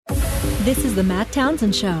This is the Matt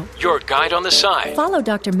Townsend Show. Your guide on the side. Follow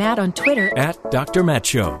Dr. Matt on Twitter at Dr. Matt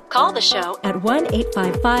Show. Call the show at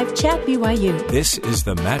 1-855-CHAT-BYU. This is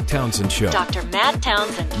the Matt Townsend Show. Dr. Matt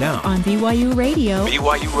Townsend. Now on BYU Radio.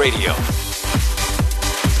 BYU Radio.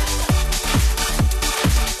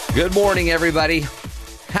 Good morning, everybody.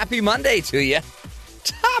 Happy Monday to you.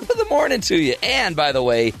 Top of the morning to you. And by the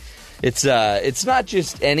way, it's not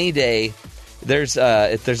just any day. There's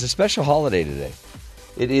a special holiday today.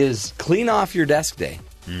 It is Clean Off Your Desk Day.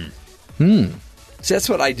 So that's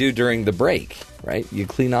what I do during the break, right? You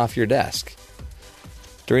clean off your desk.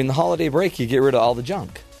 During the holiday break, you get rid of all the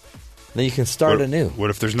junk. Then you can start anew. What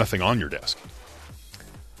if there's nothing on your desk?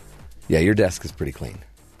 Yeah, your desk is pretty clean.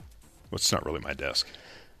 Well, it's not really my desk.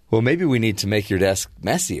 Well, maybe we need to make your desk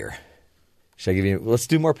messier. Should I give you? Let's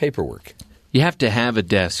do more paperwork. You have to have a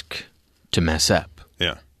desk to mess up.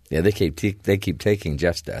 Yeah. Yeah, they keep taking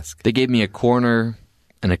Jeff's desk. They gave me a corner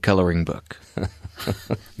and a coloring book.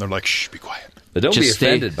 They're like, shh, be quiet. But don't Just be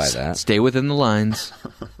offended by that. Stay within the lines.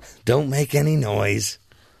 Don't make any noise.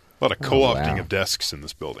 A lot of co-opting of desks in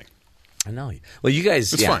this building. I know. Well, you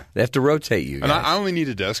guys, It's fine. They have to rotate you guys. And I only need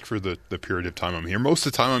a desk for the period of time I'm here. Most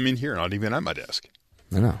of the time I'm in here, not even at my desk.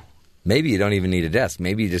 I know. Maybe you don't even need a desk.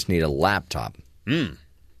 Maybe you just need a laptop. Now,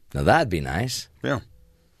 that'd be nice. Yeah.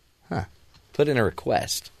 Huh. Put in a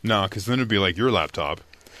request. No, because then it'd be like your laptop,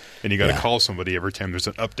 and you got to call somebody every time there's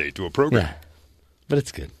an update to a program. Yeah. But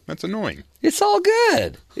it's good. That's annoying. It's all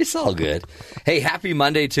good. It's all good. Hey, happy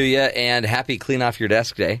Monday to you, and happy Clean Off Your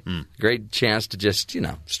Desk Day. Great chance to just,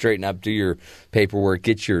 straighten up, do your paperwork,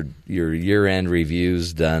 get your year-end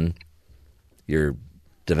reviews done, your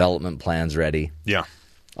development plans ready. Yeah.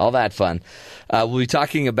 All that fun. We'll be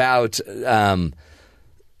talking about Meryl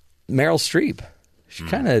Streep.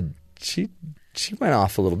 She she went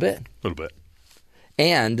off a little bit. A little bit.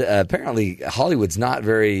 And apparently Hollywood's not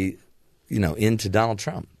very, into Donald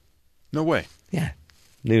Trump. No way. Yeah.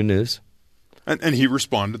 New news. And he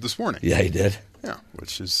responded this morning. Yeah, he did. Yeah,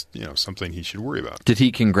 which is, something he should worry about. Did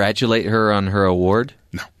he congratulate her on her award?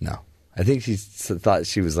 No. I think he thought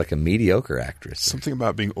she was like a mediocre actress. Something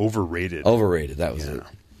about being overrated. Overrated, that was it.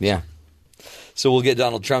 Yeah. So we'll get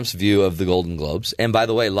Donald Trump's view of the Golden Globes. And by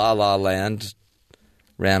the way, La La Land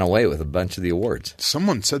ran away with a bunch of the awards.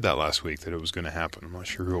 Someone said that last week, that it was going to happen. I'm not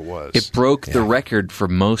sure who it was. It broke the record for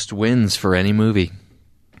most wins for any movie.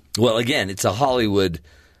 Well, again, it's a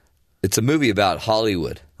movie about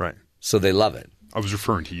Hollywood. Right. So they love it. I was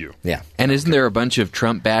referring to you. Yeah. And isn't there a bunch of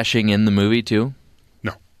Trump bashing in the movie, too?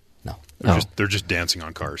 No. No. They're just dancing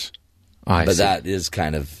on cars. Oh, but that is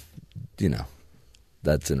kind of,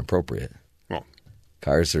 that's inappropriate. Well,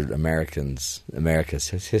 cars are America's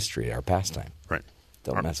history, our pastime. Right.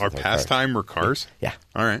 Don't mess our with our pastime or cars? Yeah.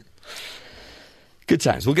 All right. Good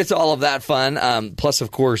times. We'll get to all of that fun. Plus, of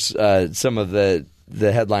course, some of the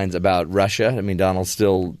headlines about Russia. I mean, Donald's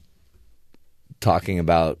still talking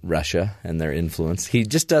about Russia and their influence. He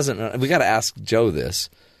just doesn't. We got to ask Joe this: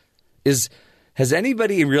 has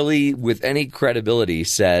anybody really, with any credibility,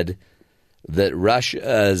 said that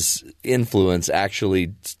Russia's influence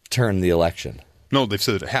actually turned the election? No, they've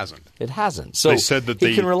said that it hasn't. It hasn't. So they said that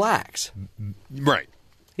he can relax. Right.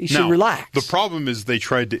 He should relax. The problem is they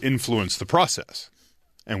tried to influence the process,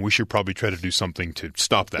 and we should probably try to do something to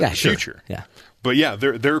stop that in the future. Yeah. But yeah,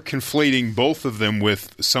 they're conflating both of them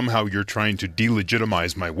with somehow you're trying to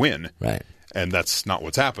delegitimize my win. Right. And that's not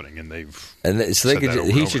what's happening. And he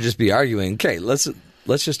should just be arguing, okay, let's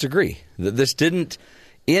just agree that this didn't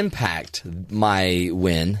impact my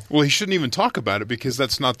win. Well, he shouldn't even talk about it because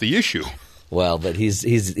that's not the issue. Well, but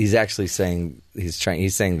he's actually saying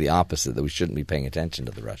he's saying the opposite, that we shouldn't be paying attention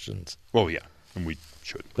to the Russians. Well, yeah, and we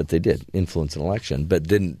should. But they did influence an election, but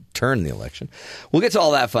didn't turn the election. We'll get to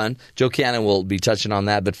all that fun. Joe Cannon will be touching on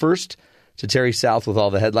that. But first, to Terry South with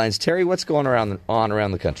all the headlines. Terry, what's going around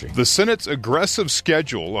the country? The Senate's aggressive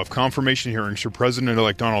schedule of confirmation hearings for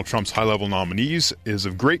President-elect Donald Trump's high-level nominees is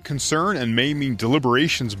of great concern and may mean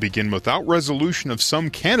deliberations begin without resolution of some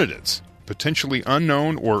candidates. Potentially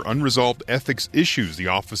unknown or unresolved ethics issues, the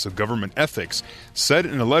Office of Government Ethics said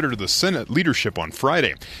in a letter to the Senate leadership on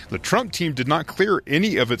Friday. The Trump team did not clear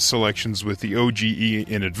any of its selections with the OGE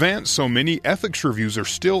in advance, so many ethics reviews are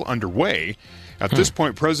still underway. At this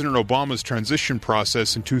point, President Obama's transition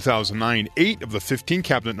process in 2009, 8 of the 15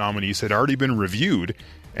 cabinet nominees had already been reviewed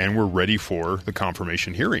and were ready for the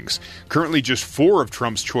confirmation hearings. Currently, just 4 of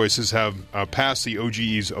Trump's choices have passed the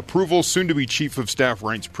OGE's approval. Soon-to-be Chief of Staff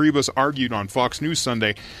Reince Priebus argued on Fox News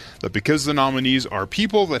Sunday that because the nominees are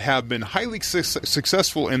people that have been highly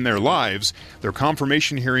successful in their lives, their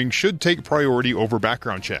confirmation hearing should take priority over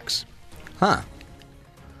background checks. Huh.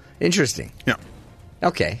 Interesting. Yeah.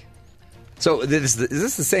 Okay. So is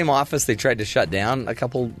this the same office they tried to shut down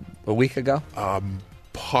a week ago?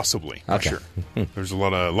 Possibly. Not Okay. sure. There's a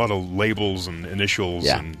lot of labels and initials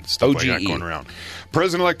Yeah. and stuff like that OGE. going around.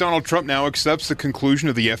 President-elect Donald Trump now accepts the conclusion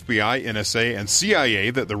of the FBI, NSA, and CIA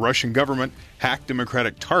that the Russian government hacked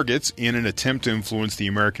Democratic targets in an attempt to influence the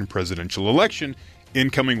American presidential election,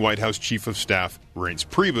 incoming White House Chief of Staff Reince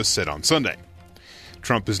Priebus said on Sunday.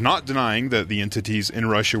 Trump is not denying that the entities in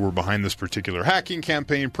Russia were behind this particular hacking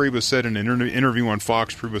campaign. Priebus said in an interview on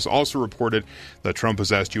Fox. Priebus also reported that Trump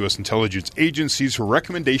has asked U.S. intelligence agencies for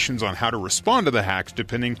recommendations on how to respond to the hacks.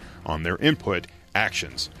 Depending on their input,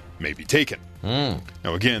 actions may be taken. Now,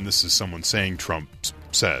 again, this is someone saying Trump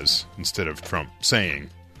says instead of Trump saying,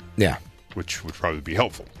 Yeah. which would probably be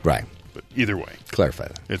helpful. Right. But either way, Clarify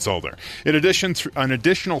that. it's all there. In addition, an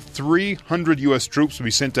additional 300 U.S. troops will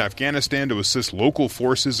be sent to Afghanistan to assist local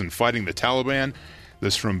forces in fighting the Taliban.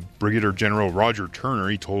 This from Brigadier General Roger Turner.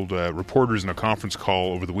 He told reporters in a conference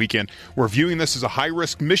call over the weekend, "We're viewing this as a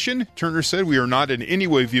high-risk mission," Turner said. "We are not in any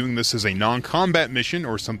way viewing this as a non-combat mission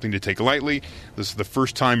or something to take lightly. This is the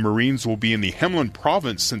first time Marines will be in the Helmand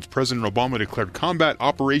province since President Obama declared combat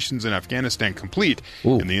operations in Afghanistan complete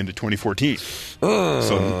in the end of 2014.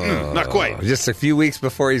 So, not quite. Just a few weeks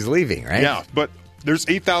before he's leaving, right? Yeah, but there's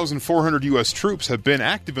 8,400 U.S. troops have been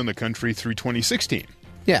active in the country through 2016.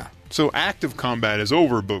 Yeah. So active combat is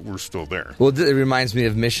over, but we're still there. Well, it reminds me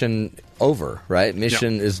of Mission Over, right?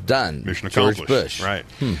 Mission is done. Mission accomplished. George Bush. Right.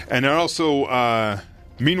 And it also,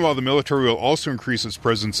 meanwhile, the military will also increase its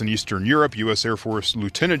presence in Eastern Europe. U.S. Air Force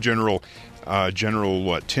Lieutenant General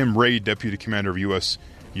Tim Ray, Deputy Commander of U.S.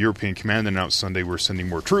 European Command, announced Sunday we're sending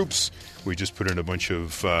more troops. We just put in a bunch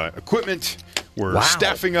of equipment. We're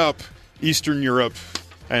staffing up Eastern Europe,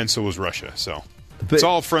 and so is Russia. So it's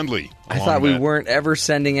all friendly. I thought we weren't ever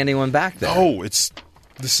sending anyone back there. Oh, this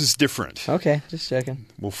is different. Okay, just checking.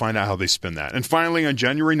 We'll find out how they spin that. And finally, on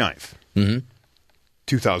January 9th,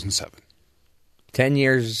 2007. 10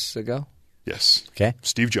 years ago? Yes. Okay.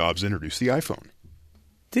 Steve Jobs introduced the iPhone.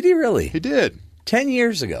 Did he really? He did. 10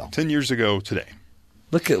 years ago. 10 years ago today.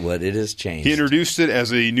 Look at what it has changed. He introduced it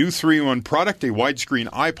as a new 3-in-1 product, a widescreen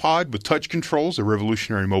iPod with touch controls, a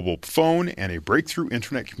revolutionary mobile phone, and a breakthrough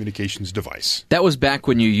internet communications device. That was back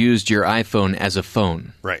when you used your iPhone as a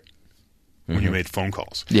phone. Right. When you made phone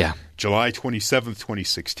calls. Yeah. July 27th,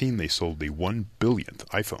 2016, they sold the 1 billionth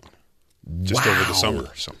iPhone. Just over the summer.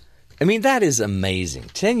 So. I mean, that is amazing.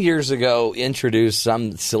 10 years ago, introduced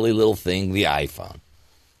some silly little thing, the iPhone.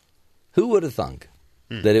 Who would have thunk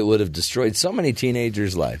that it would have destroyed so many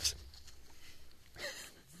teenagers' lives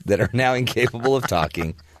that are now incapable of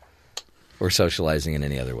talking or socializing in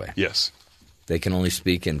any other way? Yes. They can only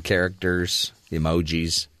speak in characters,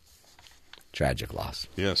 emojis. Tragic loss.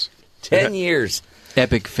 Yes. 10 years.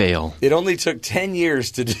 Epic fail. It only took 10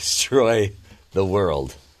 years to destroy the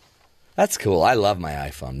world. That's cool. I love my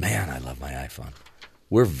iPhone. Man, I love my iPhone.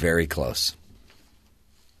 We're very close.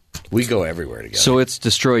 We go everywhere together. So it's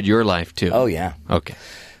destroyed your life, too? Oh, yeah. Okay.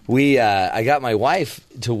 I got my wife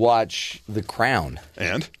to watch The Crown.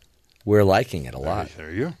 And? We're liking it a lot.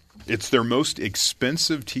 There you go. It's their most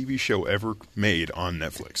expensive TV show ever made on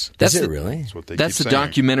Netflix. Is it really? That's what they That's keep the saying.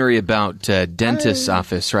 documentary about dentist's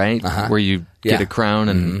office, right? Uh-huh. Where you get Yeah. a crown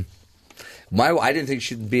and I didn't think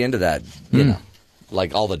she'd be into that, you know,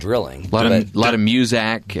 like all the drilling. a lot of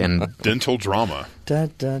music and Dental drama. Da,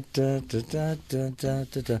 da, da, da, da, da,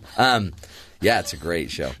 da, da. Yeah, it's a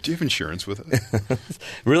great show. Do you have insurance with it?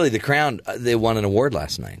 Really, The Crown, they won an award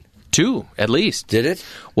last night. 2, at least. Did it?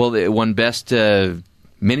 Well, it won best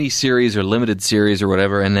mini-series or limited series or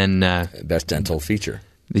whatever, and then... Best dental feature.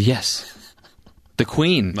 yes. The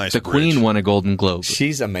Queen. Nice the bridge. Queen won a Golden Globe.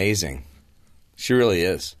 She's amazing. She really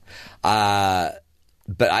is. But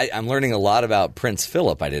I'm learning a lot about Prince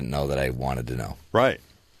Philip I didn't know that I wanted to know. Right.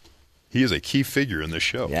 He is a key figure in this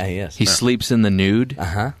show. Yeah, he is. He sleeps in the nude.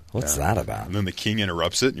 Uh-huh. What's that about? And then the king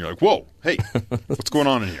interrupts it, and you're like, whoa, hey, what's going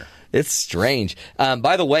on in here? It's strange.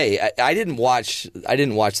 By the way, I didn't watch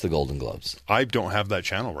the Golden Globes. I don't have that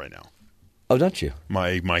channel right now. Oh, don't you? My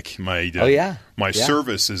Yeah.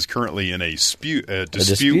 service is currently in a dispute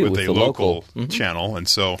with with a the local local. channel, and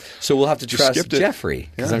so So we'll have to Just trust skipped it. Jeffrey,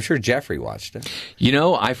 because Yeah. I'm sure Jeffrey watched it. You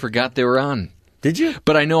know, I forgot they were on. Did you?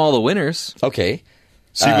 But I know all the winners. Okay.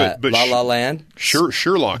 see, but La La Land.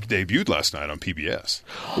 Sherlock debuted last night on PBS.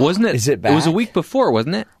 Wasn't it? Is it It was a back? week before,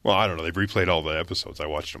 wasn't it? Well, I don't know. They've replayed all the episodes. I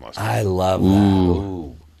watched them last night. I love that.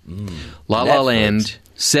 Ooh. La La Netflix. Land,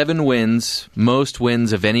 7 wins, most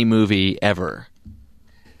wins of any movie ever.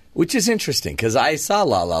 Which is interesting, because I saw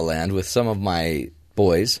La La Land with some of my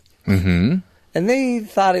boys, and they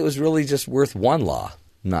thought it was really just worth one law,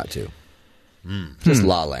 not two. Just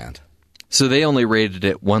La Land. So they only rated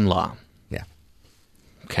it one law. Yeah.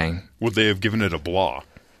 Okay. Would they have given it a blah?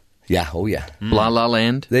 Yeah. Oh, yeah. La La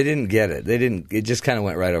Land? They didn't get it. It just kind of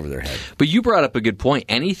went right over their head. But you brought up a good point.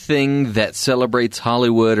 Anything that celebrates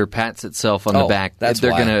Hollywood or pats itself on the back,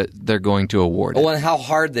 they're going to award it. Oh, and how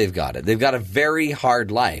hard they've got it. They've got a very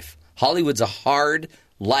hard life. Hollywood's a hard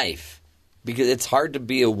life because it's hard to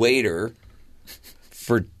be a waiter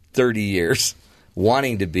for 30 years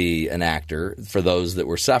wanting to be an actor for those that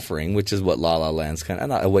were suffering, which is what La La Land's kind of –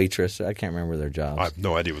 not a waitress. I can't remember their jobs. I have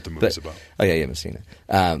no idea what the movie's about. Oh, yeah, you haven't seen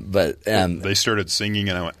it. They started singing,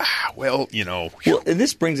 and I went, well, you know. Well, and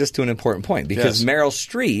this brings us to an important point because Meryl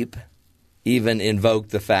Streep even invoked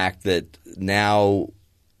the fact that now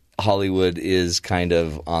Hollywood is kind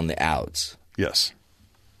of on the outs. Yes.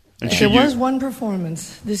 And there was one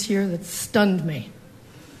performance this year that stunned me.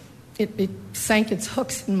 It sank its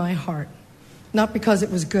hooks in my heart. Not because it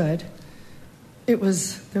was good. There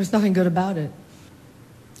was nothing good about it.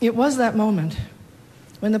 It was that moment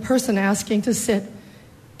when the person asking to sit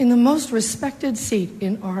in the most respected seat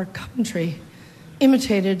in our country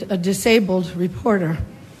imitated a disabled reporter,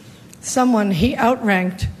 someone he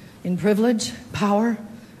outranked in privilege, power,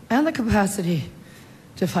 and the capacity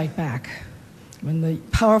to fight back. When the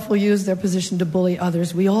powerful use their position to bully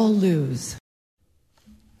others, we all lose.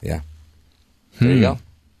 Yeah. There you go.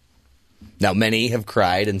 Now, many have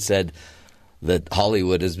cried and said that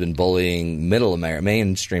Hollywood has been bullying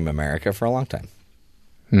mainstream America for a long time,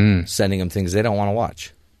 sending them things they don't want to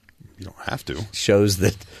watch. You don't have to. Shows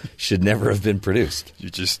that should never have been produced. You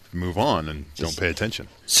just move on and don't pay attention.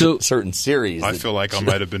 So certain series. I feel like I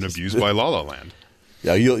might have been abused by La La Land.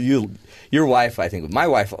 Yeah, your wife, I think, my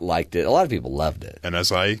wife liked it. A lot of people loved it. And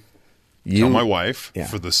as I tell my wife,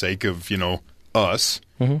 for the sake of, us,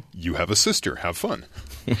 you have a sister. Have fun.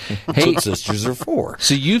 That's what sisters are for.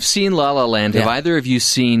 So you've seen La La Land. Have either of you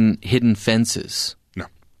seen Hidden Fences?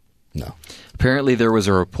 No. Apparently there was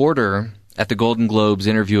a reporter at the Golden Globes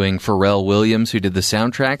interviewing Pharrell Williams, who did the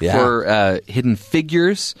soundtrack for Hidden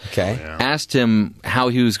Figures. Okay. Asked him how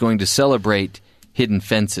he was going to celebrate Hidden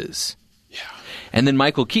Fences. Yeah. And then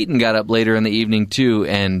Michael Keaton got up later in the evening, too,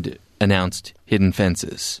 and announced Hidden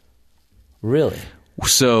Fences. Really?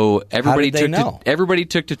 So everybody everybody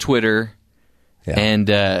took to Twitter, and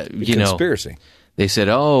conspiracy. They said,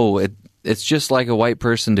 it's just like a white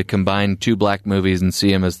person to combine two black movies and see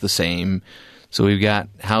them as the same. So we've got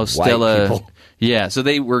how Stella, people. Yeah. So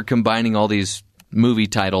they were combining all these movie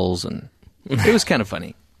titles, and it was kind of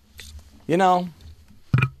funny.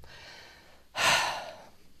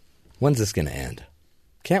 When's this going to end?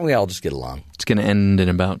 Can't we all just get along? It's going to end in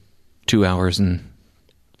about 2 hours and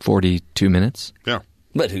 42 minutes. Yeah.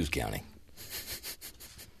 But who's counting?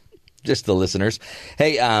 Just the listeners.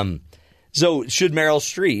 Hey, so should Meryl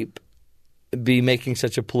Streep be making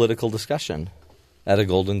such a political discussion at a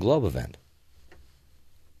Golden Globe event?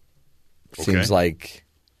 Okay.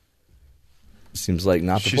 Seems like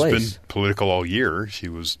not the place. She's been political all year. She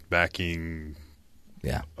was backing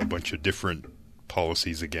a bunch of different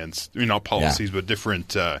policies against, not policies, but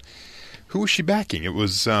different. Who was she backing? It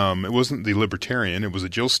was it wasn't the Libertarian. It was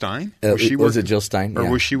Jill Stein. Was it Jill Stein? Or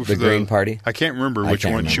was she with the Green Party? I can't remember which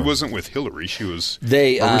one. She wasn't with Hillary. She was. Or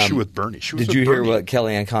was she with Bernie? She was did with you Bernie. hear what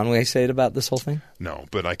Kellyanne Conway said about this whole thing? No,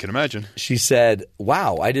 but I can imagine. She said,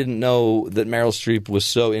 "Wow, I didn't know that Meryl Streep was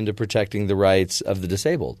so into protecting the rights of the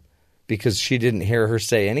disabled," because she didn't hear her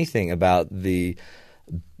say anything about the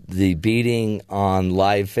beating on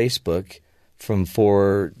live Facebook from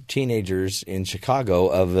 4 teenagers in Chicago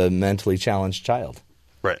of a mentally challenged child.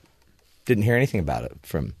 Right. Didn't hear anything about it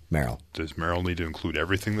from Meryl. Does Meryl need to include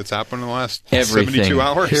everything that's happened in the last Everything. 72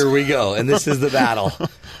 hours? Here we go. And this is the battle.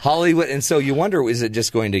 Hollywood. And so you wonder, is it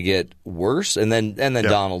just going to get worse? And then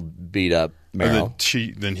Donald beat up Meryl.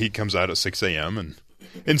 And then he comes out at 6 a.m. and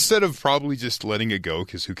instead of probably just letting it go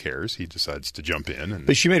because who cares, he decides to jump in.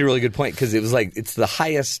 But she made a really good point because it was like it's the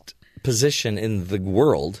highest position in the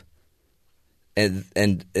world.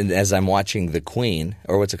 And as I'm watching The Queen,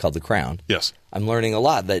 or what's it called, The Crown, yes, I'm learning a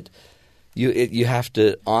lot that you have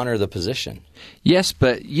to honor the position. Yes,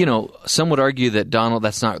 but some would argue that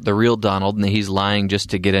that's not the real Donald, and that he's lying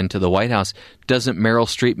just to get into the White House. Doesn't Meryl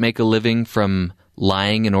Streep make a living from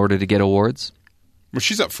lying in order to get awards? Well,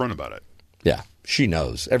 she's upfront about it. Yeah, she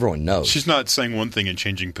knows. Everyone knows. She's not saying one thing and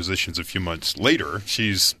changing positions a few months later.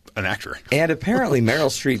 She's an actor. And apparently Meryl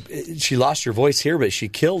Streep, she lost her voice here, but she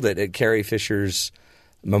killed it at Carrie Fisher's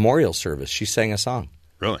memorial service. She sang a song.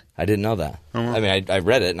 Really? I didn't know that. Oh, wow. I mean, I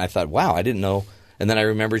read it and I thought, wow, I didn't know. And then I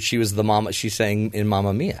remembered she was the mama. She sang in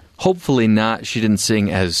Mamma Mia. Hopefully not. She didn't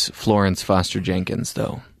sing as Florence Foster Jenkins,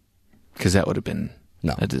 though, because that would have been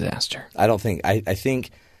a disaster. I don't think. I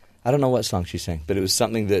think I don't know what song she sang, but it was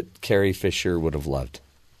something that Carrie Fisher would have loved.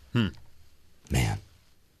 Man,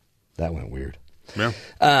 that went weird. Yeah.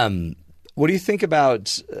 What do you think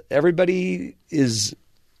about everybody is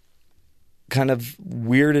kind of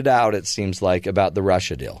weirded out, it seems like, about the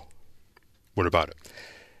Russia deal? What about it?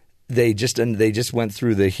 They just went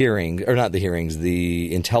through the hearing, or not the hearings,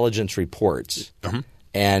 the intelligence reports.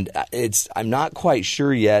 And I'm not quite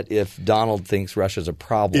sure yet if Donald thinks Russia's a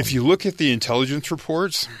problem. If you look at the intelligence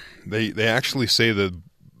reports, they actually say that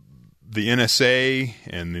the NSA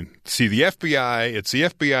and the FBI, it's the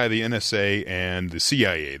FBI, the NSA, and the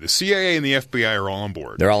CIA. The CIA and the FBI are all on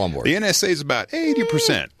board. They're all on board. The NSA is about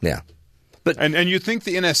 80%. Yeah. And you think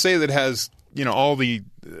the NSA that has all the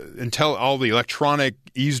all the electronic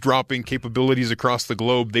eavesdropping capabilities across the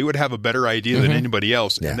globe, they would have a better idea than anybody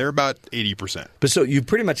else, and they're about 80%. But so you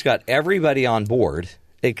pretty much got everybody on board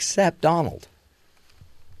except Donald.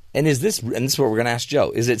 And this is what we're going to ask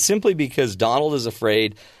Joe. Is it simply because Donald is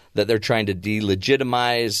afraid that they're trying to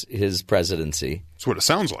delegitimize his presidency? That's what it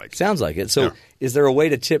sounds like. Sounds like it. So is there a way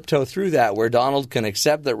to tiptoe through that where Donald can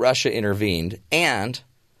accept that Russia intervened and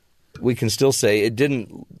we can still say it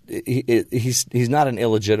didn't he's not an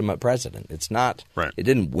illegitimate president. It's not right. It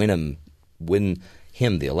didn't win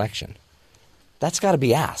him the election. That's got to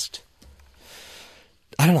be asked.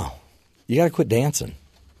 I don't know. You got to quit dancing.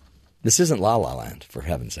 This isn't La La Land, for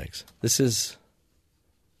heaven's sakes. This is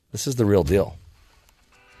the real deal.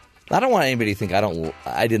 I don't want anybody to think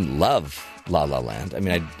I didn't love La La Land. I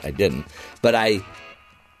mean, I didn't, but I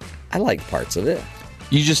like parts of it.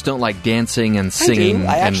 You just don't like dancing and singing.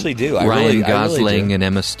 I actually do. Ryan Gosling really do. and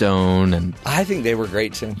Emma Stone, and I think they were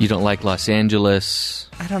great too. You don't like Los Angeles.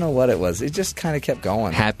 I don't know what it was. It just kind of kept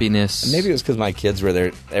going. Happiness. And maybe it was because my kids were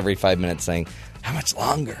there every 5 minutes saying, "How much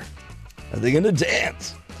longer are they going to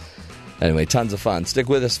dance?" Anyway, tons of fun. Stick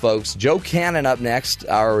with us, folks. Joe Cannon up next.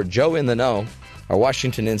 Our Joe in the Know. Our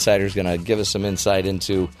Washington insider is going to give us some insight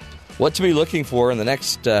into what to be looking for in the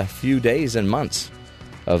next few days and months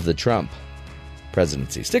of the Trump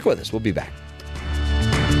presidency. Stick with us. We'll be back.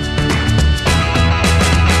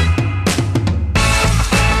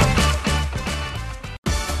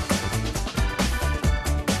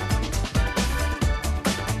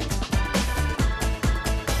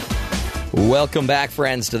 Welcome back,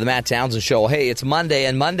 friends, to the Matt Townsend Show. Hey, it's Monday,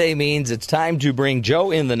 and Monday means it's time to bring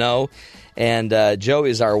Joe in the know. And Joe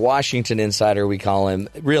is our Washington insider, we call him.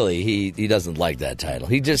 Really, he doesn't like that title.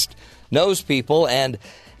 He just knows people and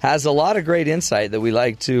has a lot of great insight that we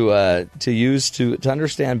like to use to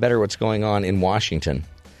understand better what's going on in Washington.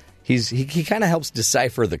 He kind of helps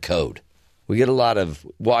decipher the code. We get a lot of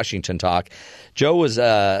Washington talk. Joe was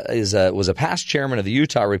a past chairman of the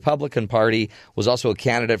Utah Republican Party, was also a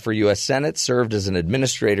candidate for U.S. Senate, served as an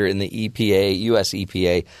administrator in the EPA, U.S.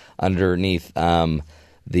 EPA, underneath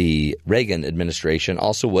the Reagan administration,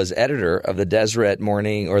 also was editor of the Deseret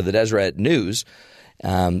Morning or the Deseret News.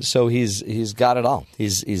 So he's got it all.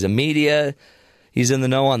 He's a media. He's in the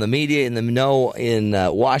know on the media, in the know in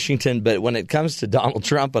Washington. But when it comes to Donald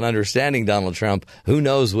Trump and understanding Donald Trump, who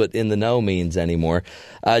knows what in the know means anymore?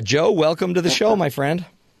 Joe, welcome to the show, my friend.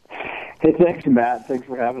 Hey, thanks, Matt. Thanks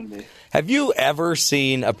for having me. Have you ever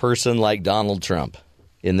seen a person like Donald Trump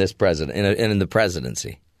in this in the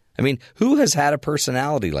presidency? I mean, who has had a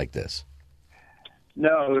personality like this?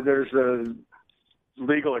 No, there's a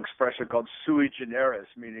legal expression called sui generis,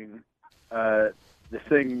 meaning the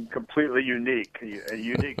thing completely unique, a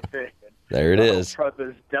unique thing. There it is. Trump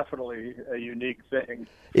is definitely a unique thing.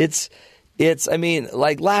 I mean,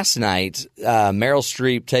 like last night, Meryl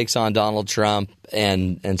Streep takes on Donald Trump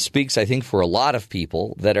and speaks, I think, for a lot of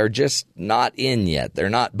people that are just not in yet. They're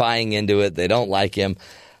not buying into it. They don't like him.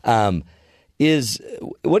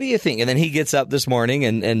 What do you think? And then he gets up this morning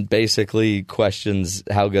and basically questions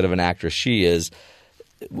how good of an actress she is.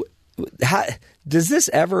 Does this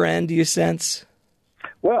ever end, do you sense?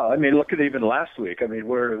 Well, I mean, look at even last week. I mean,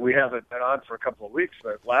 we haven't been on for a couple of weeks,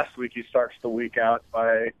 but last week he starts the week out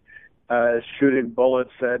by shooting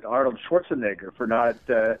bullets at Arnold Schwarzenegger for not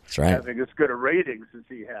having as good a ratings as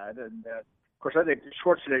he had. And, of course, I think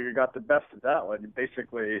Schwarzenegger got the best of that one.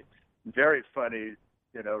 Basically, very funny,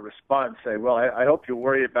 response. Say, well, I hope you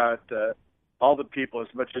worry about all the people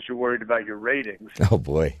as much as you're worried about your ratings. Oh,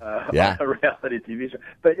 boy. Yeah. On a reality TV show.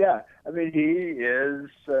 But, yeah, I mean, he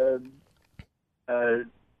is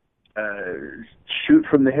shoot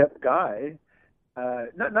from the hip guy.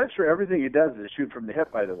 Not sure everything he does is shoot from the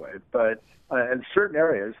hip, by the way, but in certain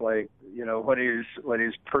areas, like when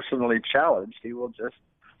he's personally challenged, he will just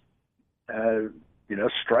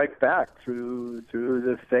strike back through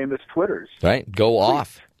the famous Twitters. Right, go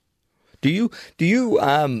off. Do you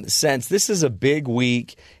sense this is a big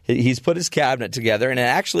week? He's put his cabinet together, and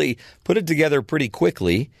actually put it together pretty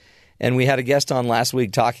quickly. And we had a guest on last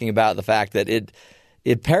week talking about the fact that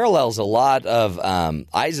it parallels a lot of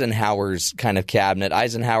Eisenhower's kind of cabinet.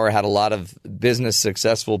 Eisenhower had a lot of business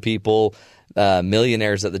successful people,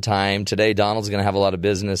 millionaires at the time. Today, Donald's going to have a lot of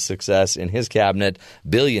business success in his cabinet,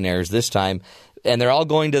 billionaires this time. And they're all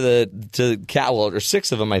going or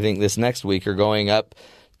 6 of them, I think, this next week are going up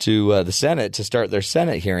to the Senate to start their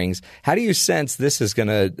Senate hearings. How do you sense this is going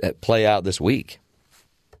to play out this week?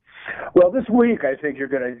 Well, this week I think you're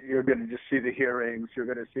going to just see the hearings. You're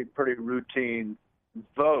going to see pretty routine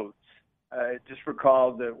votes. Just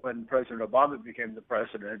recall that when President Obama became the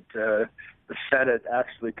president, the Senate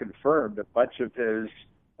actually confirmed a bunch of his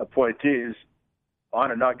appointees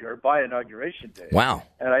by inauguration day. Wow.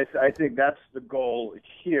 And I think that's the goal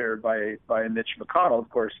here by Mitch McConnell. Of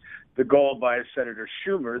course, the goal by Senator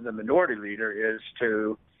Schumer, the minority leader, is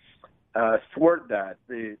to thwart that.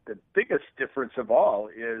 The biggest difference of all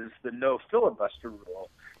is the no filibuster rule,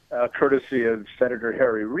 courtesy of Senator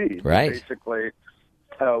Harry Reid. Right. Basically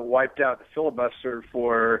wiped out the filibuster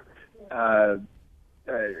for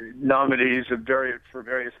nominees for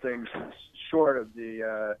various things short of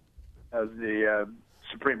the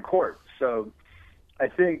Supreme Court. So I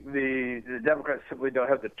think the Democrats simply don't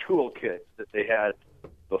have the toolkit that they had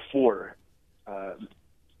before.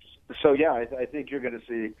 I think you're going to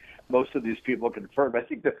see most of these people confirmed. I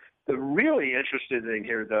think the really interesting thing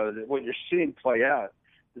here, though, that what you're seeing play out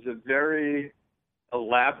is a very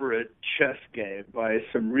elaborate chess game by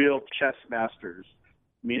some real chess masters,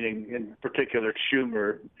 meaning in particular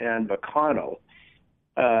Schumer and McConnell,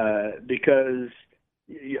 because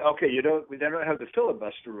they don't have the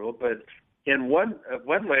filibuster rule, but in one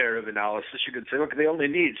layer of analysis, you could say, look, they only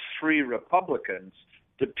need 3 Republicans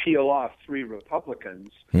to peel off 3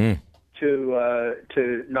 Republicans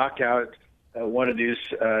to knock out one of these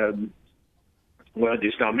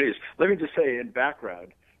nominees. Let me just say in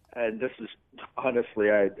background, and this is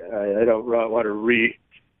honestly, I don't want to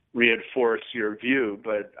reinforce your view,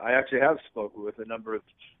 but I actually have spoken with a number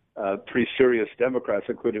of pretty serious Democrats,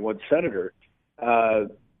 including one senator.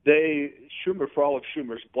 Schumer, for all of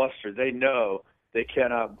Schumer's bluster, they know they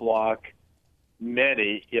cannot block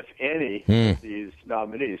many, if any, of these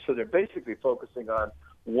nominees. So they're basically focusing on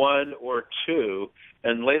 1 or 2,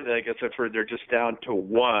 and lately, I guess I've heard they're just down to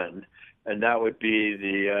 1, and that would be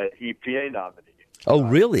the EPA nominee. Oh,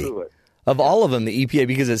 really? Of all of them, the EPA,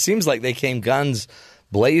 because it seems like they came guns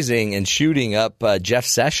blazing and shooting up Jeff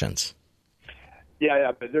Sessions.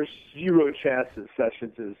 Yeah, but there's 0 chance that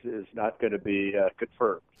Sessions is not going to be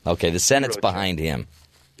confirmed. Okay, the Senate's behind him.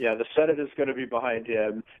 Yeah, the Senate is going to be behind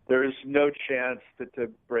him. There is no chance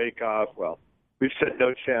to break off. Well, we've said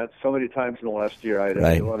no chance so many times in the last year.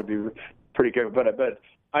 I want to be pretty careful, but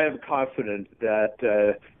I am confident that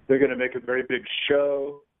they're going to make a very big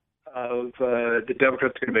show of the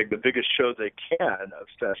Democrats are going to make the biggest show they can of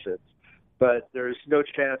Sessions, but there's no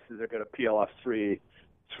chance that they're going to peel off three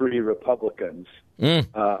Republicans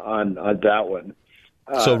on that one.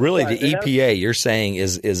 So really, the EPA you're saying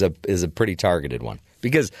is a pretty targeted one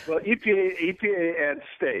because EPA and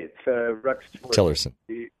states, Rex Tillerson,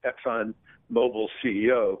 the Exxon Mobil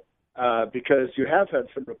CEO, because you have had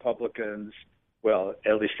some Republicans. Well,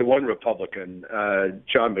 at least one Republican,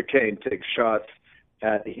 John McCain, take shots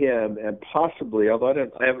at him, and possibly, although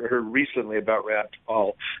I haven't heard recently about Rand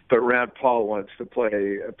Paul, but Rand Paul wants to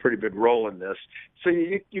play a pretty big role in this. So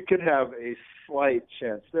you could have a slight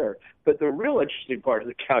chance there. But the real interesting part of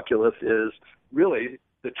the calculus is really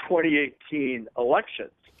the 2018 elections.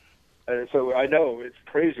 And so I know it's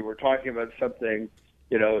crazy. We're talking about something,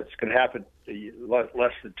 it's going to happen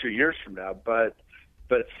less than 2 years from now. But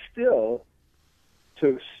still,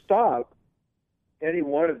 to stop any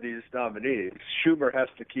one of these nominees, Schumer has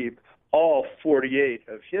to keep all 48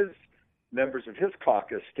 of his members of his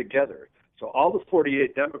caucus together. So all the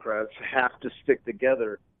 48 Democrats have to stick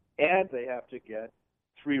together, and they have to get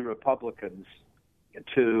 3 Republicans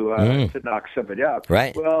to knock somebody out.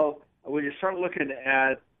 Right. Well, when you start looking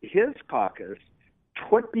at his caucus,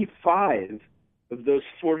 25 of those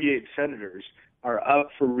 48 senators are up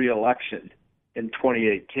for re-election in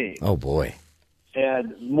 2018. Oh, boy.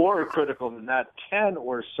 And more critical than that, 10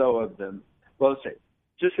 or so of them, well, let's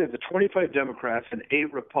say the 25 Democrats and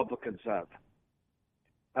 8 Republicans up.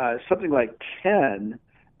 Something like 10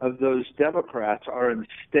 of those Democrats are in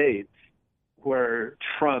states where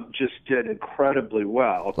Trump just did incredibly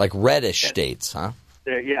well. Like reddish states, huh?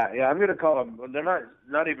 Yeah, I'm going to call them, they're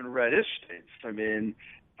not even reddish states. I mean,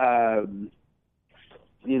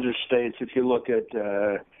 these are states, if you look at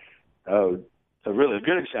a really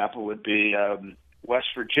good example would be West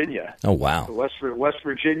Virginia. Oh, wow. West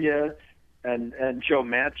Virginia and Joe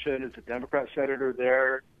Manchin is a Democrat senator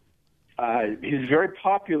there. He's very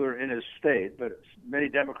popular in his state, but many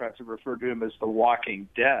Democrats have referred to him as the walking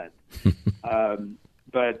dead.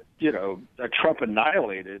 But, Trump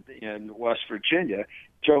annihilated in West Virginia.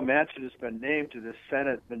 Joe Manchin has been named to the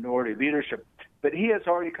Senate minority leadership. But he has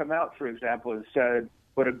already come out, for example, and said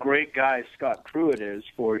what a great guy Scott Pruitt is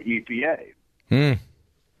for EPA.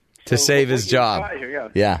 To save his job.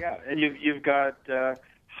 Yeah. And you've got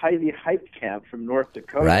Heidi Heitkamp from North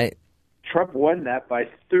Dakota. Right. Trump won that by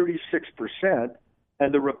 36%,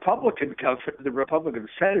 and the Republican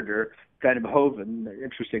senator, guy named Hoeven, an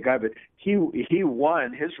interesting guy, but he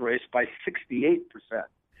won his race by 68%.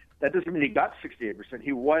 That doesn't mean he got 68%.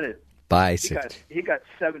 He won it by he got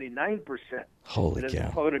 79%. Holy and cow!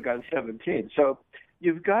 His opponent got 17%. So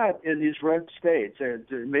you've got in these red states, and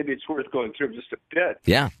maybe it's worth going through just a bit.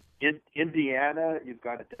 Yeah. In Indiana, you've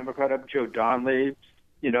got a Democrat up, Joe Donnelly,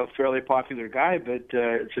 fairly popular guy, but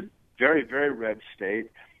it's a very, very red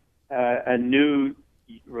state. A new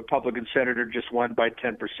Republican senator just won by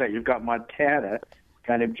 10%. You've got Montana, a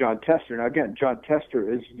guy named John Tester. Now, again, John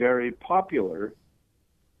Tester is very popular,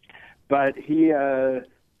 but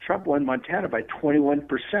Trump won Montana by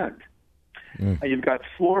 21%. You've got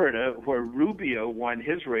Florida, where Rubio won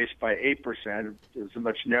his race by 8%. It was a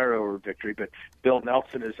much narrower victory, but Bill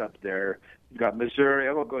Nelson is up there. You've got Missouri.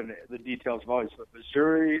 I won't go into the details of all these, but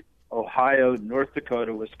Missouri, Ohio, North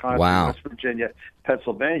Dakota, Wisconsin, West Virginia,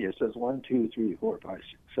 Pennsylvania. It says 1, 2, 3, 4, 5, 6,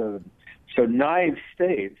 7. So 9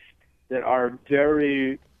 states that are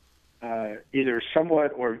very either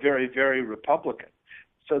somewhat or very, very Republican.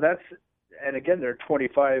 So that's, and again, there are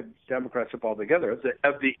 25 Democrats up altogether.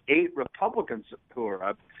 Of the 8 Republicans who are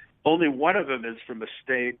up, only one of them is from a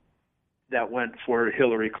state that went for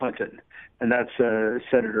Hillary Clinton, and that's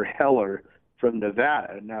Senator Heller from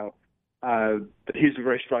Nevada. Now, but he's a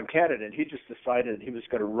very strong candidate, and he just decided he was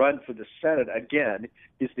going to run for the Senate again.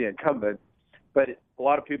 He's the incumbent, but a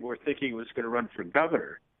lot of people were thinking he was going to run for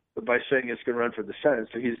governor, but by saying he's going to run for the Senate.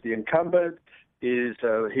 So he's the incumbent. He's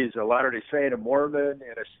a Latter-day Saint, a Mormon,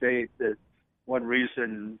 in a state that one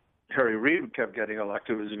reason Harry Reid kept getting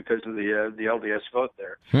elected was because of the LDS vote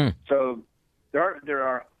there. So there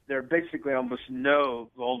are basically almost no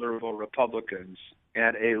vulnerable Republicans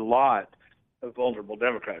and a lot of vulnerable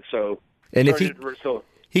Democrats. So, and if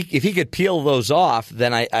he could peel those off,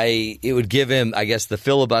 then it would give him, I guess, the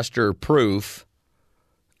filibuster proof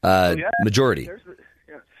majority.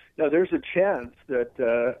 There's a chance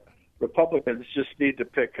that Republicans just need to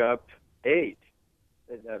pick up 8.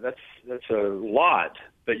 That's a lot,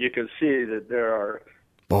 but you can see that there are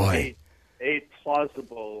eight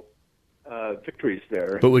plausible victories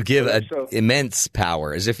there. But would give immense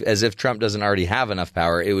power, as if Trump doesn't already have enough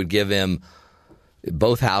power. It would give him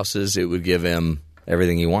both houses. It would give him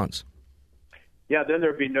everything he wants. Yeah, then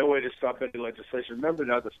there'd be no way to stop any legislation. Remember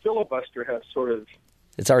now, the filibuster has sort of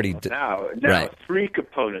now right. 3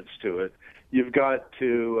 components to it. You've got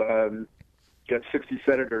to get 60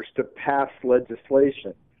 senators to pass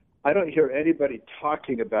legislation. I don't hear anybody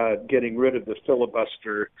talking about getting rid of the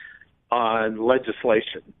filibuster on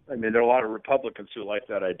legislation. I mean, there are a lot of Republicans who like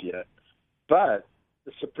that idea. But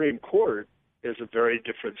the Supreme Court is a very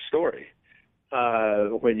different story.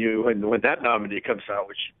 When that nominee comes out,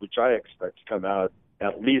 which I expect to come out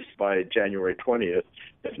at least by January 20th,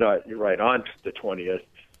 if not right on to the 20th,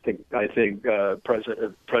 I think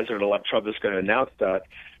President-elect Trump is going to announce that.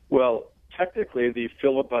 Well, technically, the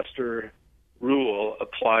filibuster rule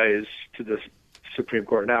applies to the Supreme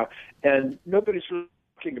Court now, and nobody's really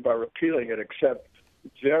talking about repealing it except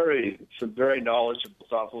some very knowledgeable,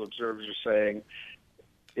 thoughtful observers are saying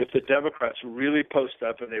if the Democrats really post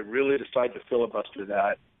up and they really decide to filibuster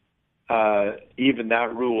that, even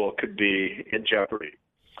that rule could be in jeopardy.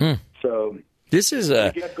 So this is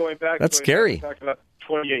that's scary. Back about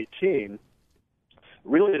 2018.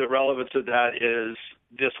 Really, the relevance of that is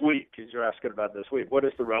this week, because you're asking about this week. What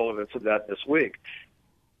is the relevance of that this week?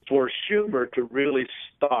 For Schumer to really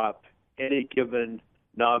stop any given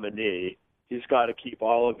nominee, he's got to keep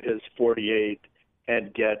all of his 48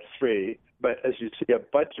 and get free. But as you see, a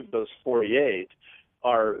bunch of those 48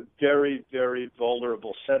 are very, very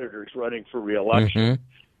vulnerable senators running for re-election.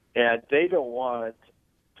 And they don't want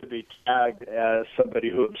to be tagged as somebody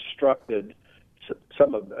who obstructed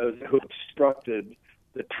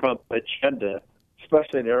the Trump agenda,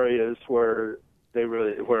 especially in areas where it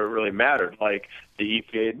really mattered, like the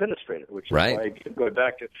EPA administrator, which is like going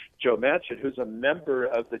back to Joe Manchin, who's a member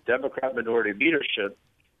of the Democrat minority leadership,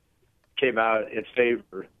 came out in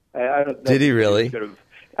favor. I don't know. Did he really?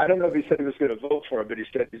 I don't know if he said he was going to vote for him, but he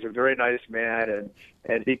said he's a very nice man,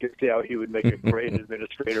 and he could see how he would make a great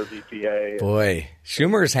administrator of EPA. Boy,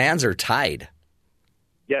 Schumer's hands are tied.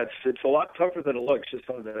 Yeah, it's a lot tougher than it looks just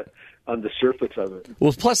on the surface of it.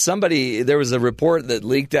 Well, plus there was a report that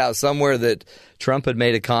leaked out somewhere that Trump had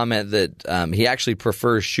made a comment that he actually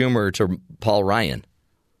prefers Schumer to Paul Ryan.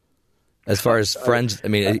 As far as friends, I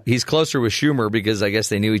mean, he's closer with Schumer because I guess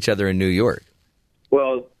they knew each other in New York.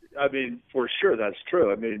 Well, I mean, for sure that's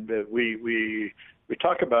true. I mean, we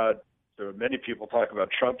talk about, or many people talk about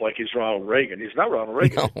Trump like he's Ronald Reagan. He's not Ronald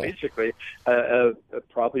Reagan. No. He's basically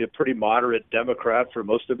probably a pretty moderate Democrat for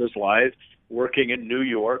most of his life, working in New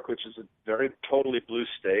York, which is a very totally blue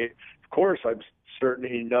state. Of course, I'm certain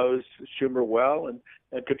he knows Schumer well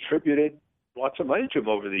and contributed lots of money to him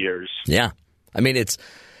over the years. Yeah. I mean,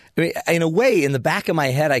 in a way, in the back of my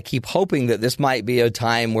head, I keep hoping that this might be a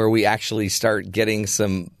time where we actually start getting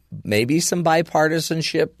maybe some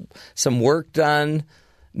bipartisanship, some work done,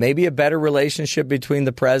 maybe a better relationship between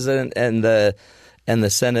the president and the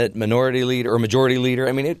Senate minority leader or majority leader.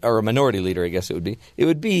 I mean, or a minority leader, I guess it would be. It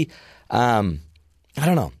would be, I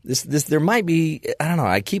don't know. There might be. I don't know.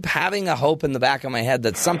 I keep having a hope in the back of my head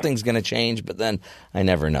that something's going to change, but then I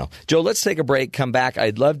never know. Joe, let's take a break. Come back.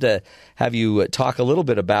 I'd love to have you talk a little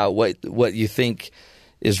bit about what you think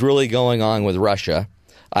is really going on with Russia.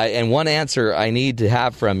 And one answer I need to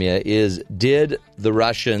have from you is: did the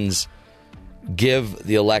Russians give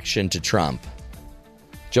the election to Trump?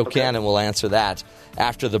 Joe Cannon will answer that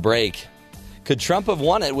after the break. Could Trump have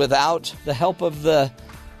won it without the help of the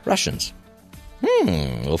Russians?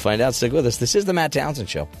 We'll find out. Stick with us. This is the Matt Townsend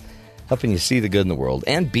Show, helping you see the good in the world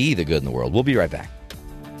and be the good in the world. We'll be right back.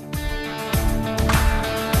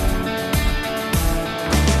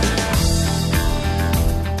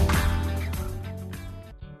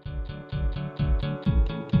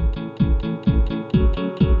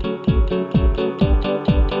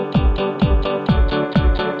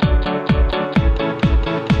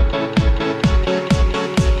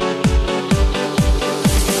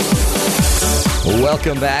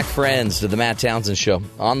 Welcome back, friends, to the Matt Townsend Show.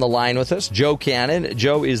 On the line with us, Joe Cannon.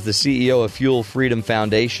 Joe is the CEO of Fuel Freedom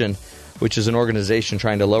Foundation, which is an organization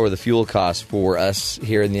trying to lower the fuel costs for us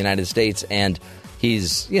here in the United States. And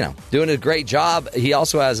he's, doing a great job. He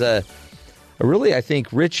also has a really, I think,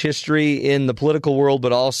 rich history in the political world,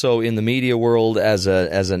 but also in the media world as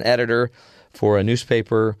an editor for a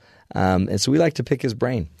newspaper. And so we like to pick his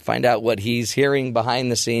brain, find out what he's hearing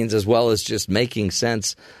behind the scenes, as well as just making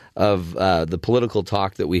sense of the political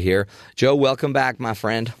talk that we hear. Joe, welcome back, my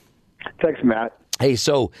friend. Thanks, Matt. Hey,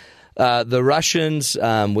 so the Russians,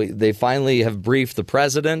 they finally have briefed the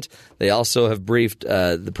president. They also have briefed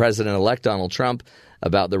the president-elect Donald Trump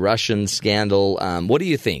about the Russian scandal. What do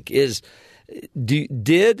you think?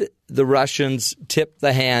 Did the Russians tip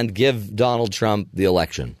the hand, give Donald Trump the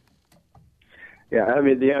election? Yeah, I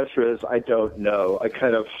mean, the answer is I don't know. I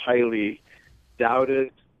kind of highly doubt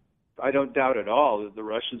it. I don't doubt at all that the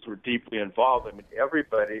Russians were deeply involved. I mean,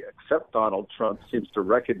 everybody except Donald Trump seems to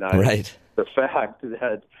recognize the fact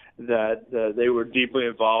that they were deeply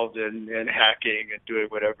involved in hacking and doing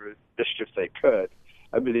whatever mischief they could.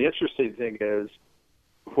 I mean, the interesting thing is,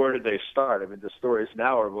 where did they start? I mean, the stories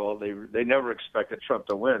now are, well, they never expected Trump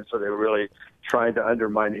to win, so they were really trying to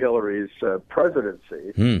undermine Hillary's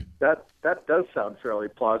presidency. That does sound fairly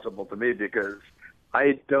plausible to me, because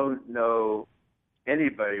I don't know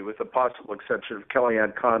anybody, with the possible exception of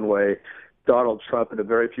Kellyanne Conway, Donald Trump, and a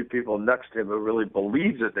very few people next to him, who really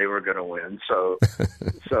believed that they were going to win. So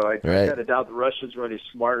I kind of doubt the Russians were any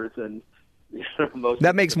smarter than most.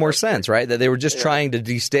 That makes more sense, right? That they were just trying to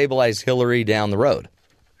destabilize Hillary down the road.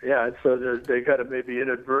 Yeah, and so they kind of maybe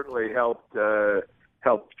inadvertently helped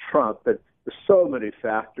Trump, but there's so many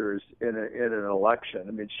factors in an election.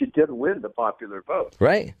 I mean, she did win the popular vote,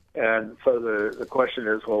 right? And so the question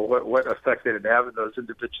is, well, what effect did it have in those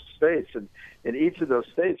individual states? And in each of those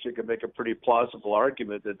states, you can make a pretty plausible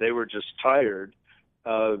argument that they were just tired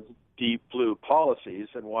of deep blue policies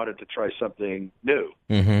and wanted to try something new.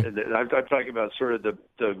 And I'm talking about sort of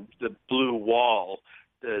the blue wall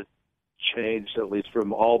that changed at least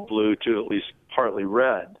from all blue to at least partly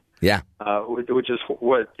red. Yeah. Which is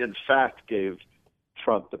what, in fact, gave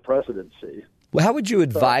Trump the presidency. Well, how would you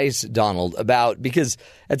advise Donald about, because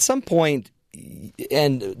at some point,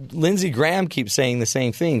 and Lindsey Graham keeps saying the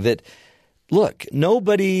same thing, that, look, no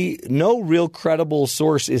real credible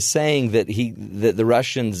source is saying that the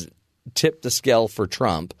Russians tipped the scale for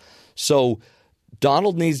Trump. So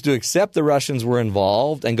Donald needs to accept the Russians were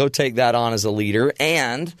involved and go take that on as a leader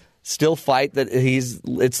and still fight that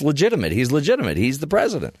it's legitimate. He's legitimate. He's the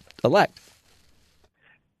president-elect.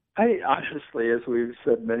 I honestly, as we've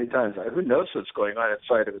said many times, who knows what's going on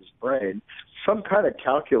inside of his brain? Some kind of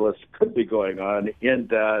calculus could be going on in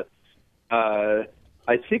that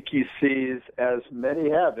I think he sees, as many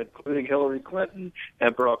have, including Hillary Clinton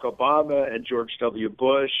and Barack Obama and George W.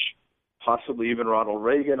 Bush, possibly even Ronald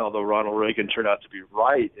Reagan, although Ronald Reagan turned out to be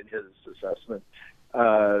right in his assessment.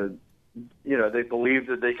 They believe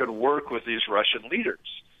that they could work with these Russian leaders.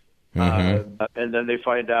 Mm-hmm. And then they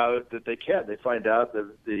find out that they can't. They find out that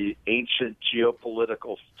the ancient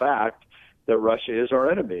geopolitical fact that Russia is our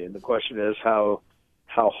enemy. And the question is, how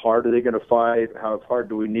hard are they going to fight? How hard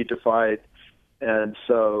do we need to fight? And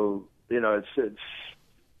so, I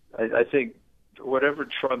think whatever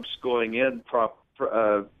Trump's going in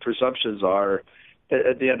presumptions are,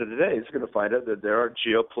 at the end of the day, he's going to find out that they're a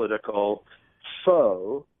geopolitical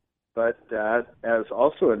foe, but that, as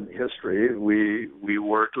also in history, we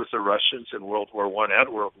worked with the Russians in World War I and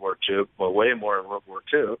World War II, well, way more in World War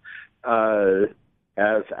II,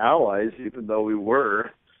 as allies, even though we were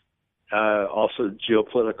also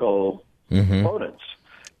geopolitical opponents.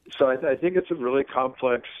 So I think it's a really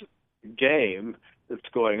complex game that's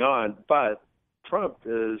going on, but Trump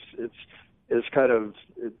is kind of,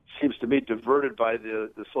 it seems to me, diverted by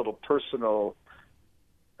this little personal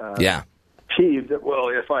peeve that, well,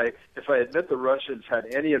 if I admit the Russians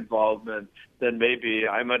had any involvement, then maybe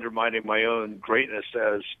I'm undermining my own greatness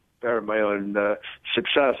my own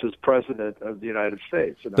success as president of the United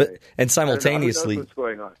States. And simultaneously, what's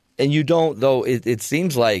going on. And you don't, though. It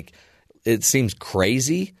seems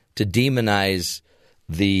crazy to demonize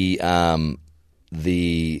the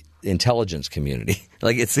intelligence community.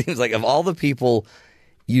 Like, it seems like of all the people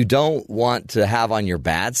you don't want to have on your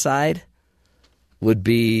bad side would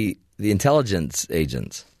be the intelligence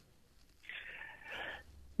agents.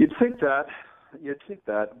 You'd think that,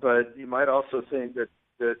 but you might also think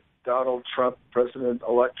that Donald Trump,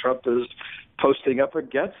 President-elect Trump, is posting up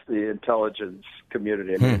against the intelligence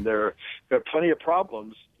community. I mean, there are plenty of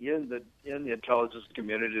problems in the intelligence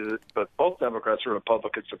community that both Democrats and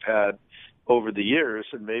Republicans have had over the years,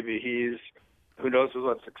 and maybe who knows with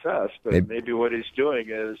what success, but maybe what he's doing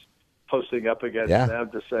is posting up against them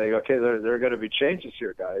to say, okay, there are going to be changes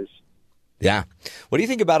here, guys. Yeah. What do you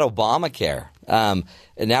think about Obamacare? And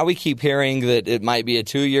now we keep hearing that it might be a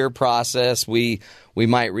 2-year process. We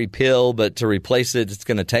might repeal, but to replace it, it's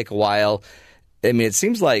going to take a while. I mean, it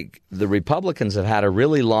seems like the Republicans have had a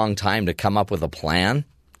really long time to come up with a plan.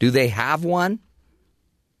 Do they have one?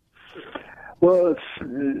 Well,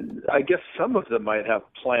 I guess some of them might have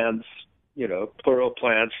plans, plural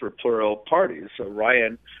plans for plural parties. So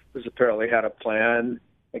Ryan has apparently had a plan.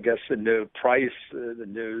 I guess the new the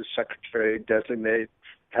new secretary designate,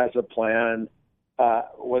 has a plan.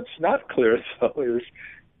 What's not clear, though, is,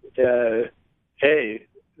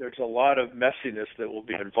 there's a lot of messiness that will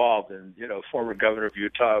be involved. And, former governor of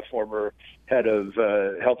Utah, former head of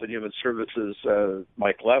Health and Human Services,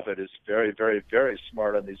 Mike Leavitt, is very, very, very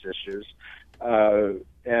smart on these issues.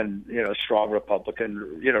 And, strong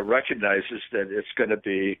Republican, recognizes that it's going to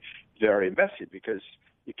be very messy because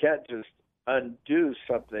you can't just undo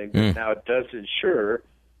something that now does insure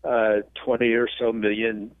 20 or so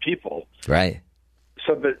million people. Right.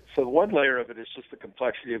 So one layer of it is just the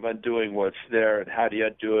complexity of undoing what's there, and how do you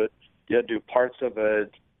undo it? Do you undo parts of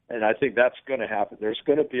it? And I think that's going to happen. There's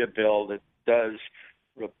going to be a bill that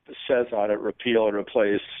says on it, repeal and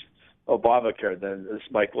replace Obamacare. Then, as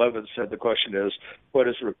Mike Leavitt said, the question is, what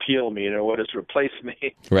does repeal mean, or what does replace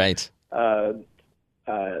mean? Right.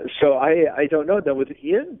 So I don't know. That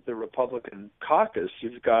within the Republican caucus,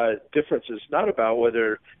 you've got differences, not about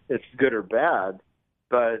whether it's good or bad,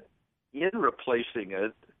 but in replacing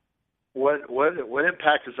it, what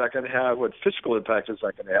impact is that going to have? What fiscal impact is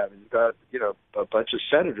that going to have? And you've got a bunch of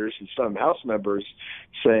senators and some House members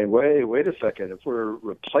saying, wait a second, if we're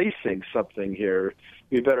replacing something here,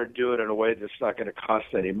 we better do it in a way that's not going to cost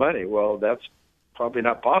any money. Well, that's probably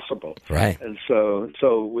not possible. Right. And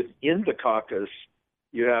so within the caucus,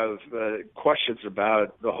 you have questions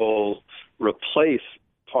about the whole replace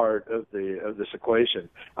part of this equation.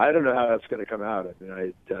 I don't know how that's going to come out. I mean,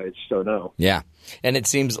 I just don't know. Yeah, and it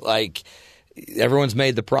seems like everyone's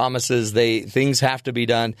made the promises. Things have to be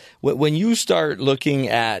done. When you start looking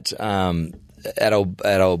at Obamacare,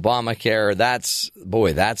 that's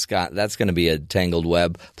going to be a tangled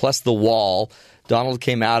web. Plus the wall. Donald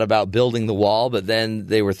came out about building the wall, but then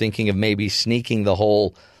they were thinking of maybe sneaking the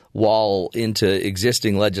whole wall into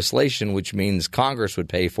existing legislation, which means Congress would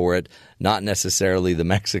pay for it, not necessarily the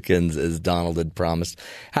Mexicans, as Donald had promised.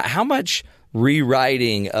 How much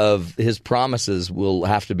rewriting of his promises will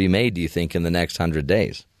have to be made, do you think, in the next 100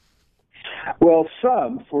 days? Well,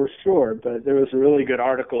 some for sure, but there was a really good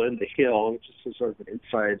article in The Hill, which is sort of an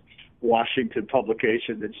inside Washington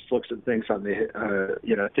publication that just looks at things on the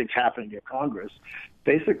things happening in Congress.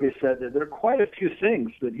 Basically said that there are quite a few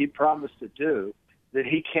things that he promised to do that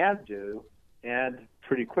he can do, and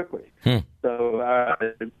pretty quickly. So,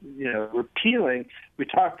 repealing, we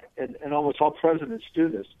talk, and almost all presidents do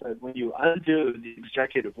this, but when you undo the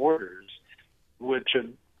executive orders, which have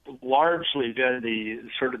largely been the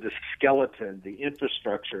sort of the skeleton, the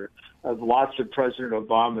infrastructure of lots of President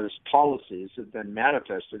Obama's policies have been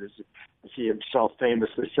manifested, as he himself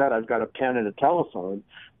famously said, I've got a pen and a telephone.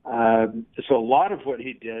 So a lot of what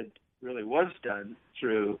he did really was done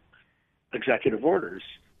through executive orders.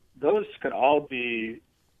 Those could all be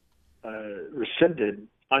rescinded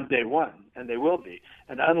on day one, and they will be.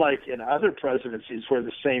 And unlike in other presidencies where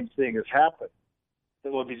the same thing has happened,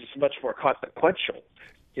 it will be just much more consequential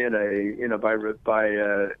by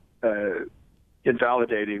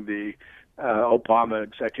invalidating the Obama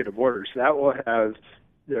executive orders. That will have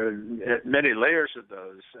many layers of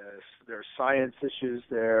those. There are science issues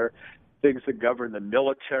there, things that govern the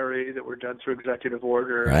military that were done through executive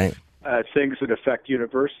order, right. Things that affect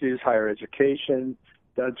universities, higher education,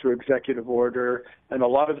 done through executive order. And a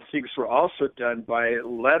lot of the things were also done by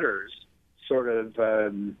letters, sort of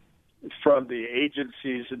from the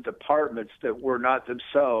agencies and departments that were not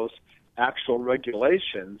themselves actual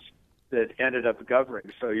regulations that ended up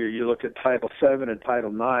governing. So you look at Title VII and Title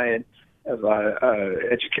IX of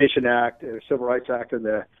Education Act, Civil Rights Act, and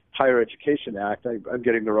the Higher Education Act. I'm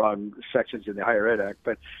getting the wrong sections in the Higher Ed Act,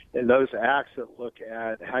 but in those acts that look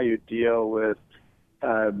at how you deal with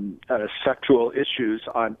sexual issues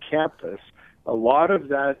on campus, a lot of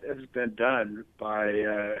that has been done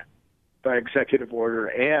by executive order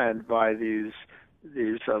and by these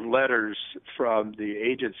letters from the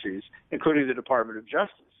agencies, including the Department of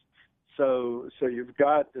Justice. So you've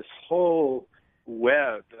got this whole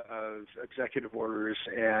web of executive orders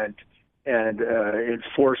and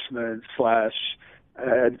enforcement /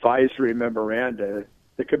 advisory memoranda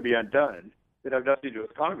that could be undone that have nothing to do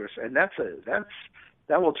with Congress, and that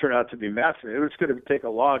will turn out to be massive. It's going to take a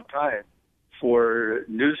long time for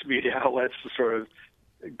news media outlets to sort of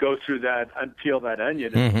go through that, unpeel that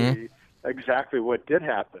onion, and see exactly what did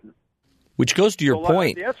happen. Which goes to your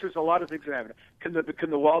point. The answer is a lot of things happen. Can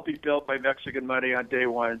the wall be built by Mexican money on day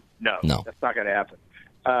one? No. That's not going to happen.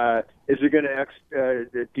 Is it going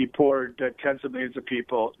to deport tens of millions of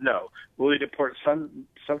people? No. Will he deport some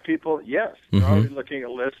people? Yes. We're already looking at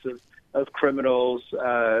lists of criminals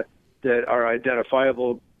that are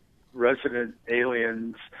identifiable resident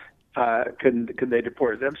aliens. Can they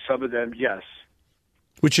deport them? Some of them, yes.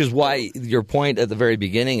 Which is why your point at the very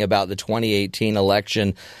beginning about the 2018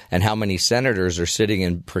 election and how many senators are sitting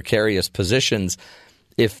in precarious positions,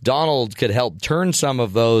 if Donald could help turn some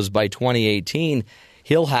of those by 2018,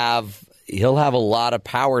 he'll have a lot of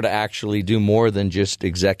power to actually do more than just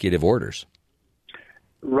executive orders.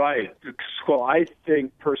 Right. Well, I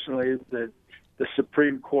think personally that the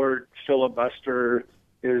Supreme Court filibuster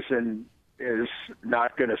is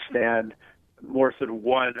not going to stand more than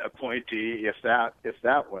one appointee, if that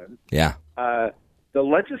one. Yeah. The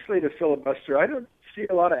legislative filibuster, I don't see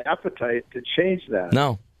a lot of appetite to change that.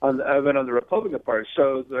 No. On the Republican part.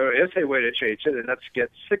 So there is a way to change it, and that's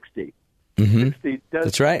get 60. 60 does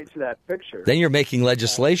That's right. change that picture. Then you're making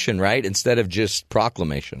legislation, right, instead of just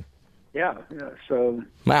proclamation. Yeah. So.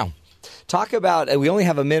 Wow. Talk about, we only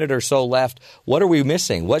have a minute or so left. What are we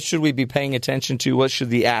missing? What should we be paying attention to? What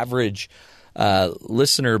should the average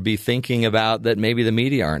listener be thinking about that maybe the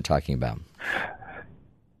media aren't talking about?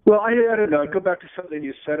 Well, I don't know. I'd go back to something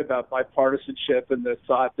you said about bipartisanship and the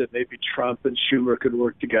thought that maybe Trump and Schumer could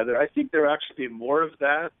work together. I think there actually be more of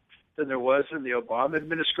that than there was in the Obama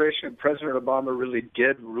administration. President Obama really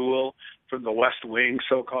did rule from the West Wing,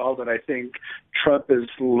 so-called, and I think Trump is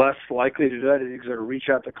less likely to do that. He's going to reach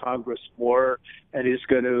out to Congress more, and he's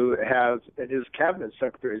going to have, and his cabinet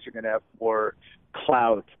secretaries are going to have more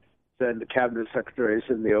clout than the cabinet secretaries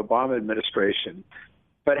in the Obama administration.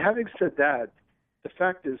 But having said that, the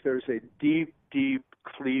fact is there's a deep, deep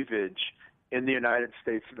cleavage in the United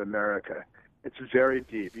States of America. It's very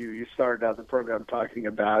deep. You started out the program talking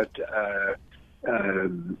about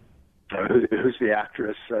who's the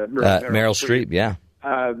actress? Meryl Streep, yeah.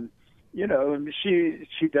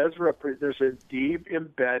 She does represent. There's a deep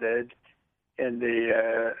embedded in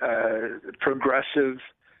the progressive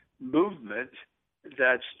movement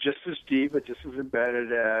that's just as deep but just as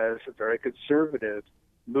embedded as a very conservative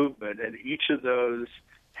movement, and each of those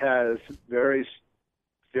has very,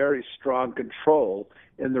 very strong control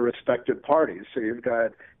in the respective parties. So you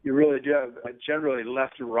really do have a generally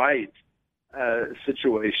left-right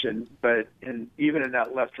situation, but even in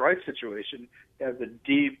that left-right situation, you have the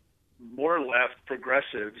deep, more left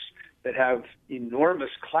progressives that have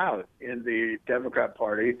enormous clout in the Democrat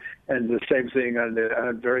Party, and the same thing on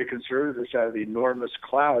the very conservative side, the enormous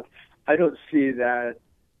clout. I don't see that,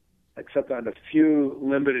 except on a few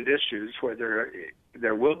limited issues where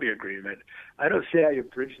there will be agreement. I don't see how you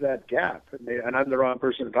bridge that gap, and I'm the wrong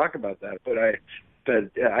person to talk about that. But I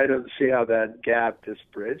don't see how that gap is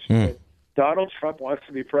bridged. But Donald Trump wants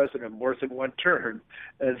to be president more than one term,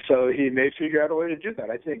 and so he may figure out a way to do that.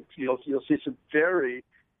 I think you'll see some very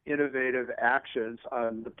innovative actions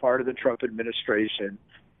on the part of the Trump administration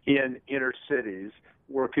in inner cities,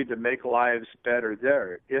 working to make lives better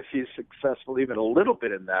there. If he's successful even a little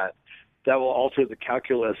bit in that, that will alter the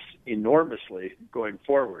calculus enormously going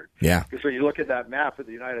forward. Yeah. Because when you look at that map of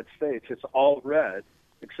the United States, it's all red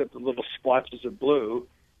except the little splotches of blue,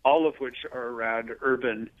 all of which are around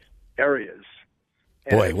urban areas.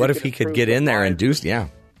 And boy, what if he could get in there and do,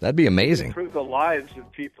 that'd be amazing. Improve the lives of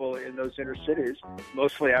people in those inner cities,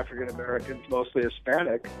 mostly African Americans, mostly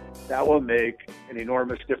Hispanic. That will make an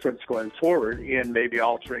enormous difference going forward in maybe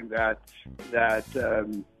altering that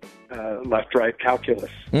left-right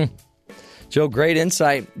calculus. Joe, great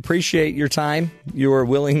insight. Appreciate your time, your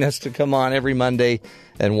willingness to come on every Monday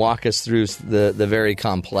and walk us through the very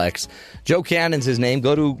complex. Joe Cannon's his name.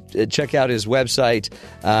 Go to check out his website,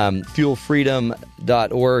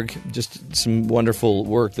 fuelfreedom.org. Just some wonderful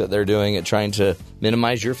work that they're doing at trying to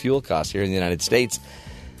minimize your fuel costs here in the United States.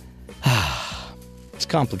 It's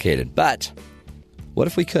complicated, but what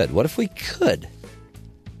if we could? What if we could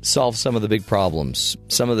solve some of the big problems,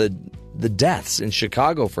 some of the deaths in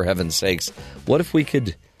Chicago, for heaven's sakes? What if we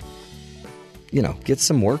could, get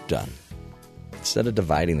some work done instead of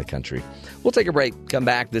dividing the country? We'll take a break, come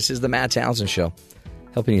back. This is the Matt Townsend Show,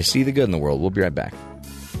 helping you see the good in the world. We'll be right back.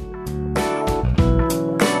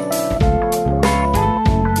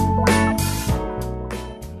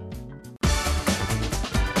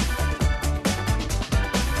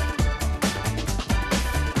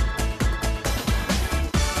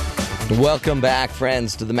 Welcome back,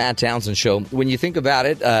 friends, to the Matt Townsend Show. When you think about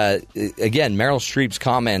it, again, Meryl Streep's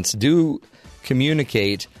comments do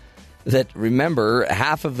communicate that, remember,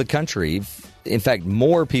 half of the country, in fact,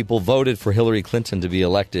 more people voted for Hillary Clinton to be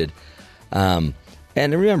elected. And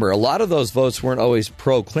remember, a lot of those votes weren't always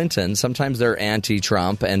pro-Clinton. Sometimes they're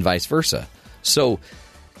anti-Trump and vice versa. So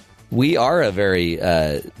we are a very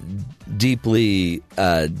deeply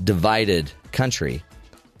divided country.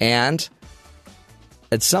 And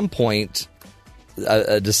at some point,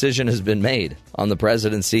 a decision has been made on the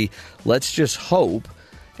presidency. Let's just hope,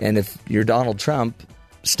 and if you're Donald Trump,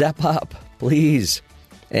 step up, please,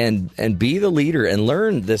 and be the leader and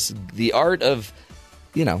learn the art of,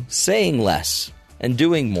 saying less and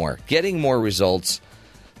doing more, getting more results.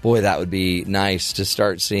 Boy, that would be nice to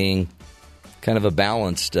start seeing kind of a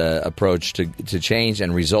balanced approach to change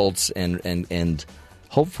and results and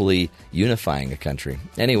hopefully unifying a country.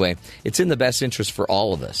 Anyway, it's in the best interest for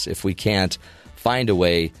all of us if we can't find a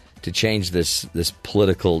way to change this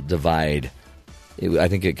political divide. I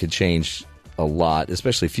think it could change a lot,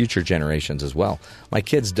 especially future generations as well. My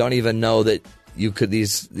kids don't even know that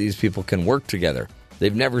these people can work together.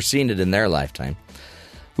 They've never seen it in their lifetime.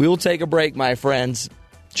 We will take a break, my friends.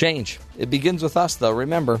 Change. It begins with us, though.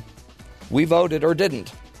 Remember, we voted or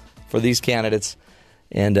didn't for these candidates.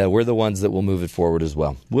 And we're the ones that will move it forward as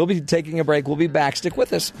well. We'll be taking a break. We'll be back. Stick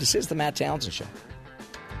with us. This is the Matt Townsend Show.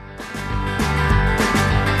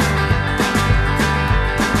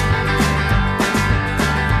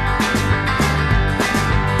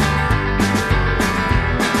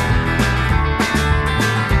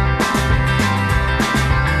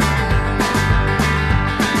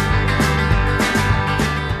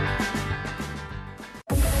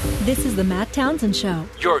 This is the Matt Townsend Show.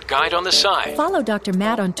 Your guide on the side. Follow Dr.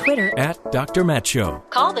 Matt on Twitter At Dr. Matt Show.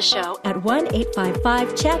 Call the show at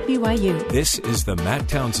 1-855-CHAT-BYU. This is the Matt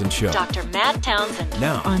Townsend Show. Dr. Matt Townsend.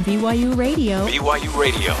 Now on BYU Radio. BYU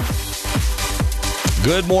Radio.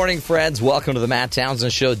 Good morning, friends. Welcome to the Matt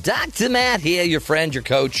Townsend Show. Dr. Matt here, your friend, your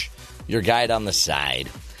coach, your guide on the side.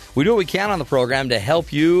 We do what we can on the program to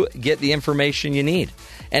help you get the information you need.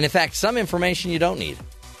 And in fact, some information you don't need.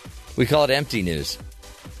 We call it empty news.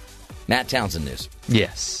 Matt Townsend News.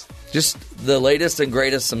 Yes. Just the latest and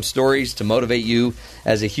greatest, some stories to motivate you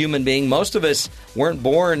as a human being. Most of us weren't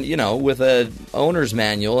born, with an owner's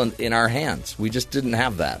manual in our hands. We just didn't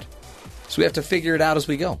have that. So we have to figure it out as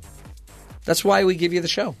we go. That's why we give you the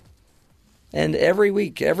show. And every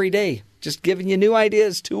week, every day, just giving you new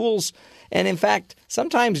ideas, tools, and in fact,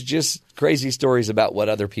 sometimes just crazy stories about what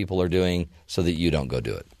other people are doing so that you don't go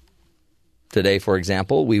do it. Today, for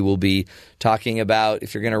example, we will be talking about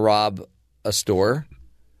if you're going to rob a store,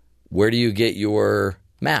 where do you get your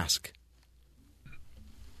mask?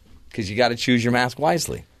 Because you got to choose your mask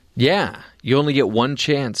wisely. Yeah. You only get one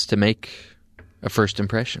chance to make a first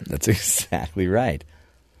impression. That's exactly right.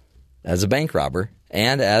 As a bank robber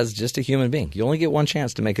and as just a human being, you only get one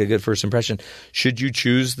chance to make a good first impression. Should you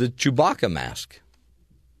choose the Chewbacca mask?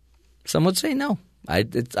 Some would say no.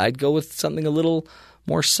 I'd go with something a little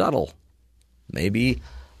more subtle. Maybe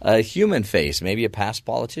a human face, maybe a past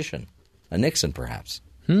politician, a Nixon perhaps.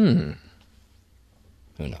 Who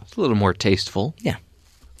knows? It's a little more tasteful. Yeah.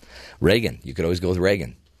 Reagan. You could always go with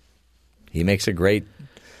Reagan. He makes a great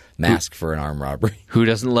mask for an armed robbery. Who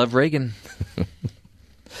doesn't love Reagan?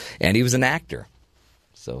 And he was an actor.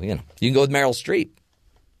 So, you can go with Meryl Streep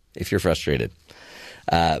if you're frustrated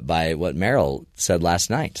by what Meryl said last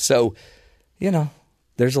night. So,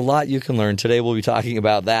 there's a lot you can learn. Today we'll be talking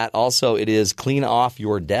about that. Also, it is Clean Off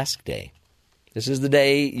Your Desk Day. This is the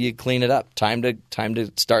day you clean it up. Time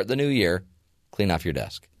to start the new year. Clean off your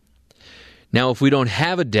desk. Now, if we don't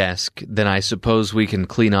have a desk, then I suppose we can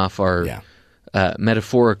clean off our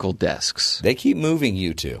metaphorical desks. They keep moving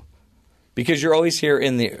you two because you're always here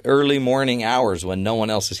in the early morning hours when no one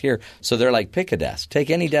else is here. So they're like, pick a desk. Take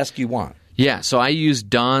any desk you want. Yeah, so I use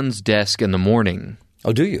Don's desk in the morning.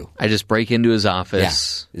 Oh, do you? I just break into his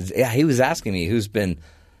office. Yeah, he was asking me who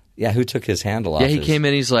took his handle off. Yeah, he came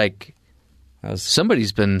in, he's like,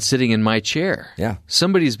 somebody's been sitting in my chair. Yeah.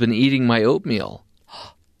 Somebody's been eating my oatmeal.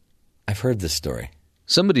 I've heard this story.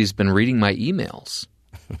 Somebody's been reading my emails.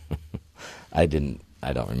 I don't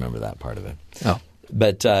remember that part of it. Oh.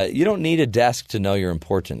 But you don't need a desk to know you're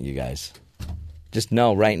important, you guys. Just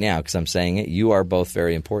know right now, because I'm saying it, you are both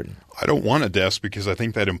very important. I don't want a desk because I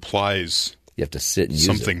think that implies you have to sit and use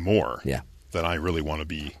something more than I really want to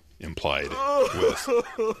be implied with.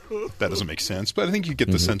 That doesn't make sense, but I think you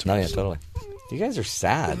get the sentiment. No, yeah, totally. You guys are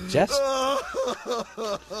sad. Jeff.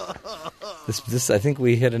 This I think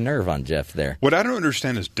we hit a nerve on Jeff there. What I don't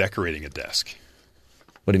understand is decorating a desk.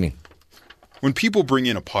 What do you mean? When people bring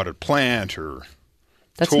in a potted plant or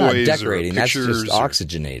that's toys not decorating. Or that's pictures just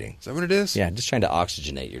oxygenating. Is that what it is? Yeah, just trying to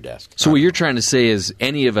oxygenate your desk. So what you're trying to say is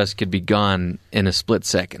any of us could be gone in a split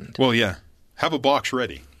second. Well, yeah. Have a box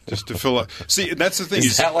ready just to fill up. See, that's the thing.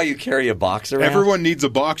 Is that why you carry a box around? Everyone needs a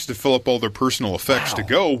box to fill up all their personal effects to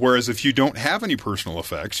go, whereas if you don't have any personal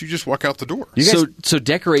effects, you just walk out the door. So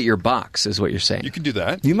decorate your box is what you're saying. You can do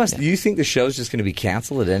that. You think the show's just going to be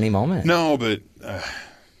canceled at any moment? No, but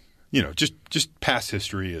just past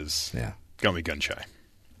history is got me gun shy.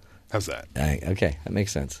 How's that? Okay, that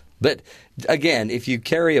makes sense. But again, if you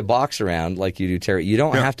carry a box around like you do, Terry, you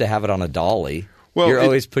don't have to have it on a dolly. Well, you're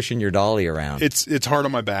always pushing your dolly around. It's hard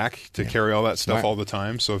on my back to carry all that stuff all the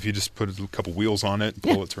time. So if you just put a couple wheels on it and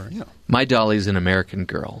pull it through, My dolly's an American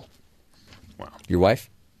Girl. Wow. Your wife?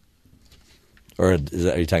 Or are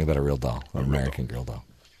you talking about a real doll? An American Girl doll?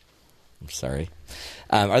 I'm sorry.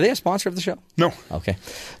 Are they a sponsor of the show? No. Okay.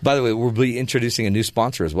 By the way, we'll be introducing a new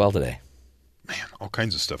sponsor as well today. Man, all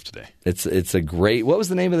kinds of stuff today. It's a great... What was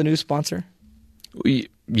the name of the new sponsor? You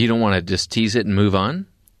don't want to just tease it and move on?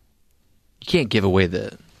 You can't give away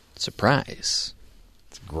the surprise.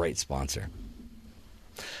 It's a great sponsor.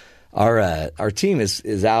 Our team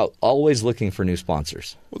is out always looking for new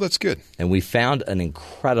sponsors. Well, that's good. And we found an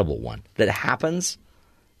incredible one that happens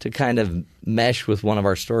to kind of mesh with one of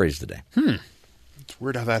our stories today. It's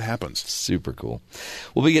weird how that happens. Super cool.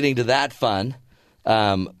 We'll be getting to that fun,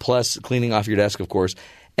 plus cleaning off your desk, of course.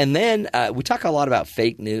 And then we talk a lot about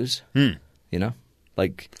fake news,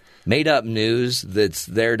 like made-up news that's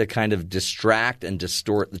there to kind of distract and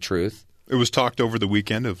distort the truth. It was talked over the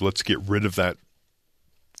weekend of let's get rid of that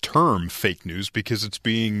term fake news because it's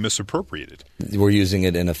being misappropriated. We're using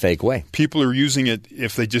it in a fake way. People are using it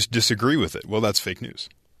if they just disagree with it. Well, that's fake news.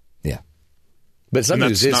 Yeah. But some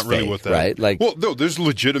news is not really fake, right? Well, no, there's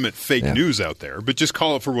legitimate fake news out there, but just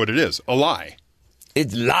call it for what it is, a lie.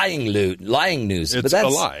 It's lying news. It's a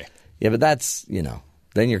lie. Yeah, but that's,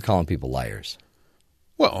 then you're calling people liars.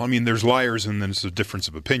 Well, I mean, there's liars and then there's a difference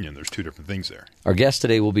of opinion. There's two different things there. Our guest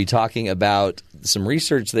today will be talking about some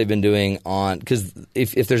research they've been doing on – because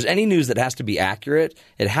if there's any news that has to be accurate,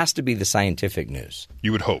 it has to be the scientific news.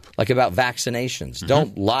 You would hope. Like about vaccinations. Mm-hmm.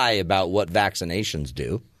 Don't lie about what vaccinations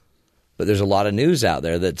do. But there's a lot of news out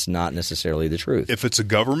there that's not necessarily the truth. If it's a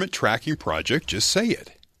government tracking project, just say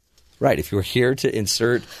it. Right. If you're here to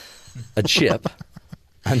insert a chip –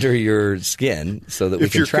 under your skin so that we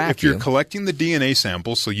can track you. If you're collecting the DNA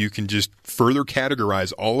sample so you can just further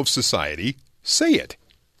categorize all of society, say it.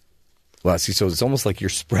 Well, see, so it's almost like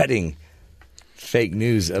you're spreading fake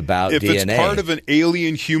news about if DNA. If it's part of an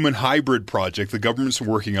alien-human hybrid project the government's been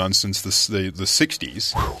working on since the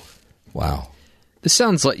 60s. Wow. This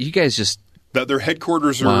sounds like you guys just... That their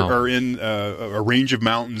headquarters are in a range of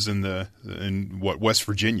mountains in West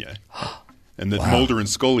Virginia. And that Mulder and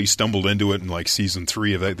Scully stumbled into it in like season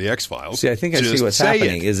 3 of the X-Files. See, I think I see what's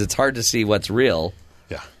happening is it's hard to see what's real.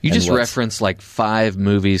 Yeah. You just referenced like 5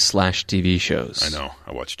 movies / TV shows. I know.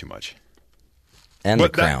 I watch too much. And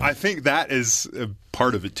but The Crown. I think that is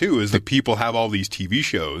part of it too, is that people have all these TV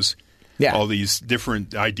shows, all these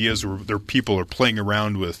different ideas where their people are playing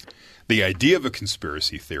around with the idea of a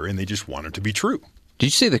conspiracy theory, and they just want it to be true. Did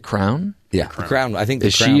you say The Crown? Yeah, The Crown. I think The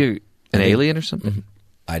Is Crown. she an alien or something? Mm-hmm.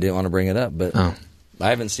 I didn't want to bring it up, but I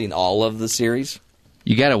haven't seen all of the series.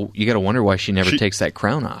 You gotta wonder why she never takes that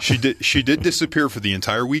crown off. She did disappear for the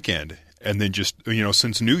entire weekend, and then just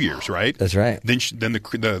since New Year's, right? That's right. Then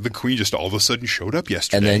the Queen just all of a sudden showed up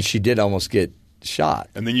yesterday, and then she did almost get shot.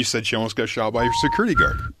 And then you said she almost got shot by her security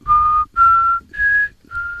guard.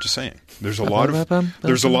 Just saying, there's a lot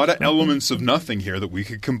of elements of nothing here that we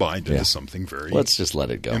could combine into something very. Let's just let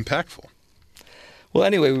it go. Impactful. Well,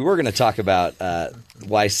 anyway, we were going to talk about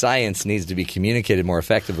why science needs to be communicated more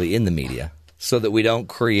effectively in the media so that we don't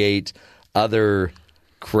create other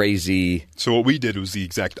crazy... So what we did was the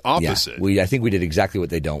exact opposite. Yeah, I think we did exactly what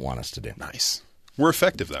they don't want us to do. Nice. We're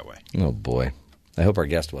effective that way. Oh, boy. I hope our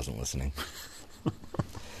guest wasn't listening.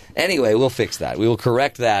 Anyway, we'll fix that. We will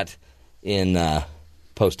correct that in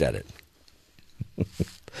post-edit.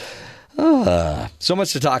 So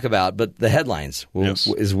much to talk about, but the headlines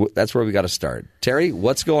that's where we got to start. Terry,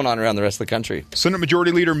 what's going on around the rest of the country? Senate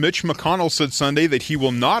Majority Leader Mitch McConnell said Sunday that he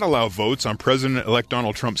will not allow votes on President-elect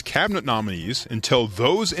Donald Trump's cabinet nominees until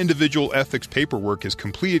those individual ethics paperwork is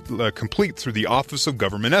complete through the Office of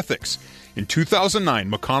Government Ethics. In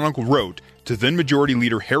 2009, McConnell wrote to then Majority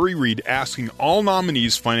Leader Harry Reid asking all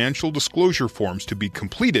nominees' financial disclosure forms to be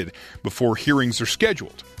completed before hearings are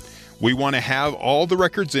scheduled. We want to have all the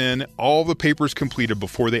records in, all the papers completed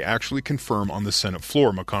before they actually confirm on the Senate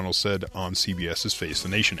floor, McConnell said on CBS's Face the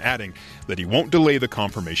Nation, adding that he won't delay the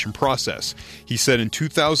confirmation process. He said in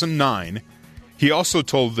 2009, he also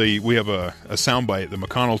told we have a soundbite that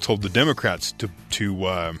McConnell told the Democrats to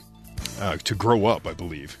grow up, I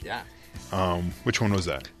believe. Yeah. Which one was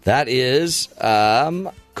that? That is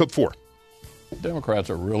Clip 4. Democrats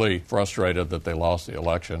are really frustrated that they lost the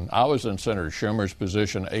election. I was in Senator Schumer's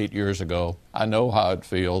position 8 years ago. I know how it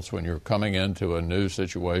feels when you're coming into a new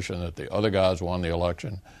situation that the other guys won the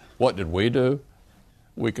election. What did we do?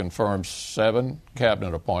 We confirmed 7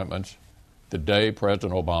 cabinet appointments the day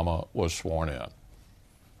President Obama was sworn in.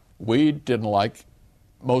 We didn't like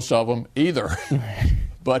most of them either,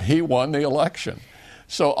 but he won the election.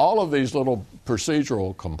 So all of these little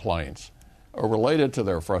procedural complaints are related to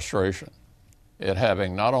their frustration at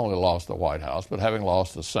having not only lost the White House, but having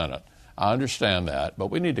lost the Senate. I understand that, but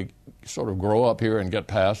we need to sort of grow up here and get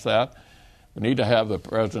past that. We need to have the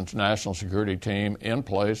president's national security team in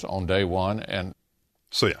place on day one. And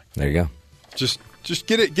so, yeah. There you go. Just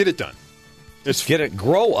get it done.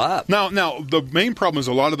 Grow up. Now, the main problem is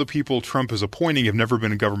a lot of the people Trump is appointing have never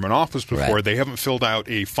been in government office before. Right. They haven't filled out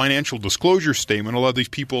a financial disclosure statement. A lot of these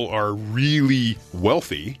people are really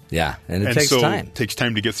wealthy. Yeah, and it takes time. It takes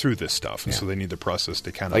time to get through this stuff, and so they need the process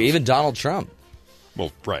to kind of... even Donald Trump.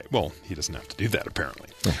 Well, right. Well, he doesn't have to do that, apparently.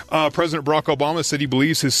 Yeah. President Barack Obama said he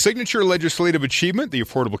believes his signature legislative achievement, the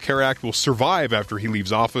Affordable Care Act, will survive after he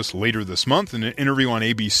leaves office later this month. In an interview on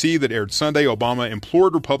ABC that aired Sunday, Obama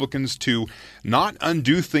implored Republicans to not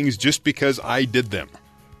undo things just because I did them.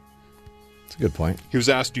 That's a good point. He was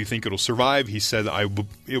asked, do you think it'll survive? He said,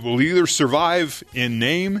 it will either survive in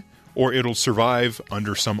name or it'll survive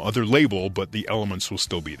under some other label, but the elements will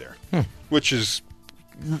still be there, which is...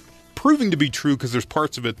 proving to be true because there's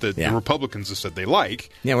parts of it that the Republicans have said they like.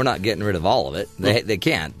 Yeah, we're not getting rid of all of it. They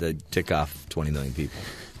can't. They tick off 20 million people.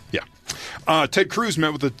 Yeah. Ted Cruz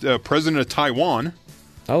met with the president of Taiwan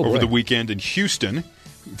over the weekend in Houston,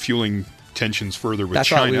 fueling tensions further with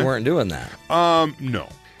China. I thought we weren't doing that. No.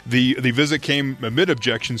 The visit came amid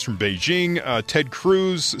objections from Beijing. Ted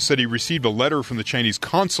Cruz said he received a letter from the Chinese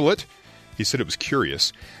consulate. He said it was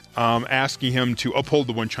curious. Asking him to uphold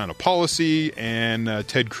the one China policy, and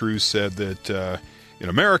Ted Cruz said that in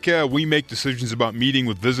America, we make decisions about meeting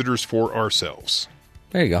with visitors for ourselves.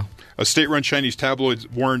 There you go. A state-run Chinese tabloid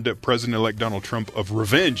warned President-elect Donald Trump of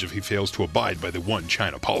revenge if he fails to abide by the one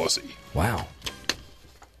China policy. Wow.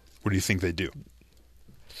 What do you think they do?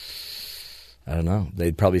 I don't know.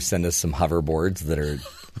 They'd probably send us some hoverboards that are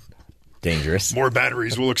Dangerous. More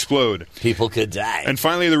batteries will explode. People could die. And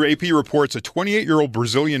finally, the AP reports a 28-year-old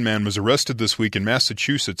Brazilian man was arrested this week in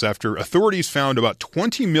Massachusetts after authorities found about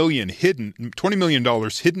 $20 million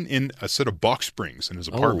hidden in a set of box springs in his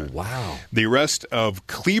apartment. Oh, wow. The arrest of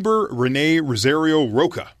Kleber Rene Rosario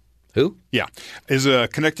Roca. Who? Yeah, is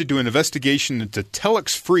connected to an investigation into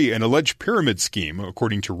Telex-Free, an alleged pyramid scheme,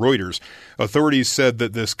 according to Reuters. Authorities said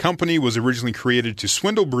that this company was originally created to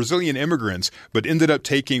swindle Brazilian immigrants, but ended up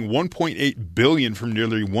taking $1.8 billion from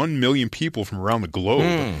nearly 1 million people from around the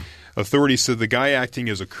globe. Authorities said the guy acting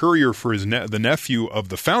as a courier for the nephew of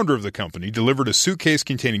the founder of the company delivered a suitcase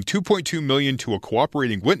containing $2.2 million to a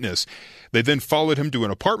cooperating witness. They then followed him to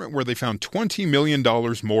an apartment where they found $20 million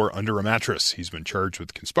more under a mattress. He's been charged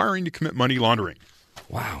with conspiring to commit money laundering.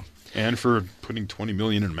 Wow. And for putting $20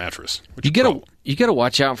 million in a mattress. You got to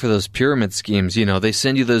watch out for those pyramid schemes. You know, they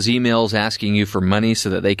send you those emails asking you for money so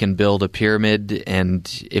that they can build a pyramid,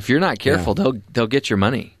 and if you're not careful, they'll get your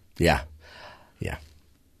money. Yeah. Yeah.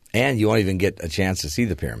 And you won't even get a chance to see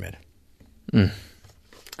the pyramid.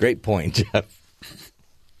 Great point, Jeff.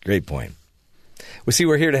 Great point. Well, see,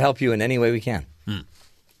 we're here to help you in any way we can.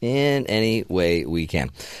 In any way we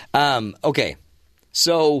can. Okay.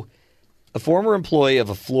 So, a former employee of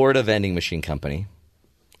a Florida vending machine company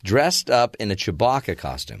dressed up in a Chewbacca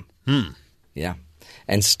costume. Yeah.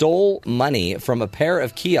 And stole money from a pair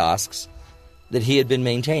of kiosks that he had been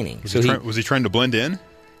maintaining. Was he trying to blend in?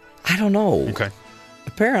 I don't know. Okay.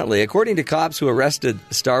 Apparently, according to cops who arrested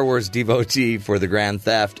Star Wars devotee for the grand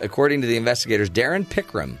theft, according to the investigators, Darren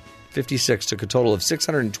Pickram, 56, took a total of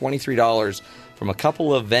 $623 from a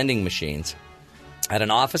couple of vending machines at an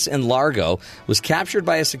office in Largo, was captured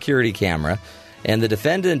by a security camera, and the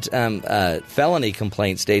defendant felony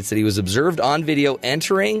complaint states that he was observed on video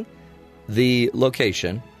entering the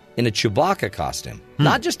location in a Chewbacca costume.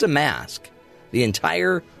 Not just a mask, the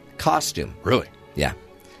entire costume. Really? Yeah.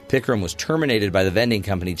 Pickram was terminated by the vending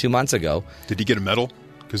company 2 months ago. Did he get a medal?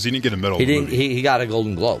 Because he didn't get a medal. He didn't. He got a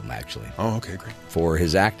Golden Globe, actually. Oh, okay, great. For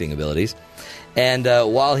his acting abilities. And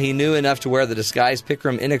while he knew enough to wear the disguise,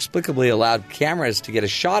 Pickram inexplicably allowed cameras to get a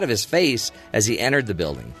shot of his face as he entered the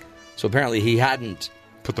building. So apparently he hadn't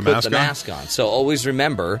put the mask on. So always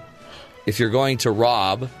remember, if you're going to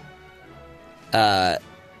rob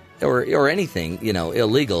or anything,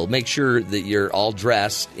 illegal, make sure that you're all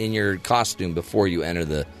dressed in your costume before you enter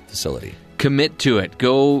the facility. Commit to it.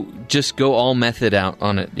 Just go all method out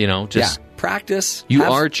on it. Just practice. You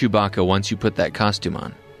are Chewbacca once you put that costume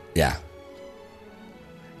on. Yeah.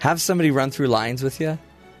 Have somebody run through lines with you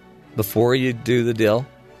before you do the deal.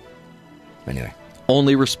 Anyway.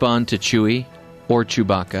 Only respond to Chewie or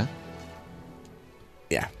Chewbacca.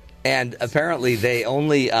 Yeah. And apparently they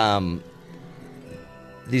only...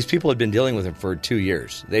 these people had been dealing with him for 2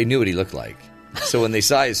 years. They knew what he looked like. So when they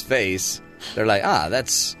saw his face, they're like,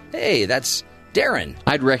 that's Darren.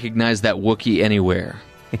 I'd recognize that Wookiee anywhere.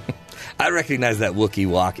 I recognize that Wookiee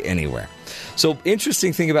walk anywhere. So,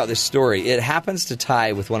 interesting thing about this story, it happens to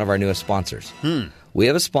tie with one of our newest sponsors. We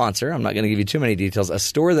have a sponsor, I'm not going to give you too many details, a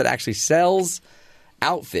store that actually sells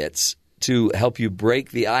outfits to help you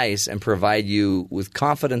break the ice and provide you with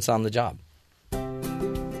confidence on the job.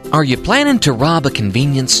 Are you planning to rob a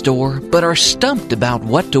convenience store but are stumped about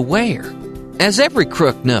what to wear? As every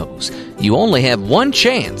crook knows, you only have one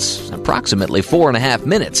chance, approximately 4.5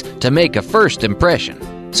 minutes, to make a first impression.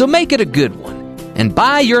 So make it a good one. And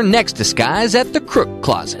buy your next disguise at the Crook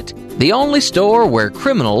Closet, the only store where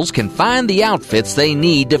criminals can find the outfits they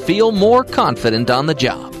need to feel more confident on the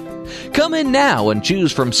job. Come in now and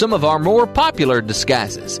choose from some of our more popular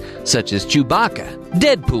disguises, such as Chewbacca,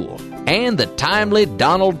 Deadpool, and the timely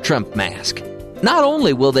Donald Trump mask. Not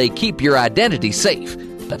only will they keep your identity safe,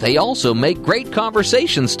 but they also make great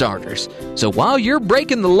conversation starters. So while you're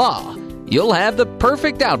breaking the law, you'll have the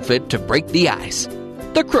perfect outfit to break the ice.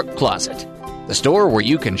 The Crook Closet, the store where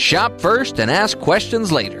you can shop first and ask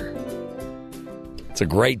questions later. It's a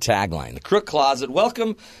great tagline. The Crook Closet.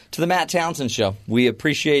 Welcome to the Matt Townsend Show. We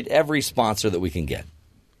appreciate every sponsor that we can get.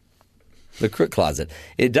 The Crook Closet.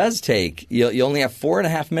 It does take, you only have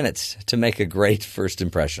 4.5 minutes to make a great first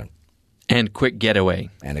impression. And quick getaway.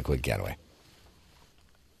 And a quick getaway.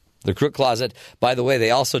 The Crook Closet, by the way,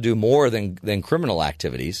 they also do more than criminal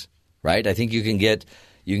activities, right? I think you can get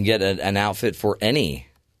an outfit for any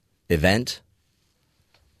event,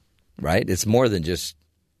 right? It's more than just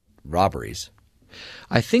robberies.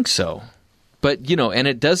 I think so. But, and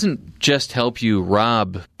it doesn't just help you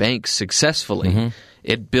rob banks successfully. Mm-hmm.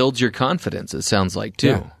 It builds your confidence, it sounds like, too.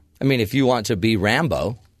 Yeah. I mean, if you want to be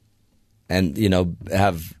Rambo and,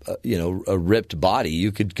 have, a ripped body,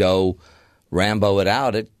 you could go Rambo it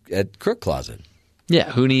out at Crook Closet.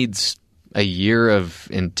 Yeah, who needs a year of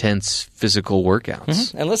intense physical workouts.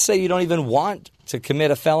 Mm-hmm. And let's say you don't even want to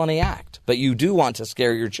commit a felony act, but you do want to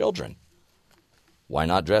scare your children. Why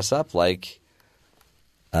not dress up like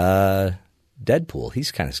Deadpool?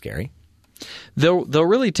 He's kind of scary. They'll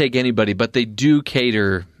really take anybody, but they do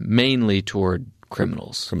cater mainly toward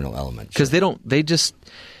criminals. Criminal element. Because they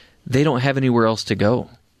don't have anywhere else to go.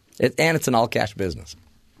 And it's an all-cash business.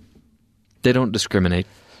 They don't discriminate.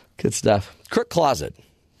 Good stuff. Crook Closet.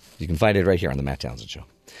 You can find it right here on the Matt Townsend Show.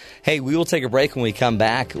 Hey, we will take a break. When we come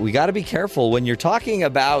back, we got to be careful when you're talking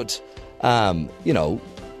about,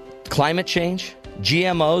 climate change,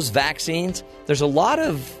 GMOs, vaccines. There's a lot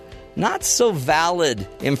of not so valid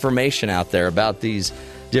information out there about these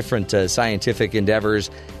different scientific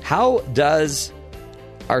endeavors. How does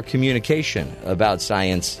our communication about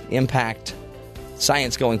science impact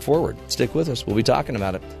science going forward? Stick with us. We'll be talking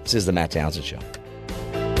about it. This is the Matt Townsend Show.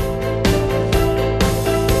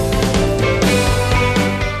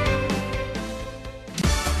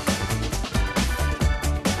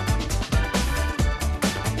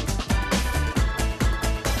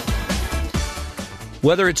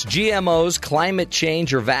 Whether it's GMOs, climate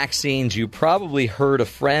change, or vaccines, you probably heard a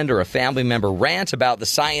friend or a family member rant about the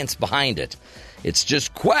science behind it. It's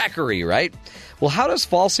just quackery, right? Well, how does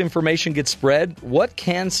false information get spread? What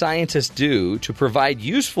can scientists do to provide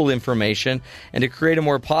useful information and to create a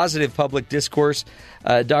more positive public discourse?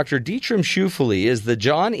 Dr. Dietram Scheufele is the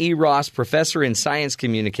John E. Ross Professor in Science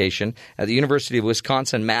Communication at the University of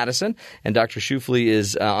Wisconsin-Madison, and Dr. Scheufele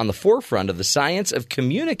is on the forefront of the science of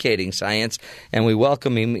communicating science, and we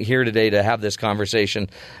welcome him here today to have this conversation.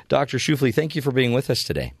 Dr. Scheufele, thank you for being with us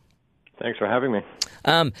today. Thanks for having me.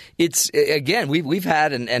 It's again, we've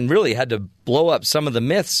had and really had to blow up some of the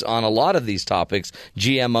myths on a lot of these topics: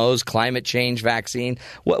 GMOs, climate change, vaccine.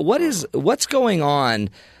 What's going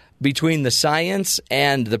on between the science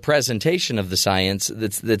and the presentation of the science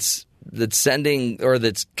that's sending or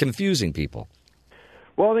that's confusing people?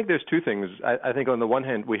 Well, I think there's two things. I think on the one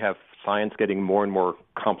hand, we have science getting more and more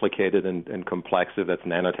complicated and complex. If that's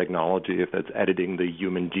nanotechnology, if that's editing the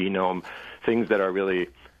human genome, things that are really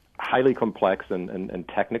highly complex and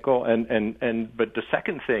technical. But the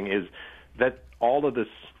second thing is that all of this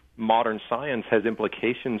modern science has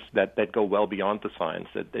implications that go well beyond the science.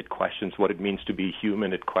 It questions what it means to be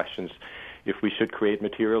human. It questions if we should create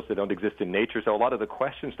materials that don't exist in nature. So a lot of the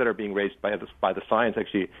questions that are being raised by the science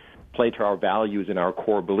actually play to our values and our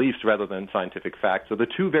core beliefs rather than scientific facts. So the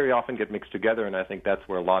two very often get mixed together, and I think that's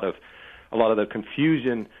where a lot of the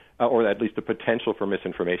confusion or at least the potential for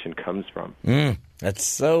misinformation comes from. That's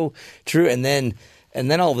so true. And then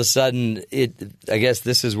all of a sudden, I guess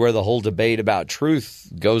this is where the whole debate about truth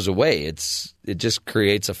goes away. It just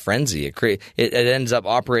creates a frenzy. It ends up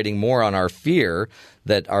operating more on our fear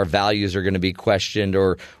that our values are going to be questioned,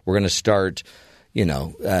 or we're going to start,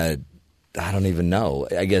 I don't even know.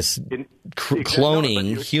 I guess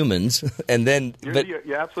cloning humans, and then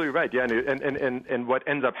you're absolutely right. Yeah, and what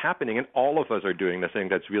ends up happening, and all of us are doing this thing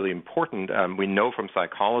that's really important. We know from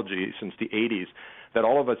psychology since the 80s that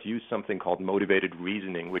all of us use something called motivated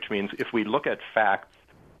reasoning, which means if we look at facts,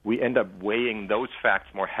 we end up weighing those facts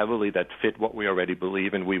more heavily that fit what we already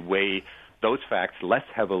believe, and we weigh those facts less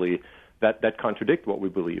heavily that contradict what we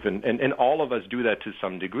believe. And all of us do that to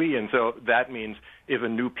some degree. And so that means if a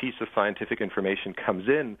new piece of scientific information comes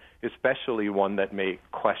in, especially one that may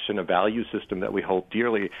question a value system that we hold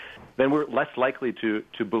dearly, then we're less likely to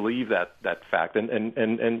believe that fact. And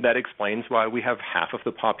that explains why we have half of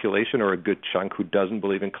the population, or a good chunk, who doesn't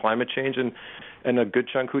believe in climate change, and a good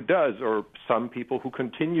chunk who does, or some people who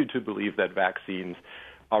continue to believe that vaccines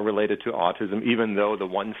are related to autism, even though the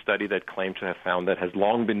one study that claimed to have found that has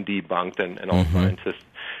long been debunked, and all scientists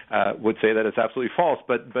would say that it's absolutely false.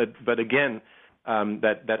 But again,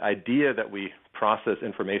 that idea that we process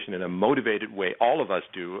information in a motivated way, all of us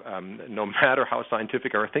do, no matter how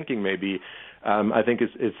scientific our thinking may be, I think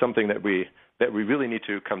is something that we really need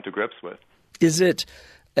to come to grips with. Is it?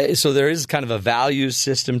 So there is kind of a values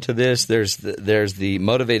system to this. There's the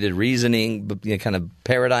motivated reasoning, kind of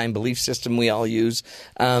paradigm belief system we all use.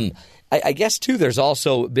 I guess, too, there's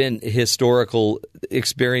also been historical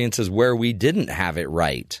experiences where we didn't have it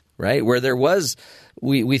right? Where there was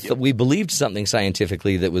we believed something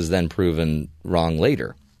scientifically that was then proven wrong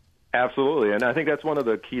later. Absolutely, and I think that's one of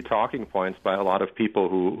the key talking points by a lot of people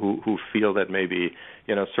who feel that maybe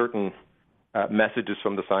certain messages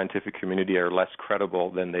from the scientific community are less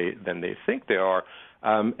credible than they think they are,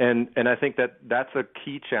 and I think that's a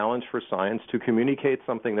key challenge for science, to communicate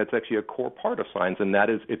something that's actually a core part of science, and that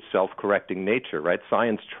is its self-correcting nature. Right?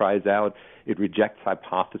 Science tries out, it rejects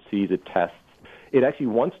hypotheses, it tests, It actually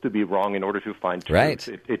wants to be wrong in order to find truth. Right.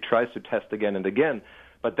 It tries to test again and again.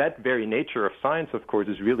 But that very nature of science, of course,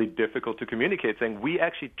 is really difficult to communicate, saying we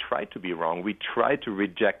actually try to be wrong. We try to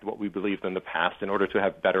reject what we believed in the past in order to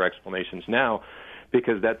have better explanations now,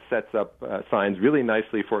 because that sets up science really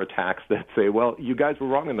nicely for attacks that say, well, you guys were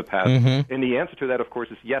wrong in the past. Mm-hmm. And the answer to that, of course,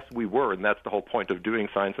 is yes, we were, and that's the whole point of doing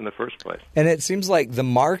science in the first place. And it seems like the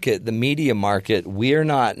market, the media market, we're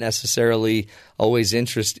not necessarily always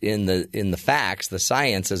interested in the facts, the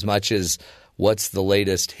science, as much as what's the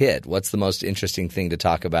latest hit, what's the most interesting thing to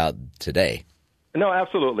talk about today. No,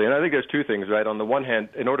 absolutely. And I think there's two things, right? On the one hand,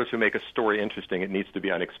 in order to make a story interesting, it needs to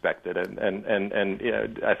be unexpected. And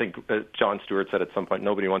I think Jon Stewart said at some point,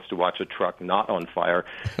 nobody wants to watch a truck not on fire.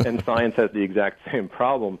 And science has the exact same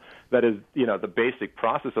problem. That is, the basic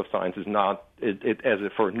process of science is not, as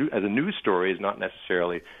a news story, is not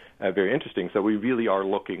necessarily very interesting. So we really are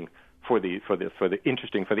looking for the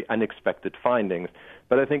interesting, for the unexpected findings.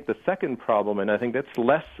 But I think the second problem, and I think that's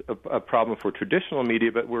less a problem for traditional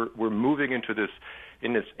media, but we're moving into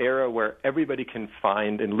this era where everybody can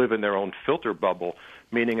find and live in their own filter bubble.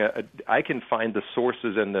 Meaning, I can find the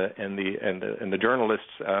sources and the journalists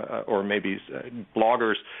or maybe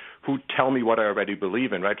bloggers who tell me what I already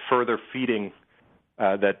believe in, right? Further feeding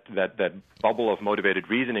that bubble of motivated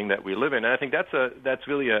reasoning that we live in. And I think that's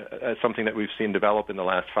really something that we've seen develop in the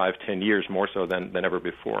last 5-10 years more so than ever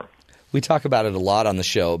before. We talk about it a lot on the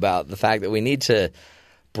show, about the fact that we need to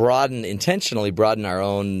intentionally broaden our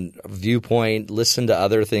own viewpoint, listen to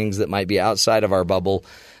other things that might be outside of our bubble.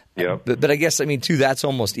 Yeah. But I guess, too, that's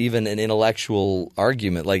almost even an intellectual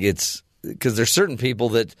argument. Like, it's because there's certain people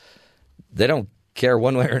that they don't care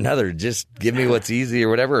one way or another. Just give me what's easy or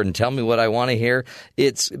whatever and tell me what I want to hear.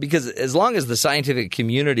 It's because as long as the scientific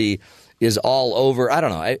community is all over, I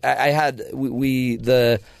don't know. I had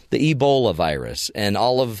the Ebola virus and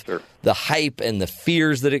all of the hype and the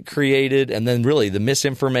fears that it created, and then really the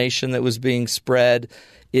misinformation that was being spread.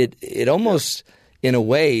 It almost, in a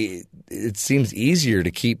way, it seems easier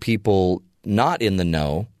to keep people not in the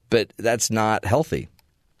know, but that's not healthy.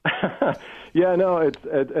 Yeah, no,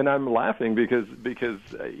 and I'm laughing because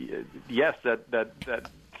yes, that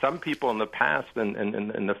some people in the past and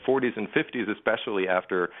in the 40s and 50s, especially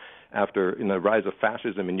after the rise of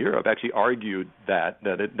fascism in Europe, actually argued that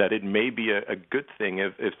it may be a good thing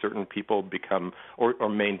if certain people become or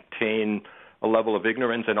maintain a level of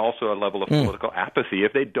ignorance and also a level of political apathy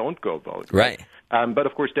if they don't go vote. Right. But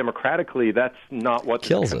of course, democratically, that's not what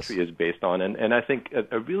the country is based on, and I think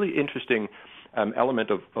a really interesting element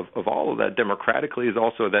of all of that democratically is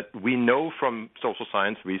also that we know from social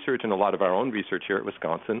science research and a lot of our own research here at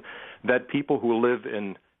Wisconsin that people who live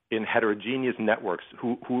in heterogeneous networks,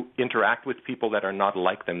 who interact with people that are not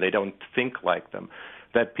like them, they don't think like them,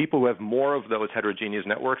 that people who have more of those heterogeneous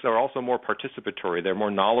networks are also more participatory, they're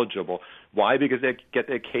more knowledgeable. Why? Because they get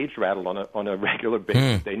their cage rattled on a regular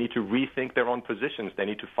basis. They need to rethink their own positions. They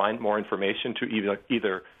need to find more information to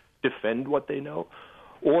either defend what they know,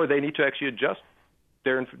 or they need to actually adjust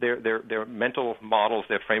their mental models,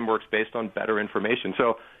 their frameworks based on better information.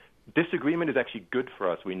 So disagreement is actually good for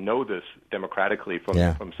us. We know this democratically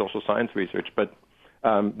from social science research, but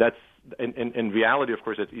that's in reality, of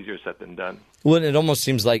course, it's easier said than done. Well, it almost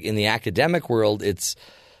seems like in the academic world,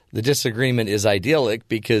 the disagreement is idyllic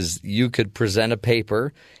because you could present a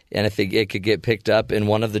paper, and if it could get picked up in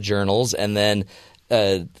one of the journals, and then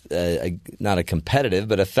not a competitive,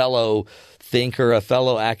 but a fellow thinker, a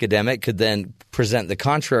fellow academic could then present the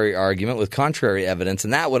contrary argument with contrary evidence,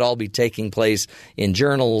 and that would all be taking place in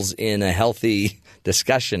journals in a healthy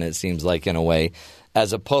discussion, it seems like, in a way.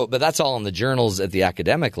 But that's all in the journals at the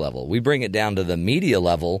academic level. We bring it down to the media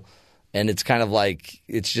level, and it's kind of like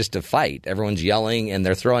it's just a fight. Everyone's yelling, and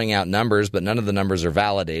they're throwing out numbers, but none of the numbers are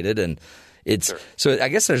validated. And So I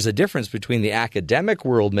guess there's a difference between the academic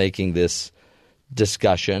world making this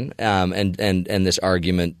discussion and this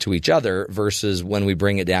argument to each other versus when we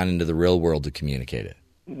bring it down into the real world to communicate it.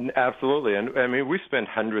 Absolutely. And I mean, we spent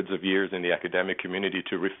hundreds of years in the academic community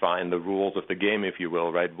to refine the rules of the game, if you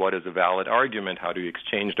will, right? What is a valid argument? How do you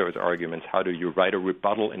exchange those arguments? How do you write a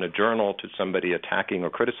rebuttal in a journal to somebody attacking or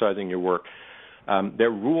criticizing your work? There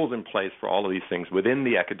are rules in place for all of these things within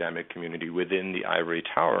the academic community, within the ivory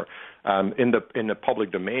tower. In the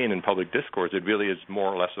public domain and public discourse, it really is more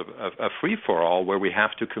or less a free-for-all where we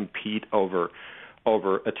have to compete over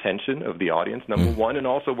attention of the audience, number one, and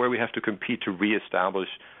also where we have to compete to reestablish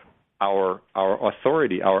our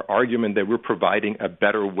authority, our argument that we're providing a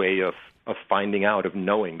better way of finding out, of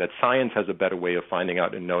knowing, that science has a better way of finding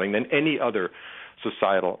out and knowing than any other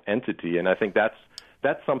societal entity. And I think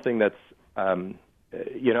that's something that's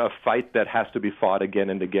a fight that has to be fought again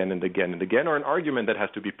and again and again and again, or an argument that has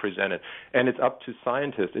to be presented. And it's up to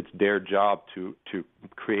scientists. It's their job to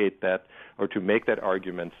create that or to make that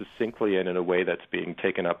argument succinctly and in a way that's being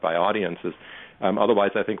taken up by audiences.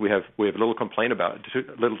 Otherwise, I think we have little to complain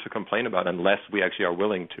about unless we actually are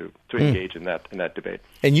willing to engage in that debate.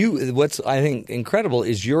 And what's I think incredible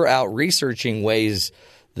is you're out researching ways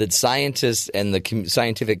that scientists and the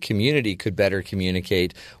scientific community could better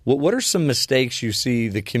communicate. What are some mistakes you see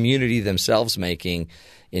the community themselves making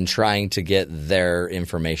in trying to get their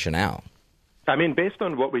information out? I mean, based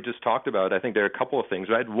on what we just talked about, I think there are a couple of things,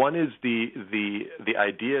 right? One is the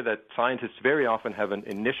idea that scientists very often have an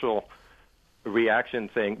initial reaction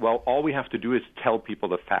saying, well, all we have to do is tell people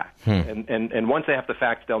the facts. And once they have the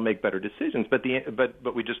facts, they'll make better decisions. But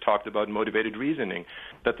we just talked about motivated reasoning,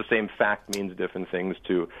 that the same fact means different things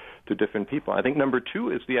to different people. I think number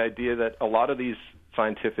two is the idea that a lot of these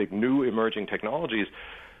scientific new emerging technologies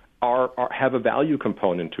have a value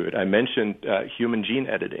component to it. I mentioned human gene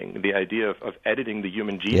editing, the idea of editing the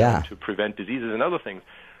human genome to prevent diseases and other things.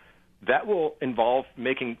 That will involve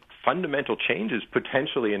making fundamental changes,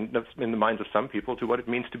 potentially in the minds of some people, to what it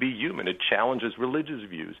means to be human. It challenges religious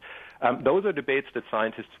views. Those are debates that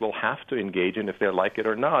scientists will have to engage in if they like it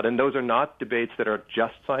or not. And those are not debates that are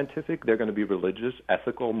just scientific. They're going to be religious,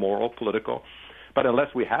 ethical, moral, political. But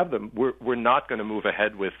unless we have them, we're not going to move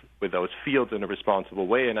ahead with those fields in a responsible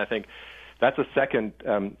way. And I think that's a second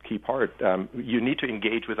key part. You need to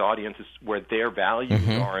engage with audiences where their values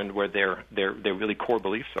are and where their really core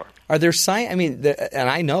beliefs are. Are there and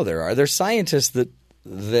I know there are scientists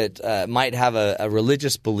that might have a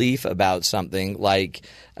religious belief about something like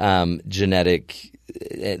the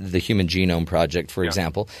Human Genome Project, for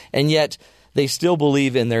example, and yet they still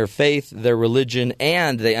believe in their faith, their religion,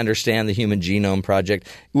 and they understand the Human Genome Project.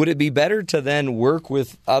 Would it be better to then work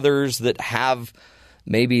with others that have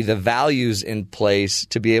maybe the values in place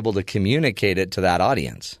to be able to communicate it to that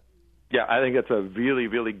audience? Yeah, I think it's a really,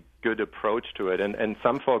 really good approach to it. And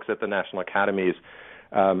some folks at the National Academies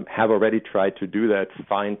have already tried to do that,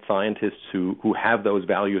 find scientists who have those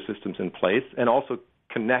value systems in place and also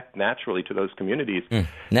connect naturally to those communities.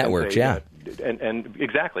 Networks, and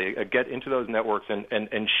exactly, get into those networks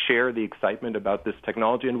and share the excitement about this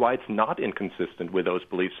technology and why it's not inconsistent with those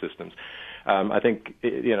belief systems. I think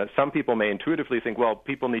some people may intuitively think, well,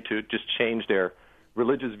 people need to just change their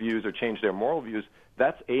religious views or change their moral views.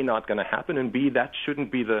 That's A, not going to happen, and B, that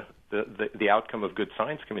shouldn't be the outcome of good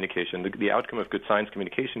science communication. The outcome of good science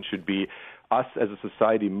communication should be us as a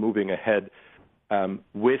society moving ahead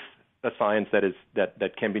with a science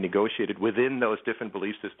that can be negotiated within those different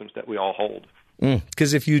belief systems that we all hold.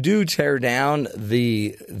 Because if you do tear down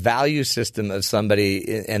the value system of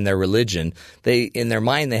somebody and their religion, in their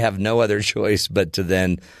mind they have no other choice but to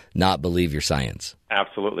then not believe your science.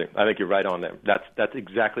 Absolutely. I think you're right on there. That's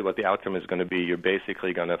exactly what the outcome is going to be. You're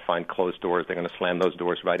basically going to find closed doors. They're going to slam those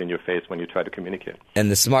doors right in your face when you try to communicate. And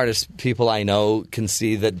the smartest people I know can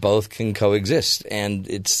see that both can coexist. And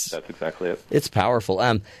that's exactly it. It's powerful.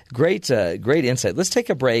 Great insight. Let's take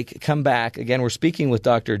a break. Come back. Again, we're speaking with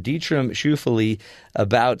Dr. Dietram Scheufele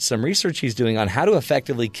about some research he's doing on how to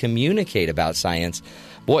effectively communicate about science.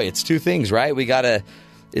 Boy, it's two things, right?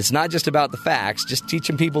 It's not just about the facts. Just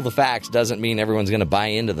teaching people the facts doesn't mean everyone's going to buy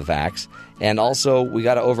into the facts. And also, we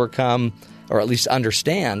got to overcome, or at least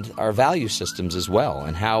understand, our value systems as well,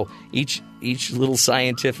 and how each little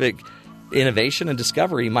scientific innovation and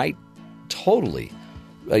discovery might totally,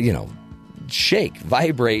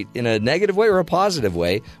 vibrate in a negative way or a positive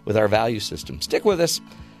way with our value system. Stick with us,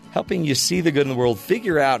 helping you see the good in the world,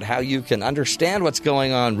 figure out how you can understand what's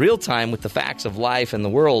going on real time with the facts of life and the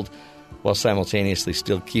world, while simultaneously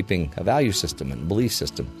still keeping a value system and belief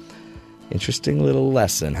system. Interesting little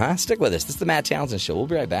lesson, huh? Stick with us. This is the Matt Townsend Show. We'll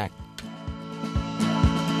be right back.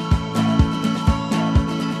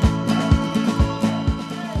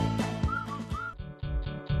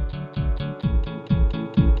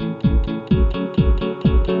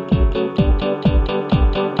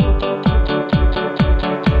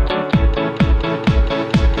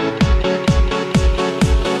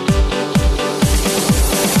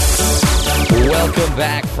 Welcome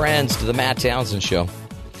back, friends, to the Matt Townsend Show.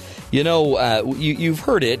 You've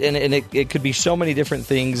heard it, and it could be so many different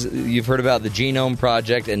things. You've heard about the Genome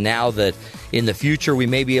Project, and now that in the future we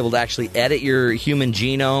may be able to actually edit your human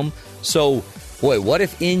genome. So, boy, what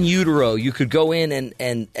if in utero you could go in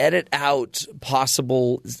and edit out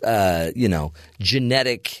possible,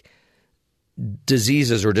 genetic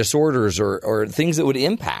diseases or disorders or things that would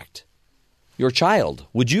impact your child?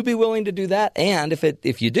 Would you be willing to do that? And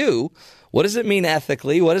if you do, What does it mean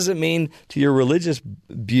ethically? What does it mean to your religious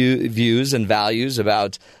views and values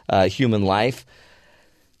about human life?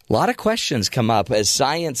 A lot of questions come up as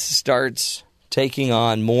science starts taking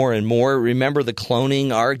on more and more. Remember the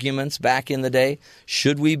cloning arguments back in the day?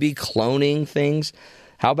 Should we be cloning things?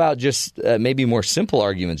 How about just maybe more simple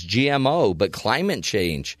arguments? GMO, but climate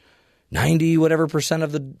change. 90%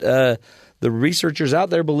 of the researchers out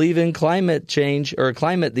there believe in climate change or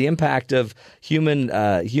the impact of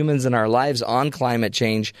humans in our lives on climate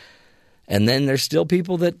change. And then there's still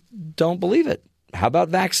people that don't believe it. How about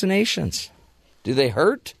vaccinations? Do they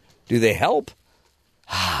hurt? Do they help?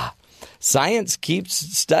 Science keeps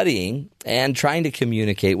studying and trying to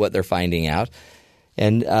communicate what they're finding out.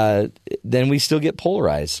 And then we still get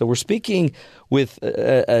polarized. So we're speaking with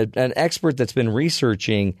an expert that's been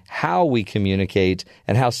researching how we communicate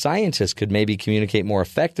and how scientists could maybe communicate more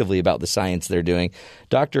effectively about the science they're doing.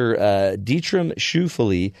 Dr. Dietram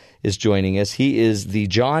Scheufele is joining us. He is the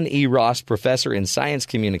John E. Ross Professor in Science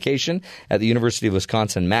Communication at the University of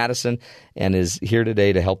Wisconsin-Madison and is here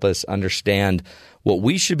today to help us understand what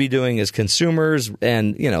we should be doing as consumers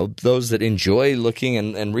and, those that enjoy looking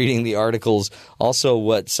and reading the articles, also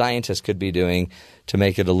what scientists could be doing to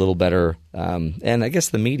make it a little better, and I guess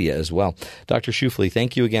the media as well. Dr. Scheufele,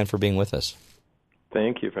 thank you again for being with us.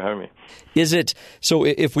 Thank you for having me. Is it so?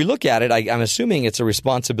 If we look at it, I'm assuming it's a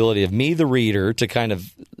responsibility of me, the reader, to kind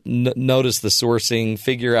of notice the sourcing,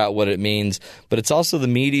 figure out what it means, but it's also the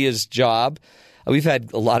media's job. We've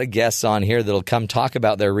had a lot of guests on here that'll come talk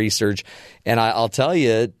about their research, and I'll tell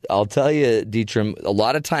you, Dietram, a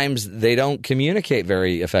lot of times they don't communicate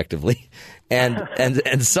very effectively, and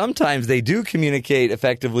sometimes they do communicate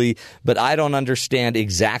effectively, but I don't understand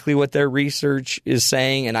exactly what their research is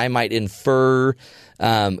saying, and I might infer,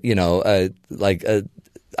 I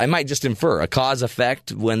might just infer a cause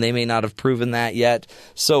effect when they may not have proven that yet.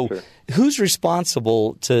 So, sure. Who's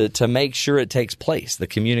responsible to make sure it takes place, the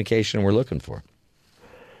communication we're looking for?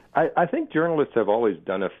 I think journalists have always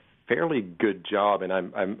done a fairly good job, and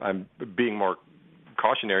I'm being more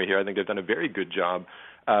cautionary here. I think they've done a very good job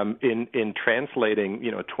in translating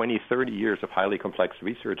 20, 30 years of highly complex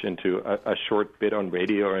research into a short bit on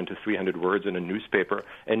radio or into 300 words in a newspaper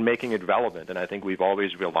and making it relevant. And I think we've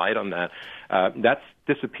always relied on that. That's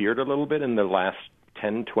disappeared a little bit in the last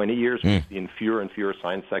 10, 20 years. We've seen fewer and fewer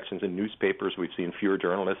science sections in newspapers. We've seen fewer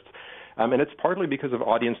journalists. And it's partly because of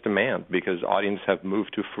audience demand, because audience have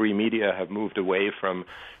moved to free media, have moved away from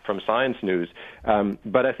science news.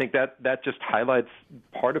 But I think that just highlights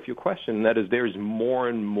part of your question, that is there is more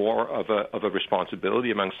and more of a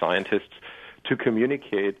responsibility among scientists to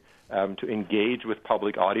communicate, to engage with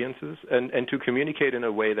public audiences, and to communicate in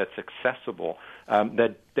a way that's accessible,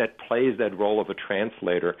 that plays that role of a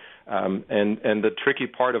translator. And the tricky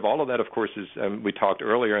part of all of that, of course, is we talked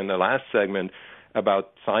earlier in the last segment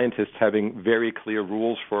about scientists having very clear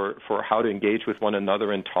rules for how to engage with one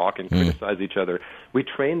another and talk and criticize each other. We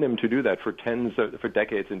train them to do that for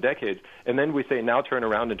decades and decades, and then we say, now turn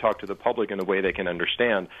around and talk to the public in a way they can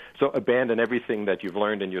understand. So abandon everything that you've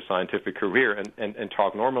learned in your scientific career and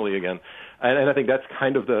talk normally again. And I think that's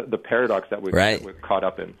kind of the paradox that we're caught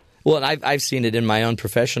up in. Well, and I've seen it in my own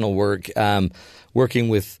professional work, working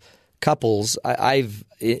with couples.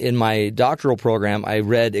 In my doctoral program, I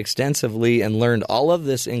read extensively and learned all of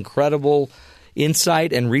this incredible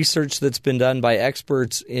insight and research that's been done by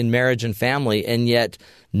experts in marriage and family, and yet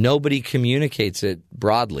nobody communicates it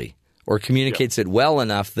broadly or communicates it well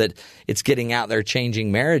enough that it's getting out there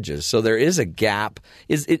changing marriages. So there is a gap.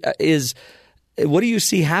 What do you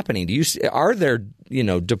see happening? Are there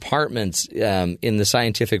departments in the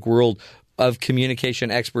scientific world of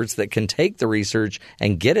communication experts that can take the research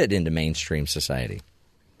and get it into mainstream society?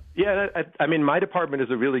 Yeah, I mean, my department is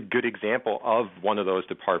a really good example of one of those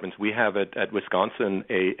departments. We have at Wisconsin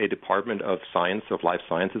a department of science, of life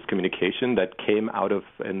sciences communication that came out of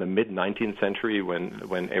in the mid-19th century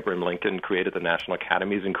when Abraham Lincoln created the national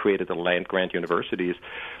academies and created the land-grant universities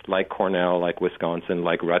like Cornell, like Wisconsin,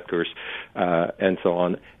 like Rutgers, and so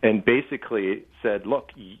on, and basically said, look,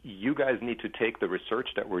 you guys need to take the research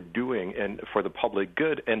that we're doing and for the public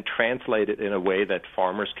good and translate it in a way that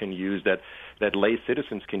farmers can use, that lay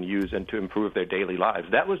citizens can use, and to improve their daily lives.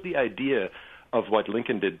 That was the idea of what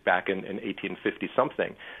Lincoln did back in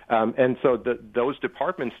 1850-something. And so those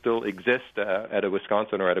departments still exist at a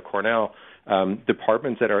Wisconsin or at a Cornell,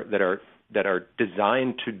 departments that are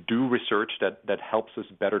designed to do research that helps us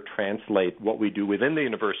better translate what we do within the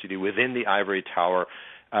university, within the ivory tower,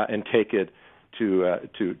 and take it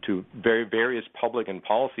to various public and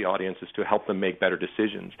policy audiences to help them make better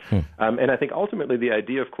decisions. And I think ultimately the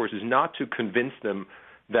idea, of course, is not to convince them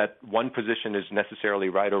that one position is necessarily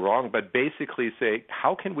right or wrong, but basically say,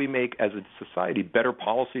 how can we make, as a society, better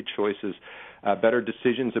policy choices, better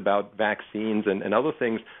decisions about vaccines and other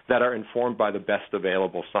things that are informed by the best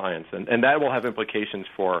available science. And that will have implications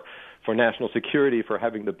for national security, for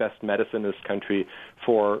having the best medicine in this country,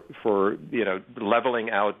 for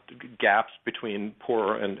leveling out gaps between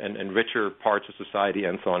poorer and richer parts of society,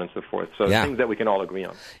 and so on and so forth. So things that we can all agree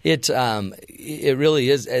on. It really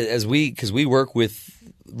is, because we work with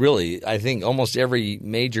really, I think, almost every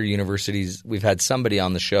major universities. We've had somebody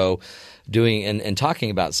on the show doing and talking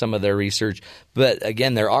about some of their research. But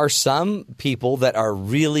again, there are some people that are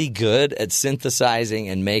really good at synthesizing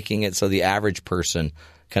and making it so the average person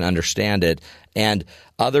can understand it, and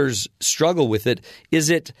others struggle with it.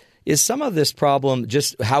 Is some of this problem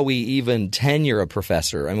just how we even tenure a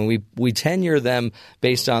professor? I mean, we tenure them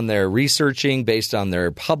based on their researching, based on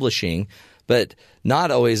their publishing, but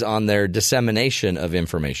not always on their dissemination of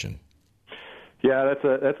information. Yeah,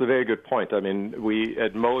 that's a very good point. I mean, we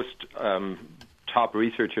at most top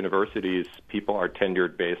research universities, people are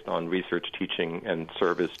tenured based on research, teaching, and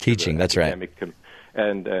service. Teaching, that's right.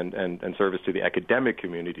 And service to the academic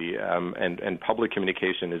community, and public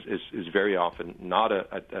communication is very often not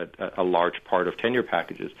a large part of tenure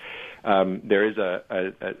packages. There is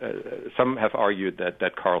some have argued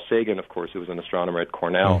that Carl Sagan, of course, who was an astronomer at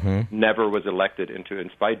Cornell, never was elected into, in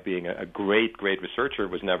spite being a great researcher,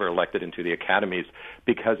 was never elected into the academies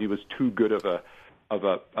because he was too good of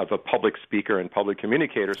a public speaker and public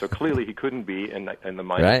communicator. So clearly he couldn't be in the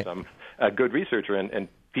mind of some good researcher. And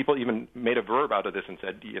people even made a verb out of this and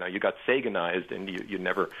said, you got Saganized and you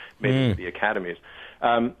never made it to the academies.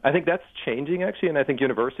 I think that's changing, actually, and I think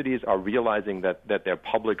universities are realizing that their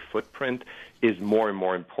public footprint is more and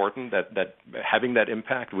more important, that having that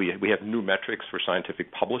impact. We have new metrics for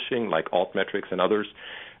scientific publishing, like altmetrics and others.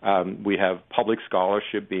 We have public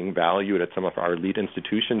scholarship being valued at some of our elite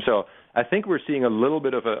institutions. So I think we're seeing a little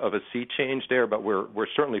bit of a sea change there, but we're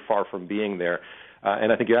certainly far from being there.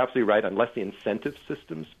 And I think you're absolutely right. Unless the incentive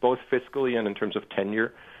systems, both fiscally and in terms of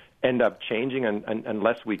tenure, end up changing, and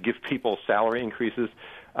unless we give people salary increases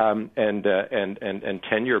and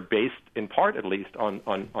tenure based, in part at least,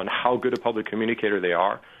 on how good a public communicator they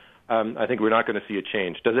are, I think we're not going to see a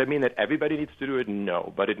change. Does that mean that everybody needs to do it?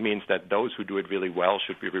 No, but it means that those who do it really well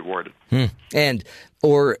should be rewarded. And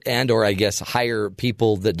I guess hire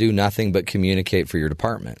people that do nothing but communicate for your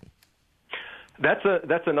department.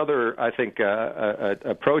 That's another, I think,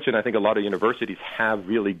 approach, and I think a lot of universities have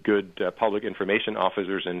really good public information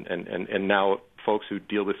officers and now folks who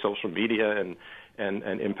deal with social media and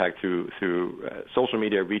impact through social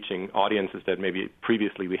media, reaching audiences that maybe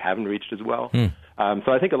previously we haven't reached as well.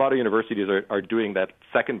 So I think a lot of universities are doing that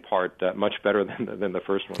second part much better than the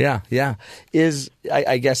first one. Yeah.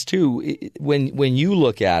 I guess too, when you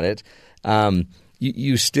look at it,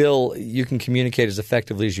 you can communicate as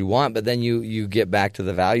effectively as you want, but then you get back to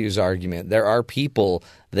the values argument. There are people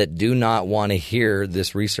that do not want to hear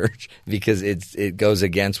this research because it goes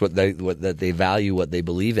against what they value, what they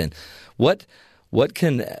believe in. What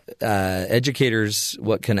can educators,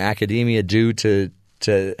 what can academia do to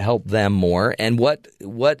help them more? And what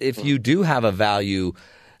if you do have a value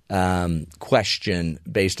question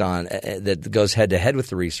based on that goes head to head with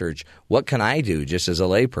the research? What can I do just as a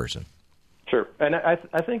layperson? Sure, and I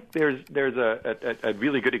think there's a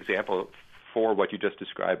really good example for what you just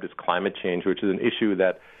described as climate change, which is an issue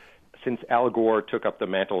that, since Al Gore took up the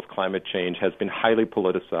mantle of climate change, has been highly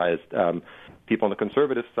politicized. People on the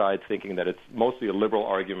conservative side thinking that it's mostly a liberal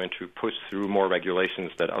argument to push through more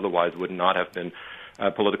regulations that otherwise would not have been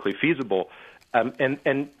politically feasible.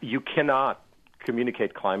 And you cannot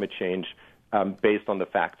communicate climate change based on the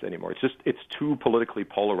facts anymore. It's too politically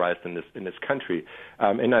polarized in this country,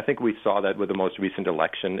 and I think we saw that with the most recent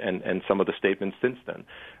election and some of the statements since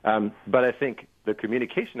then. But I think the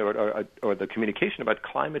communication or the communication about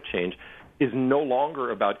climate change is no longer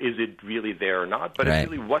about is it really there or not, but it's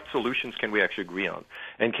really what solutions can we actually agree on,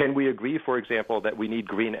 and can we agree, for example, that we need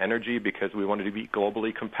green energy because we wanted to be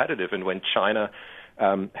globally competitive, and when China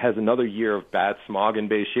has another year of bad smog in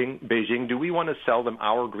Beijing, do we want to sell them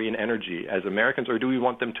our green energy as Americans, or do we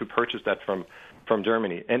want them to purchase that from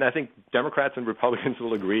Germany? And I think Democrats and Republicans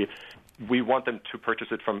will agree we want them to purchase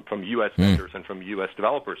it from U.S. vendors and from U.S.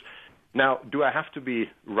 developers. Now, do I have to be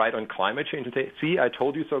right on climate change and say, see, I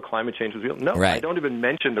told you so, climate change is real? No, I don't even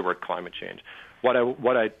mention the word climate change. What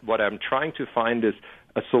I'm trying to find is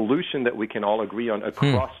a solution that we can all agree on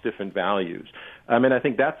across different values. And I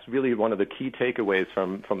think that's really one of the key takeaways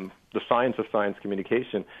from the science of science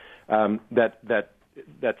communication, that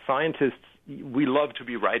scientists we love to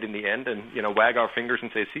be right in the end and, wag our fingers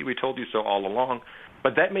and say, see, we told you so all along.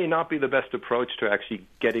 But that may not be the best approach to actually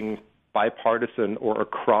getting bipartisan or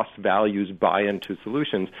across values buy-in to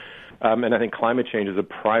solutions. And I think climate change is a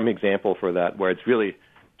prime example for that, where it's really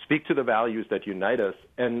speak to the values that unite us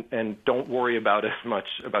and don't worry about as much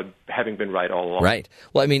about having been right all along. Right.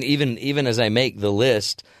 Well, I mean, even as I make the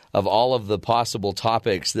list of all of the possible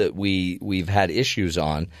topics that we've had issues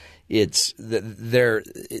on, it's the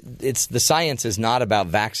science is not about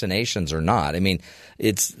vaccinations or not. I mean,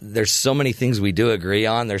 there's so many things we do agree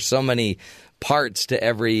on. There's so many parts to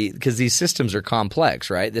because these systems are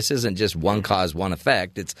complex, right? This isn't just one cause, one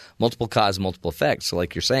effect. It's multiple cause, multiple effects. So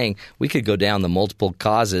like you're saying, we could go down the multiple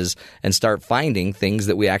causes and start finding things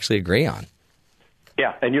that we actually agree on.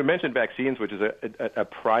 Yeah, and you mentioned vaccines, which is a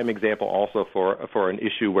prime example also for an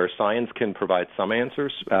issue where science can provide some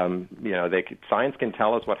answers. Science can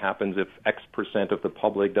tell us what happens if X% of the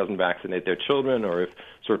public doesn't vaccinate their children, or if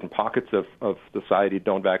certain pockets of society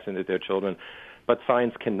don't vaccinate their children. But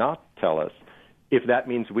science cannot tell us if that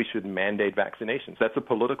means we should mandate vaccinations. That's a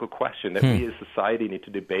political question that we as society need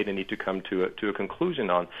to debate and need to come to a conclusion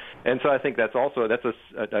on. And so I think that's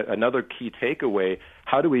another key takeaway.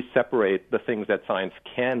 How do we separate the things that science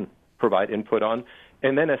can provide input on,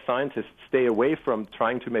 and then as scientists stay away from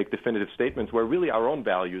trying to make definitive statements where really our own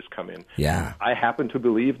values come in? Yeah. I happen to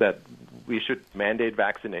believe that we should mandate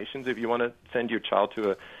vaccinations if you want to send your child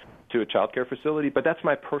to a child care facility, but that's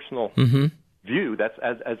my personal view. That's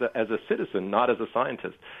as a citizen, not as a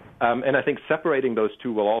scientist. And I think separating those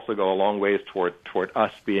two will also go a long ways toward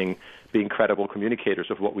us being credible communicators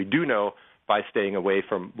of what we do know, by staying away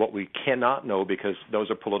from what we cannot know, because those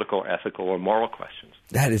are political, ethical, or moral questions.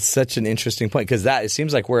 That is such an interesting point, because it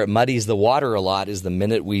seems like where it muddies the water a lot is the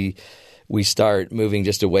minute we start moving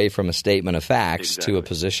just away from a statement of facts to a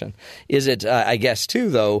position. Is it, I guess, too,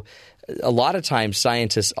 though, a lot of times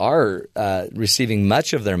scientists are receiving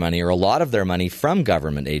much of their money or a lot of their money from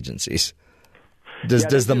government agencies.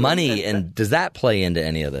 Does the money and does that play into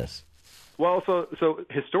any of this? Well, so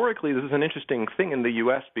historically, this is an interesting thing in the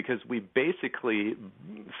U.S. because we basically,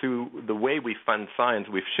 through the way we fund science,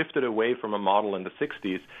 we've shifted away from a model in the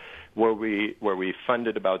 60s where we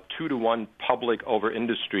funded about 2-to-1 public over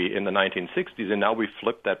industry in the 1960s, and now we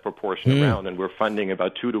flipped that proportion around, and we're funding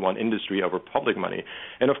about 2-to-1 industry over public money.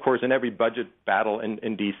 And of course, in every budget battle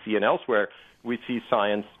in D.C. and elsewhere, we see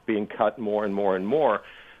science being cut more and more and more.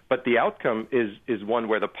 But the outcome is one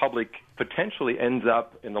where the public potentially ends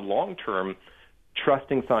up in the long term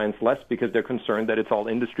trusting science less because they're concerned that it's all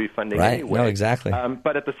industry funding anyway. No, exactly.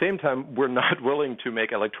 But at the same time, we're not willing to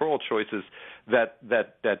make electoral choices that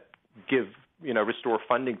give, restore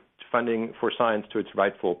funding for science to its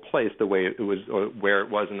rightful place the way it was, or where it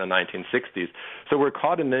was in the 1960s. So we're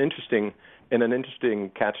caught in an interesting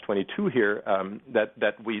catch-22 here,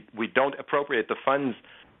 that we don't appropriate the funds.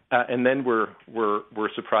 And then we're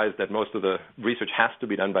surprised that most of the research has to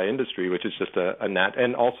be done by industry, which is just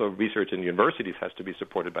and also research in universities has to be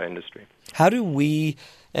supported by industry. How do we,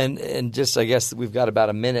 and just I guess we've got about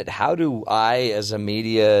a minute, how do I as a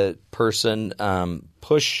media person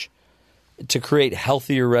push to create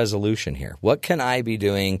healthier resolution here? What can I be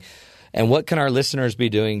doing, and what can our listeners be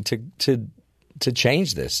doing to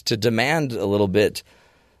change this, to demand a little bit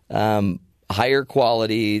higher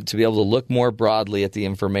quality, to be able to look more broadly at the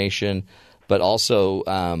information, but also,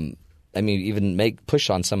 even push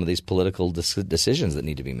on some of these political decisions that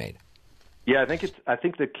need to be made? Yeah, I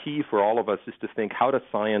think the key for all of us is to think, how does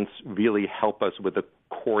science really help us with the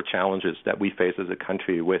core challenges that we face as a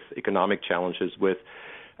country, with economic challenges, with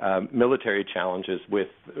military challenges, with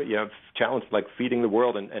challenges like feeding the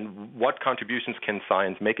world, and what contributions can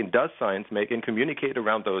science make, and does science make, and communicate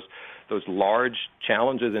around those large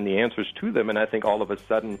challenges and the answers to them. And I think all of a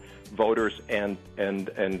sudden voters and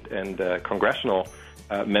congressional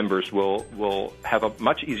members will have a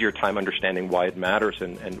much easier time understanding why it matters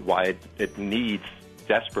and why it needs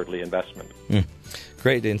desperately investment.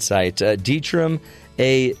 Great insight. Dietram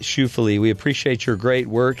A. Scheufele, we appreciate your great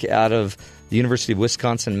work out of the University of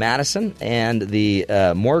Wisconsin-Madison and the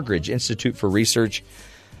Morgridge Institute for Research.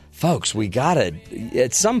 Folks,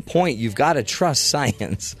 at some point, you've got to trust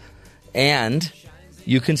science, and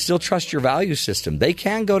you can still trust your value system. They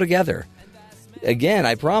can go together. Again,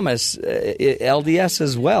 I promise, LDS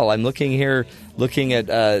as well. I'm looking at,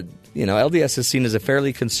 LDS is seen as a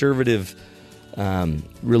fairly conservative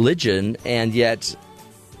religion, and yet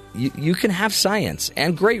you can have science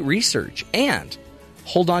and great research and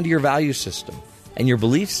hold on to your value system and your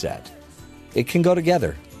belief set. It can go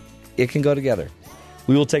together.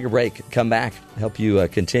 We will take a break, come back, help you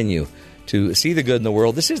continue to see the good in the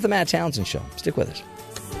world. This is the Matt Townsend Show. Stick with us.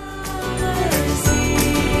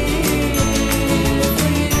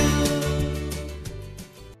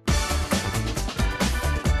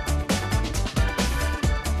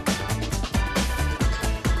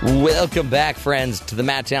 Welcome back, friends, to the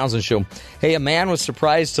Matt Townsend Show. Hey, a man was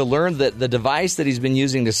surprised to learn that the device that he's been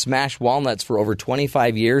using to smash walnuts for over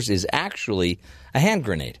 25 years is actually a hand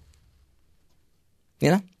grenade.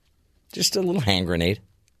 You know, just a little hand grenade.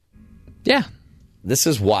 Yeah. This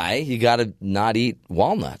is why you got to not eat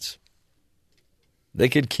walnuts. They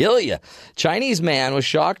could kill you. Chinese man was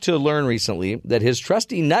shocked to learn recently that his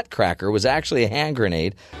trusty nutcracker was actually a hand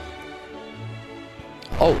grenade.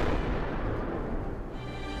 Oh.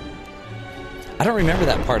 I don't remember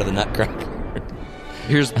that part of the nutcracker.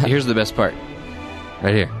 Here's the best part.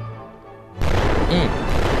 Right here.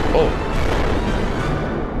 Oh.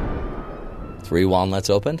 3 walnuts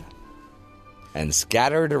opened and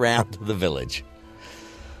scattered around the village.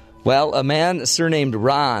 Well, a man surnamed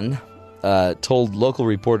Ron told local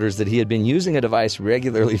reporters that he had been using a device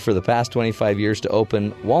regularly for the past 25 years to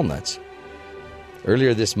open walnuts.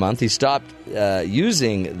 Earlier this month, he stopped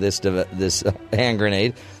using this hand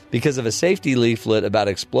grenade because of a safety leaflet about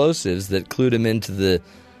explosives that clued him into the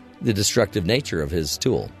destructive nature of his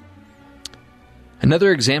tool.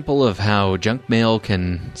 Another example of how junk mail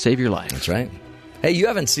can save your life. That's right. Hey, you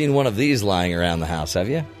haven't seen one of these lying around the house, have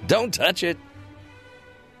you? Don't touch it.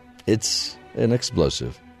 It's an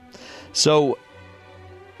explosive. So,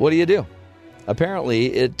 what do? Apparently,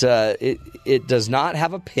 it does not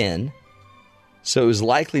have a pin, so it was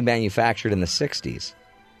likely manufactured in the 60s.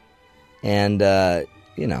 And,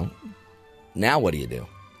 now what do?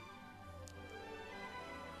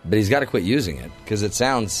 But he's got to quit using it, because it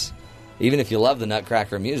sounds, even if you love the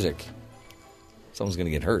Nutcracker music, someone's going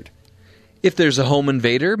to get hurt. If there's a home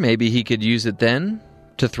invader, maybe he could use it then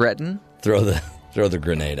to threaten. Throw the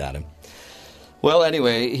grenade at him. Well,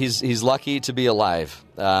 anyway, he's lucky to be alive.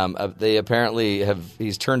 They apparently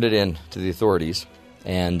he's turned it in to the authorities,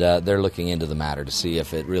 and they're looking into the matter to see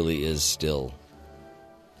if it really is still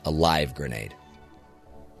a live grenade.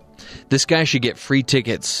 This guy should get free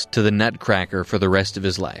tickets to the Nutcracker for the rest of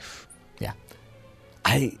his life. Yeah.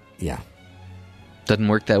 Doesn't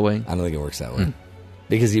work that way? I don't think it works that way.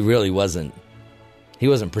 Because he really wasn't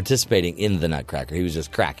participating in the Nutcracker. He was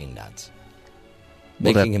just cracking nuts.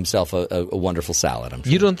 Making himself a wonderful salad, I'm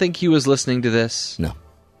sure. You don't think he was listening to this? No.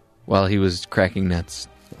 While he was cracking nuts?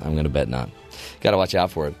 I'm going to bet not. Got to watch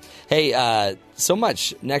out for it. Hey, so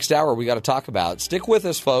much next hour we got to talk about. Stick with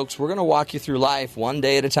us, folks. We're going to walk you through life one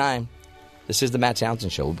day at a time. This is the Matt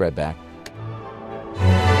Townsend Show. We'll be right back.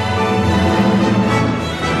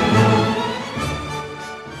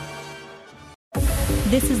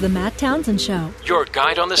 This is the Matt Townsend Show. Your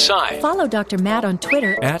guide on the side. Follow Dr. Matt on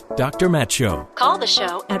Twitter At Dr. Matt Show. Call the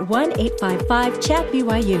show at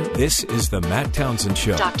 1-855-CHAT-BYU. This is the Matt Townsend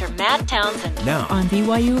Show. Dr. Matt Townsend. Now on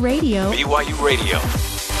BYU Radio. BYU Radio.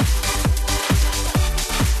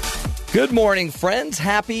 Good morning, friends.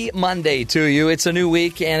 Happy Monday to you. It's a new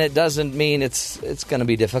week, and it doesn't mean it's going to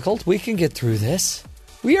be difficult. We can get through this.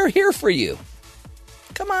 We are here for you.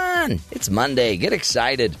 Come on. It's Monday. Get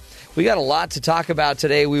excited. We got a lot to talk about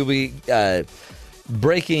today. We'll be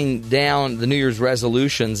breaking down the New Year's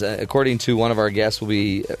resolutions. According to one of our guests,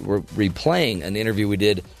 we're replaying an interview we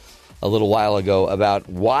did a little while ago about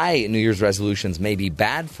why New Year's resolutions may be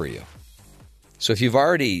bad for you. So if you've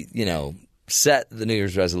already, set the New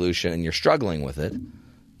Year's resolution and you're struggling with it,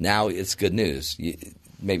 now it's good news.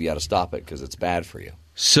 Maybe you ought to stop it because it's bad for you.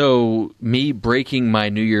 So me breaking my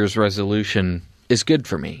New Year's resolution is good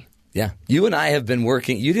for me. Yeah. You and I have been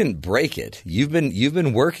working. You didn't break it. You've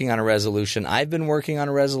been working on a resolution. I've been working on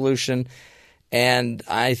a resolution, and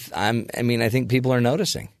I think people are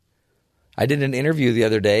noticing. I did an interview the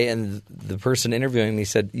other day, and the person interviewing me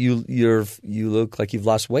said, "You look like you've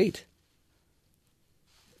lost weight."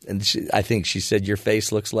 And I think she said, "Your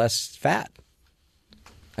face looks less fat."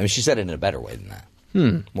 I mean, she said it in a better way than that.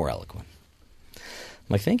 More eloquent. I'm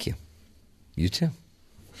like, "Thank you. You too."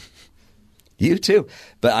 You too.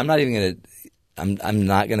 But I'm not even going to I'm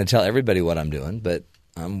not going to tell everybody what I'm doing, but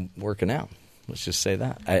I'm working out. Let's just say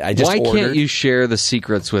that. Why can't you share the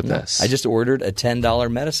secrets with us? I just ordered a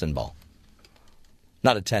 $10 medicine ball.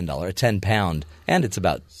 Not a $10, a 10-pound, and it's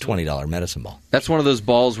about $20 medicine ball. That's one of those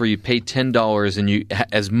balls where you pay $10 and you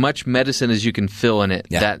as much medicine as you can fill in it,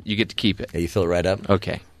 that you get to keep it. Yeah, you fill it right up?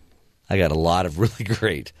 Okay. I got a lot of really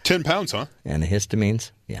great. 10 pounds, huh?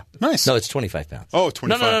 Antihistamines. Yeah. Nice. No, it's 25 pounds. Oh,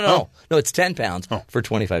 25. No. Oh. No, it's 10 pounds for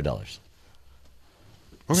 $25.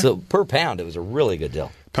 Okay. So per pound, it was a really good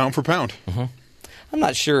deal. Pound for pound. Mm-hmm. I'm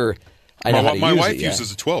not sure I know how to use it. My wife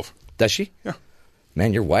uses a 12. Does she? Yeah.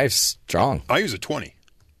 Man, your wife's strong. I use a 20.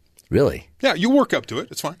 Really? Yeah, you work up to it.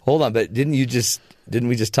 It's fine. Hold on, but didn't we just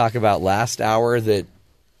talk about last hour that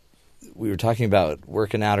we were talking about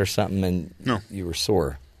working out or something and you were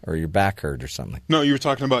sore? or your back hurt or something. No, you were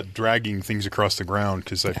talking about dragging things across the ground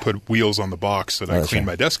because I put wheels on the box that I cleaned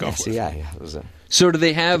my desk off with. Yeah. That was it. So do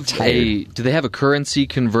they have a currency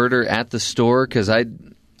converter at the store? Because I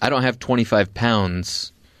don't have 25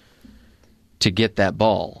 pounds to get that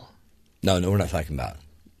ball. No, we're not talking about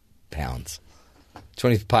pounds.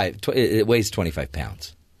 25. It weighs 25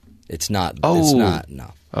 pounds. It's not. Oh. It's not.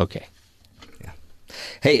 No. Okay. Yeah.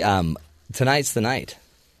 Hey, tonight's the night,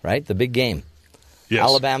 right? The big game. Yes.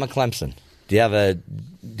 Alabama, Clemson. Do you have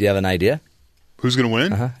an idea? Who's going to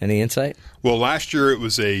win? Any insight? Well, last year it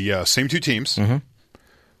was a same two teams.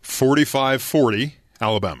 45-40,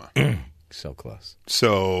 Alabama. So close.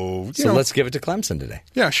 So let's give it to Clemson today.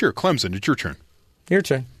 Yeah, sure. Clemson, it's your turn. Your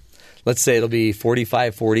turn. Let's say it'll be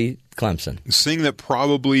 45-40 Clemson. Seeing that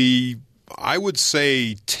probably, I would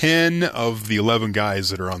say 10 of the 11 guys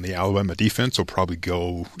that are on the Alabama defense will probably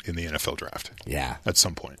go in the NFL draft. Yeah. At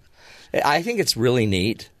some point. I think it's really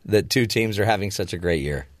neat that two teams are having such a great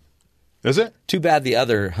year. Is it? Too bad the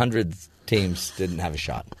other 100 teams didn't have a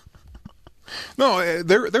shot. No,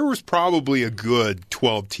 there was probably a good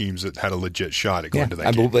 12 teams that had a legit shot at going to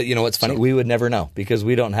that game. But you know what's funny? We would never know because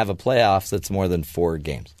we don't have a playoff that's more than 4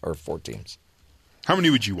 games or 4 teams. How many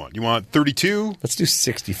would you want? You want 32? Let's do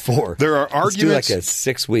 64. There are arguments. Let's do like a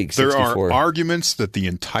 6 week 64. There are arguments that the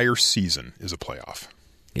entire season is a playoff.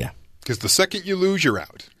 Yeah. Because the second you lose, you're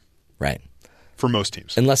out. Right. For most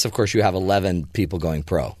teams. Unless, of course, you have 11 people going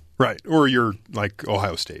pro. Right. Or you're like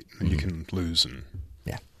Ohio State and you can lose.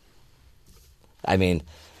 Yeah. I mean,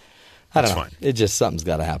 I don't know. Fine. It just, something's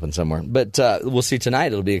got to happen somewhere. But we'll see tonight.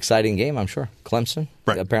 It'll be an exciting game, I'm sure. Clemson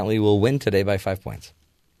apparently will win today by 5 points.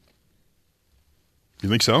 You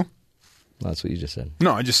think so? Well, that's what you just said.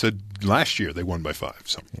 No, I just said last year they won by 5.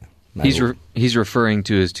 So yeah. He's referring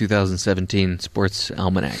to his 2017 sports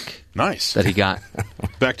almanac. Nice. That he got.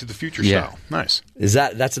 Back to the Future style. Nice.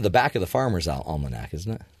 That's at the back of the Farmer's Almanac,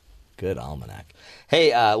 isn't it? Good almanac.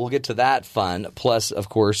 Hey, we'll get to that fun. Plus, of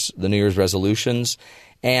course, the New Year's resolutions.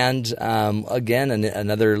 And, again,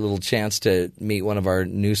 another little chance to meet one of our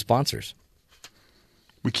new sponsors.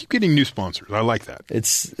 We keep getting new sponsors. I like that.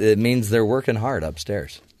 It means they're working hard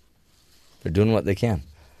upstairs. They're doing what they can.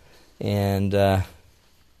 And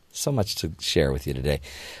so much to share with you today.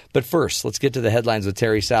 But first, let's get to the headlines with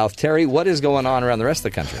Terry South. Terry, what is going on around the rest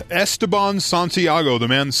of the country? Esteban Santiago, the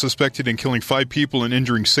man suspected in killing 5 people and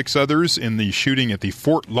injuring 6 others in the shooting at the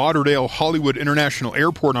Fort Lauderdale Hollywood International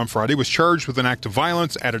Airport on Friday, was charged with an act of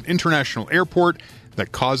violence at an international airport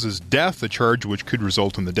that causes death, a charge which could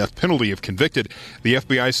result in the death penalty if convicted. The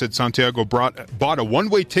FBI said Santiago bought a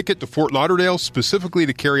one-way ticket to Fort Lauderdale specifically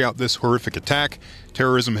to carry out this horrific attack.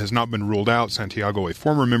 Terrorism has not been ruled out. Santiago, a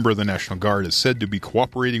former member of the National Guard, is said to be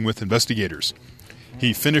cooperating with investigators.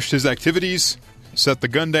 He finished his activities, set the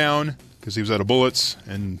gun down because he was out of bullets,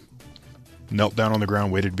 and knelt down on the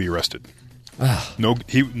ground, waited to be arrested. No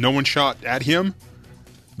one shot at him.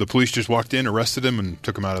 The police just walked in, arrested him, and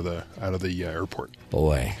took him out of the airport.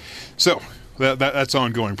 Boy. So that's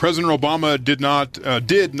ongoing. President Obama did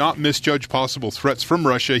not misjudge possible threats from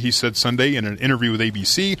Russia, he said Sunday in an interview with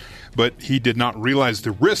ABC, but he did not realize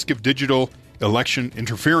the risk of digital election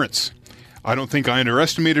interference. I don't think I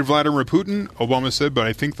underestimated Vladimir Putin, Obama said, but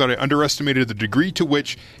I think that I underestimated the degree to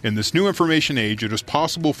which, in this new information age, it is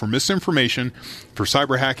possible for misinformation, for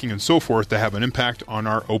cyber hacking and so forth to have an impact on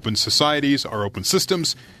our open societies, our open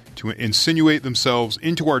systems, to insinuate themselves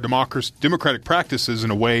into our democratic practices in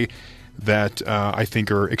a way that I think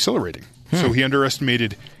are accelerating. So he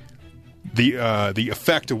underestimated the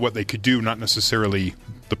effect of what they could do, not necessarily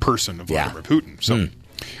the person of Vladimir Putin. So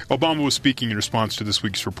Obama was speaking in response to this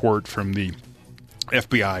week's report from the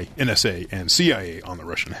FBI, NSA, and CIA on the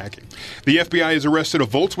Russian hacking. The FBI has arrested a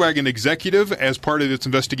Volkswagen executive as part of its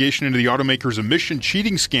investigation into the automaker's emission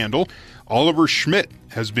cheating scandal. Oliver Schmidt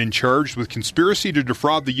has been charged with conspiracy to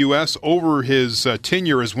defraud the U.S. over his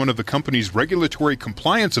tenure as one of the company's regulatory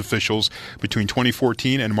compliance officials between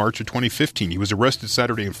 2014 and March of 2015. He was arrested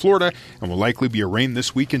Saturday in Florida and will likely be arraigned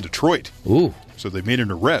this week in Detroit. Ooh. So they made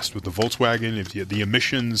an arrest with the Volkswagen, the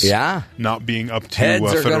emissions not being up to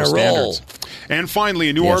federal standards. And finally,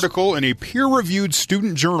 a new article in a peer-reviewed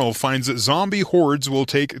student journal finds that zombie hordes will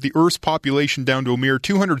take the Earth's population down to a mere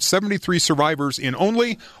 273 survivors in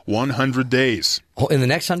only 100 days. Oh, in the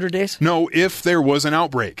next 100 days? No, if there was an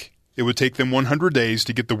outbreak. It would take them 100 days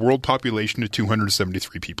to get the world population to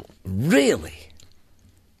 273 people. Really?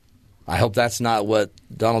 I hope that's not what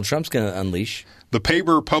Donald Trump's going to unleash. The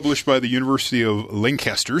paper published by the University of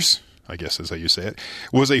Lancaster's I guess is how you say it,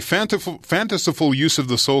 was a fanciful use of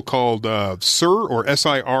the so-called SIR or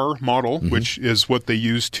SIR model, which is what they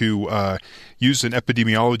use to use in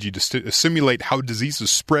epidemiology to simulate how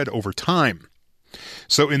diseases spread over time.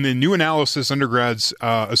 So in the new analysis, undergrads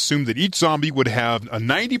assumed that each zombie would have a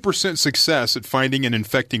 90% success at finding and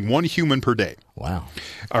infecting one human per day. Wow.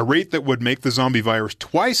 A rate that would make the zombie virus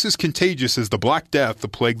twice as contagious as the Black Death, the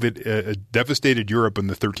plague that devastated Europe in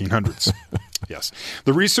the 1300s. Yes.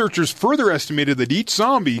 The researchers further estimated that each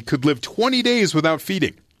zombie could live 20 days without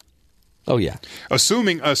feeding. Oh, yeah. But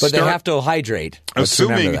they have to hydrate.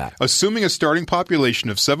 Assuming a starting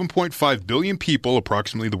population of 7.5 billion people,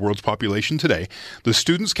 approximately the world's population today, the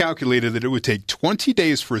students calculated that it would take 20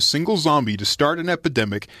 days for a single zombie to start an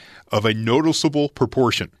epidemic of a noticeable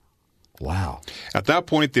proportion. Wow. At that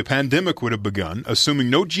point, the pandemic would have begun,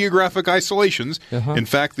 assuming no geographic isolations. In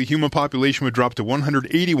fact, the human population would drop to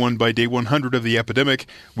 181 by day 100 of the epidemic,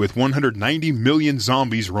 with 190 million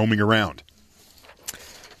zombies roaming around.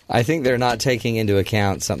 I think they're not taking into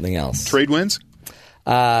account something else. Trade winds?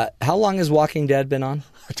 How long has Walking Dead been on?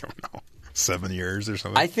 I don't know. 7 years or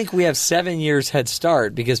something? I think we have 7 years head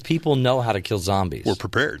start because people know how to kill zombies. We're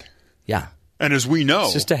prepared. Yeah. And as we know...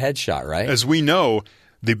 It's just a headshot, right? As we know,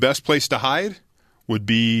 the best place to hide would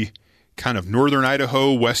be kind of northern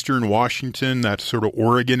Idaho, western Washington, that sort of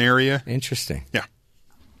Oregon area. Interesting. Yeah.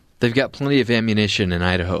 They've got plenty of ammunition in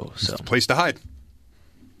Idaho. So. It's a place to hide.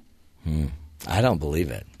 I don't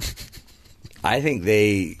believe it. I think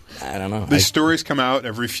I don't know. These stories come out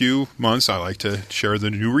every few months. I like to share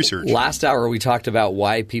the new research. Last hour we talked about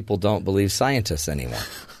why people don't believe scientists anymore.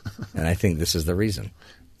 And I think this is the reason.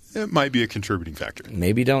 It might be a contributing factor.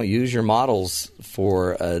 Maybe don't use your models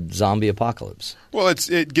for a zombie apocalypse. Well,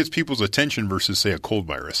 it gets people's attention versus, say, a cold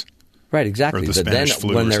virus. Right, exactly. Or the but Spanish then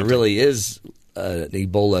flu when or there something. really is an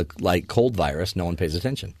Ebola-like cold virus, no one pays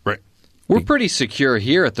attention. Right. We're pretty secure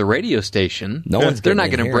here at the radio station. They're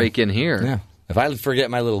not going to break in here. Yeah. If I forget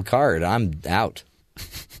my little card, I'm out.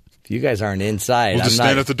 If you guys aren't inside, We'll just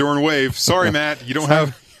stand at the door and wave. Sorry, Matt, you don't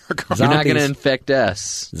have your card. You're not going to infect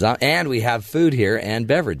us. And we have food here and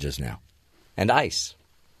beverages now. And ice.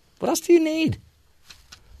 What else do you need?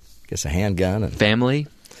 Guess a handgun. And family?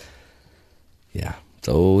 Yeah. It's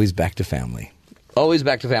always back to family. Always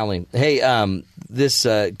back to family. Hey,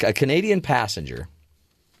 a Canadian passenger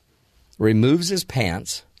removes his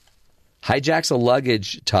pants, hijacks a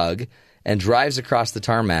luggage tug, and drives across the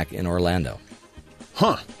tarmac in Orlando.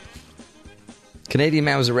 Huh. Canadian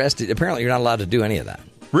man was arrested. Apparently, you're not allowed to do any of that.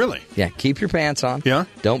 Really? Yeah. Keep your pants on. Yeah.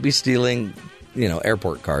 Don't be stealing,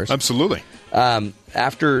 airport cars. Absolutely.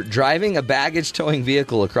 After driving a baggage towing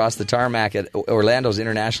vehicle across the tarmac at Orlando's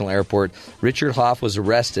International Airport, Richard Hoff was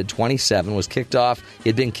arrested, 27, was kicked off. He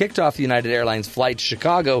had been kicked off the United Airlines flight to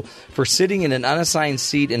Chicago for sitting in an unassigned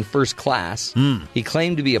seat in first class. He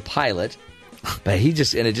claimed to be a pilot, but it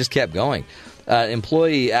just kept going.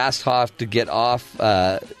 Employee asked Hoff to get off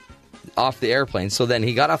the airplane, so then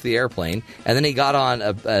he got off the airplane, and then he got on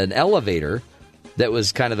an elevator that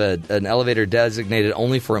was kind of an elevator designated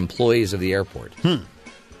only for employees of the airport.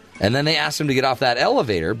 And then they asked him to get off that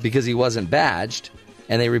elevator because he wasn't badged,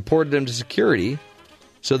 and they reported him to security.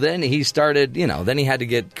 So then he started, then he had to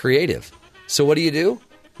get creative. So what do you do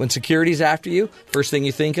when security's after you? First thing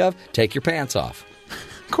you think of, take your pants off.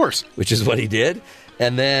 Of course. Which is what he did.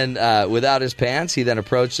 And then without his pants, he then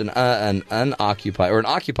approached an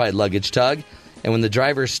occupied luggage tug. And when the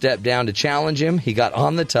driver stepped down to challenge him, he got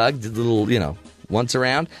on the tug, did the little, once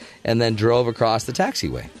around, and then drove across the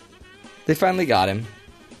taxiway. They finally got him,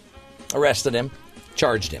 arrested him,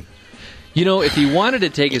 charged him. If he wanted to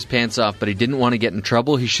take his pants off but he didn't want to get in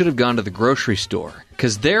trouble, he should have gone to the grocery store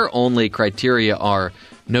because their only criteria are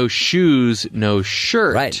no shoes, no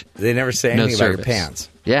shirt. Right. They never say anything about your pants.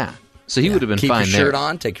 Yeah. So he would have been fine there. Keep your shirt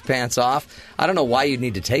on, take your pants off. I don't know why you'd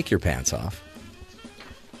need to take your pants off.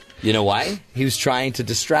 You know why? He was trying to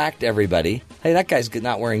distract everybody. Hey, that guy's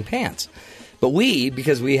not wearing pants. But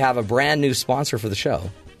because we have a brand new sponsor for the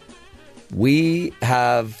show, we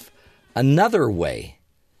have another way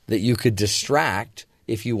that you could distract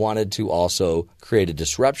if you wanted to also create a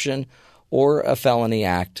disruption or a felony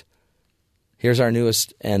act. Here's our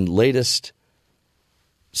newest and latest,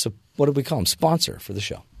 what do we call him? Sponsor for the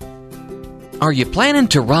show. Are you planning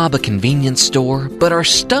to rob a convenience store but are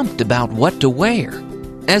stumped about what to wear?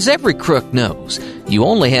 As every crook knows, you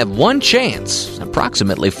only have one chance,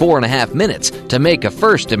 approximately 4.5 minutes, to make a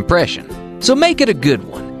first impression. So make it a good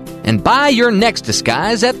one and buy your next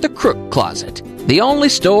disguise at the Crook Closet, the only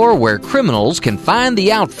store where criminals can find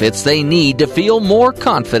the outfits they need to feel more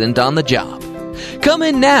confident on the job. Come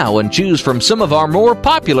in now and choose from some of our more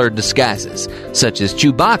popular disguises, such as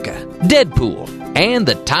Chewbacca, Deadpool, and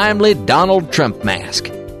the timely Donald Trump mask.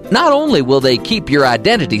 Not only will they keep your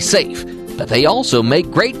identity safe, but they also make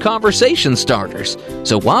great conversation starters.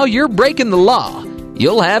 So while you're breaking the law,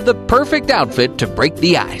 you'll have the perfect outfit to break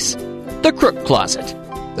the ice. The Crook Closet,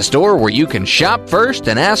 the store where you can shop first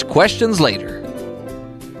and ask questions later.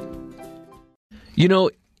 You know,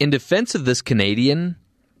 in defense of this Canadian,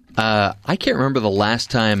 I can't remember the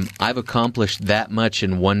last time I've accomplished that much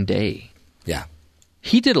in one day. Yeah.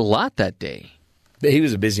 He did a lot that day. He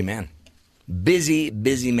was a busy man. Busy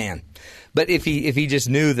man. But if he just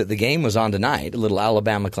knew that the game was on tonight, a little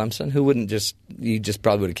Alabama-Clemson, he just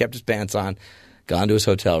probably would have kept his pants on, gone to his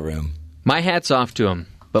hotel room. My hat's off to him,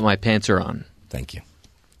 but my pants are on. Thank you.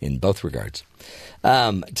 In both regards.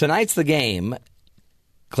 Tonight's the game.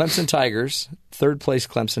 Clemson Tigers, third place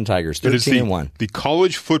Clemson Tigers, 13-1. The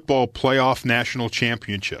College Football Playoff National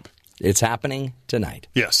Championship. It's happening tonight.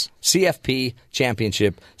 Yes. CFP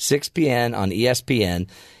Championship, 6 p.m. on ESPN.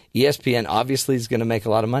 ESPN obviously is going to make a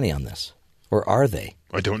lot of money on this. Or are they?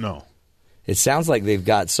 I don't know. It sounds like they've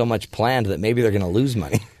got so much planned that maybe they're going to lose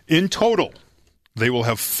money. In total, they will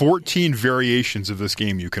have 14 variations of this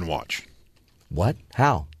game you can watch. What?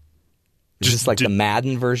 How? Is this like the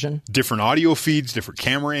Madden version? Different audio feeds, different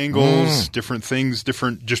camera angles, different things,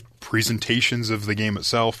 different just presentations of the game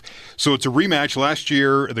itself. So it's a rematch. Last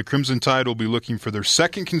year, the Crimson Tide will be looking for their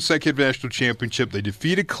second consecutive national championship. They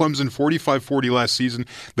defeated Clemson 45-40 last season.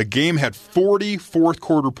 The game had 40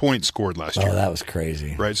 fourth-quarter points scored last year. Oh, that was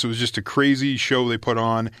crazy. Right, so it was just a crazy show they put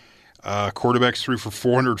on. Quarterbacks threw for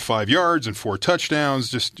 405 yards and 4 touchdowns.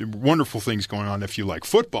 Just wonderful things going on if you like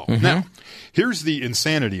football. Mm-hmm. Now, here's the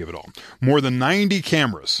insanity of it all. More than 90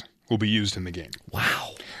 cameras will be used in the game.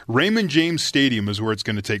 Wow. Raymond James Stadium is where it's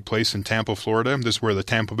going to take place in Tampa, Florida. This is where the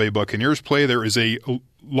Tampa Bay Buccaneers play. There is a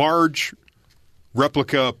large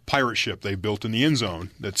replica pirate ship they built in the end zone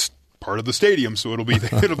that's part of the stadium, so it'll be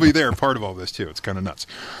there, part of all this too. It's kind of nuts.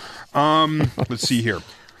 Let's see here.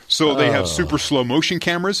 So they have super slow motion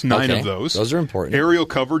cameras, 9 of those. Those are important. Aerial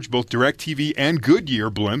coverage, both DirecTV and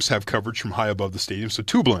Goodyear blimps have coverage from high above the stadium, so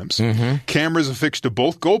 2 blimps. Mm-hmm. Cameras affixed to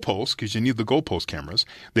both goalposts, because you need the goalpost cameras.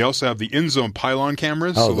 They also have the end zone pylon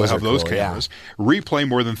cameras, so they'll have those cameras. Yeah. Replay,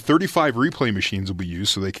 more than 35 replay machines will be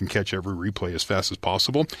used, so they can catch every replay as fast as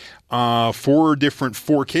possible. 4 different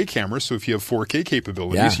 4K cameras, so if you have 4K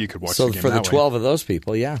capabilities, you could watch the game that way. So for the 12 of those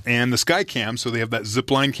people, And the Skycam, so they have that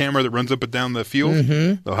zipline camera that runs up and down the field.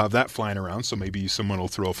 Mm-hmm. They'll have that flying around, so maybe someone will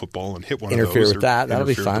throw a football and hit one of those. Interfere with that. That'll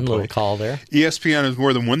be fun. Little call there. ESPN has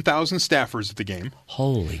more than 1,000 staffers at the game.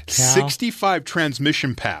 Holy cow. 65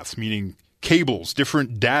 transmission paths, meaning cables,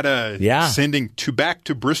 different data sending back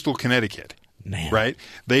to Bristol, Connecticut. Man. Right?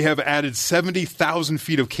 They have added 70,000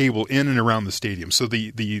 feet of cable in and around the stadium. So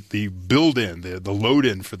the build-in, the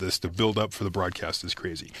load-in for this to build up for the broadcast is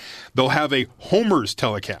crazy. They'll have a Homer's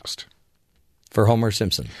telecast. For Homer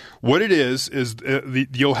Simpson. What it is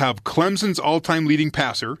you'll have Clemson's all-time leading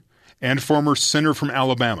passer and former center from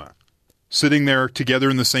Alabama sitting there together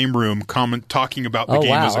in the same room, talking about the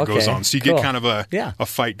game as it goes on. So you get kind of a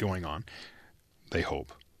fight going on. They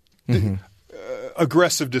hope. Mm-hmm.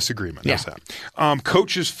 Aggressive disagreement. That's that.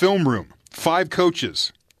 Coaches' film room. 5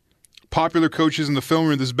 coaches. Popular coaches in the film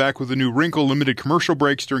room. This is back with a new wrinkle. Limited commercial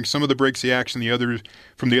breaks during some of the breaks. The action,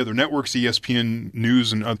 from the other networks, ESPN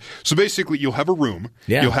News, and so basically, you'll have a room.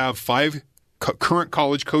 Yeah. You'll have 5 current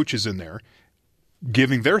college coaches in there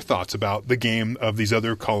giving their thoughts about the game of these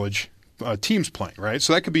other college teams playing. Right,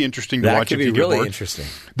 so that could be interesting to watch. That could be really interesting.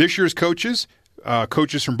 This year's coaches.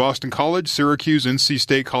 Coaches from Boston College, Syracuse, NC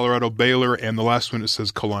State, Colorado, Baylor, and the last one it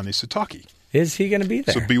says Kalani Sitake. Is he going to be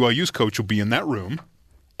there? So BYU's coach will be in that room.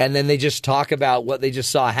 And then they just talk about what they just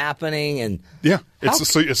saw happening, and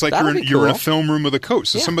it's like you're in a film room with a coach.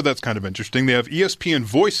 So some of that's kind of interesting. They have ESPN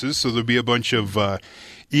voices, so there'll be a bunch of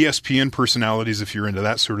ESPN personalities if you're into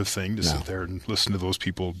that sort of thing to sit there and listen to those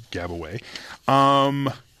people gab away.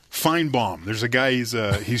 Feinbaum, there's a guy.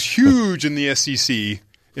 He's huge in the SEC.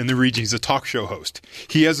 In the region, he's a talk show host.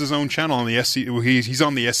 He has his own channel on the SEC. He's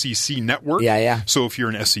on the SEC network. Yeah. So if you're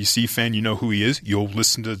an SEC fan, you know who he is. You'll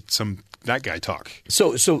listen to that guy talk.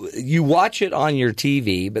 So you watch it on your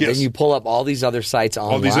TV, but then you pull up all these other sites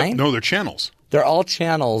online? No, they're channels. They're all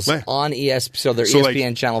channels on ESPN. So they're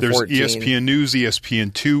ESPN Channel 14. There's ESPN News,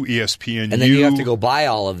 ESPN 2, ESPN And then you have to go buy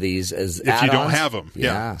all of these as add-ons? If you don't have them.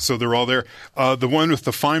 Yeah. So they're all there. The one with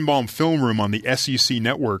the Feinbaum Film Room on the SEC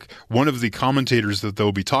Network, one of the commentators that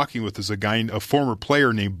they'll be talking with is a former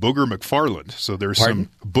player named Booger McFarland. So there's some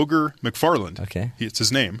Booger McFarland. Okay. It's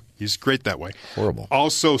his name. He's great that way. Horrible.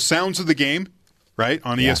 Also, sounds of the game. right,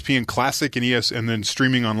 on ESPN Classic and then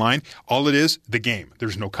streaming online. All it is, the game.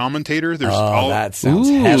 There's no commentator. There's that sounds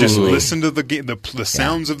heavenly. Just listen to the game, the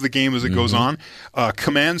sounds of the game as it goes on.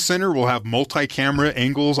 Command Center will have multi-camera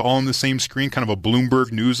angles all on the same screen, kind of a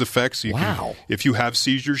Bloomberg News effect. So you can, if you have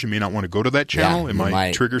seizures, you may not want to go to that channel. It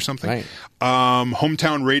might trigger something. Right.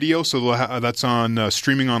 Hometown Radio, so that's on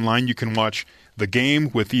streaming online. You can watch the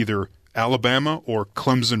game with either Alabama or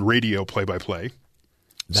Clemson radio play-by-play.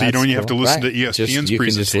 So you don't even have to listen to ESPN's you can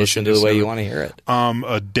just listen to the way you want to hear it.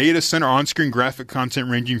 A data center on-screen graphic content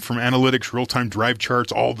ranging from analytics, real-time drive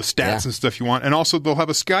charts, all the stats and stuff you want. And also they'll have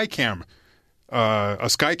a Skycam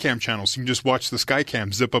channel, so you can just watch the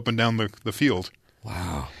Skycam zip up and down the field.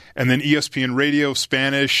 Wow. And then ESPN radio,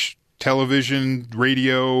 Spanish, television,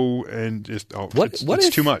 radio, and it's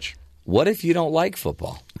too much. What if you don't like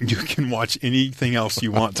football? You can watch anything else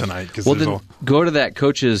you want tonight. Well, then go to that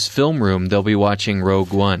coach's film room. They'll be watching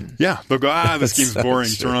Rogue One. Yeah, they'll go, this game's boring.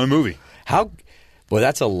 Turn on a movie. Well,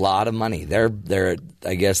 that's a lot of money. They're.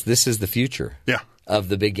 I guess this is the future. Yeah. Of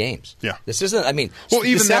the big games. Yeah. This isn't. I mean, well,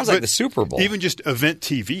 even this sounds like the Super Bowl. Even just event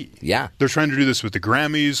TV. Yeah. They're trying to do this with the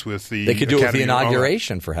Grammys, with the. They could do it with the Academy,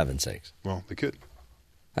 inauguration, for heaven's sakes. Well, they could.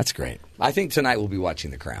 That's great. I think tonight we'll be watching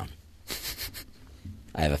The Crown.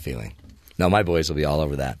 I have a feeling. No, my boys will be all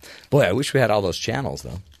over that. Boy, I wish we had all those channels,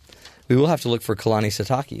 though. We will have to look for Kalani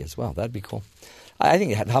Sitake as well. That'd be cool. I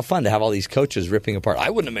think how fun to have all these coaches ripping apart. I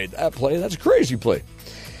wouldn't have made that play. That's a crazy play.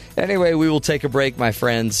 Anyway, we will take a break, my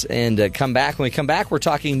friends, and come back. When we come back, we're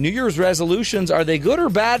talking New Year's resolutions. Are they good or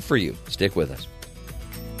bad for you? Stick with us.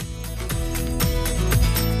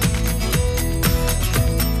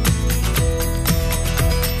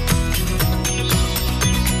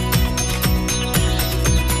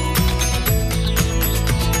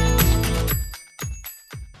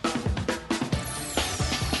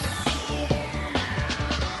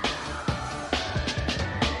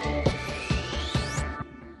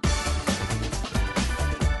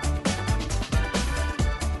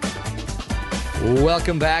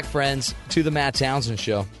 Welcome back, friends, to the Matt Townsend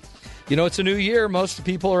Show. You know, it's a new year. Most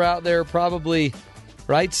people are out there probably,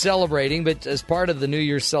 right, celebrating. But as part of the New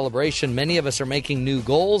Year's celebration, many of us are making new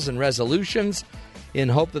goals and resolutions in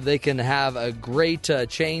hope that they can have a great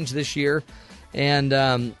change this year.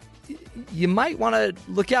 And you might want to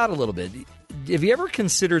look out a little bit. Have you ever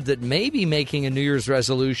considered that maybe making a New Year's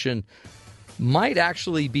resolution might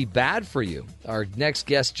actually be bad for you? Our next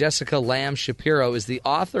guest, Jessica Lamb Shapiro, is the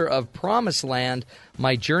author of Promised Land,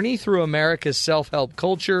 My Journey Through America's Self-Help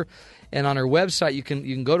Culture. And on her website, you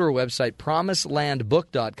can go to her website,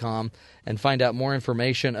 promiselandbook.com, and find out more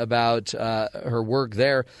information about her work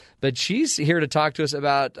there. But she's here to talk to us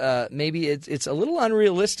about maybe it's a little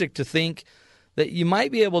unrealistic to think that you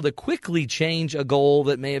might be able to quickly change a goal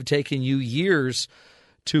that may have taken you years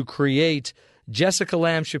to create. Jessica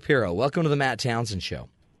Lamb Shapiro, welcome to the Matt Townsend Show.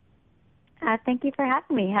 Thank you for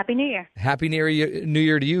having me. Happy New Year. Happy New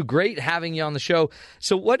Year to you. Great having you on the show.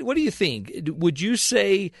 So what do you think? Would you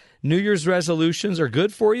say New Year's resolutions are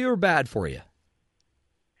good for you or bad for you?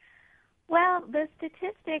 Well, the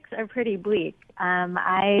statistics are pretty bleak.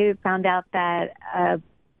 I found out that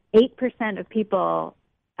 8% of people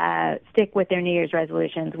stick with their New Year's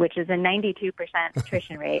resolutions, which is a 92%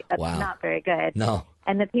 attrition rate. That's not very good. No.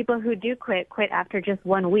 And the people who do quit after just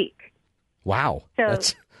 1 week. Wow. So,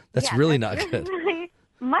 that's really not good. Really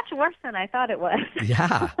much worse than I thought it was.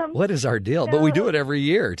 Yeah. What is our deal? But we do it every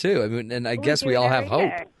year, too. I mean, and I guess we all have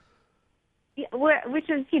hope. Yeah, which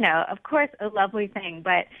is, of course, a lovely thing.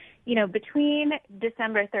 But, between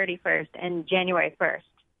December 31st and January 1st,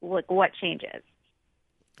 what changes?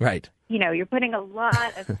 Right. You're putting a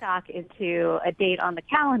lot of stock into a date on the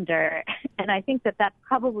calendar, and I think that that's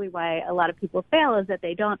probably why a lot of people fail, is that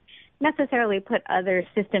they don't necessarily put other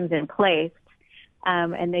systems in place,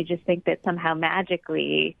 and they just think that somehow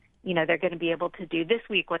magically, they're going to be able to do this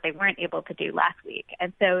week what they weren't able to do last week.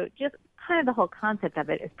 And so just kind of the whole concept of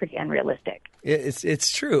it is pretty unrealistic.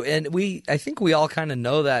 It's true, and I think we all kind of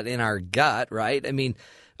know that in our gut, right? I mean,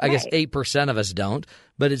 I guess 8% of us don't,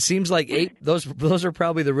 but it seems like those are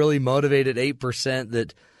probably the really motivated 8%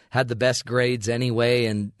 that had the best grades anyway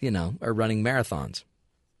and, are running marathons.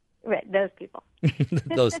 Right, those people.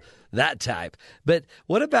 That type. But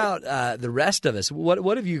what about the rest of us?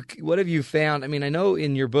 What have you found? I mean, I know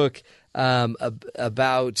in your book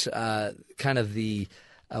about kind of the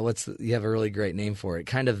you have a really great name for it.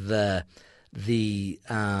 Kind of the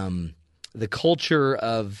culture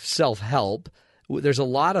of self-help. There's a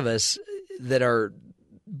lot of us that are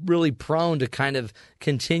really prone to kind of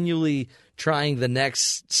continually trying the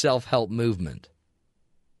next self-help movement.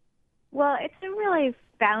 Well, it's a really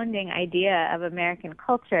founding idea of American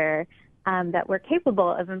culture that we're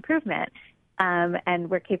capable of improvement. And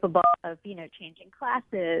we're capable of, changing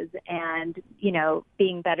classes and,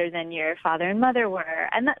 being better than your father and mother were.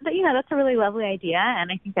 And, that's a really lovely idea,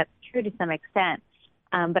 and I think that's true to some extent.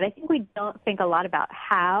 But I think we don't think a lot about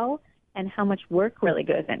how and how much work really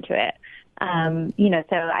goes into it.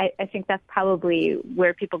 So I think that's probably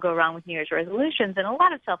where people go wrong with New Year's resolutions. And a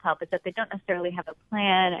lot of self-help is that they don't necessarily have a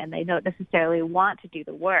plan and they don't necessarily want to do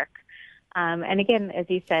the work. And again, as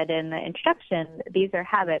you said in the introduction, these are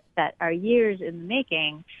habits that are years in the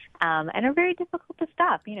making and are very difficult to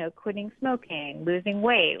stop. Quitting smoking, losing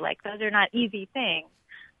weight, those are not easy things.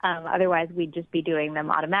 Otherwise, we'd just be doing them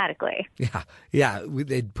automatically. Yeah,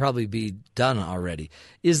 they'd probably be done already.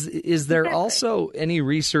 Is there also any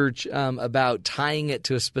research about tying it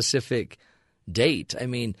to a specific date? I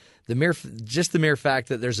mean, the mere fact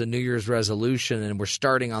that there's a New Year's resolution and we're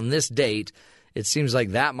starting on this date, it seems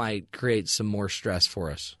like that might create some more stress for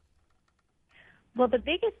us. Well, the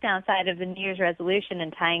biggest downside of the New Year's resolution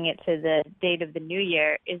and tying it to the date of the new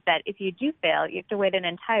year is that if you do fail, you have to wait an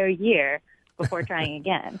entire year before trying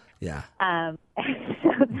again. Yeah. So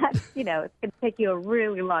that's, it's going to take you a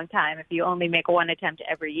really long time if you only make one attempt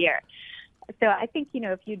every year. So I think,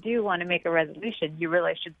 if you do want to make a resolution, you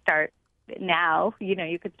really should start now.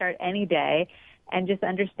 You could start any day. And just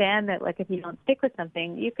understand that, if you don't stick with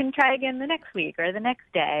something, you can try again the next week or the next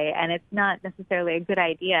day. And it's not necessarily a good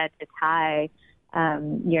idea to tie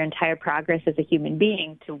your entire progress as a human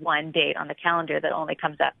being to one date on the calendar that only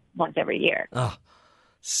comes up once every year. Oh,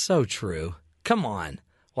 so true. Come on.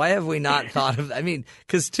 Why have we not thought of that? I mean,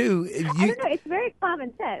 because, too, I don't know. It's very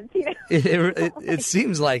common sense. It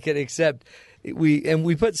seems like it, except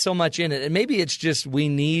we put so much in it. And maybe it's just we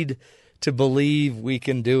need to believe we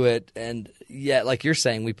can do it. And yet, like you're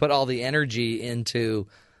saying, we put all the energy into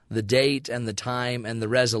the date and the time and the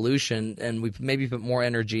resolution, and we maybe put more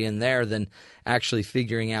energy in there than actually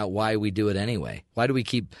figuring out why we do it anyway. Why do we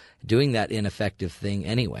keep doing that ineffective thing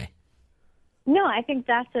anyway? No, I think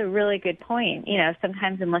that's a really good point.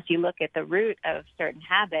 Sometimes unless you look at the root of certain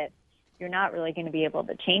habits, you're not really going to be able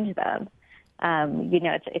to change them.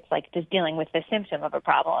 It's like just dealing with the symptom of a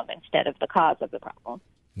problem instead of the cause of the problem.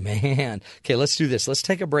 Man. Okay, let's do this. Let's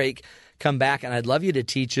take a break, come back, and I'd love you to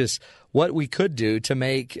teach us what we could do to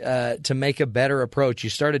make a better approach. You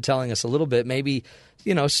started telling us a little bit. Maybe,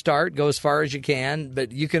 start, go as far as you can,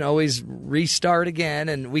 but you can always restart again,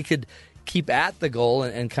 and we could keep at the goal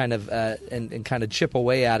and kind of chip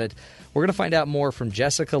away at it. We're going to find out more from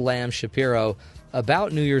Jessica Lamb Shapiro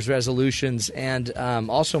about New Year's resolutions and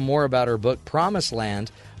also more about her book, Promised Land,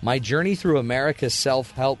 My Journey Through America's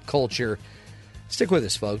Self-Help Culture. Stick with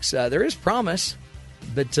us, folks. There is promise,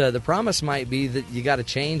 but the promise might be that you got to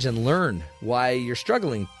change and learn why you're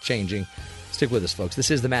struggling changing. Stick with us, folks.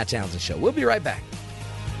 This is the Matt Townsend Show. We'll be right back.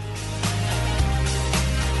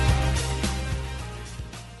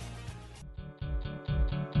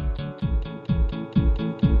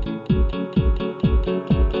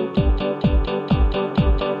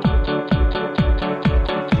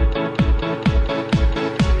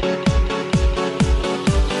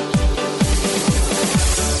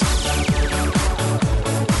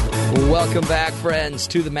 Welcome back, friends,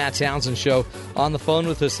 to the Matt Townsend Show. On the phone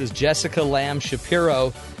with us is Jessica Lamb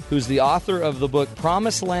Shapiro, who's the author of the book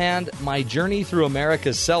Promised Land, My Journey Through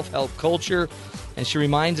America's Self-Help Culture. And she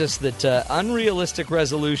reminds us that unrealistic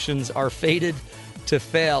resolutions are fated to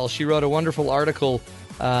fail. She wrote a wonderful article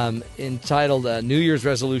entitled New Year's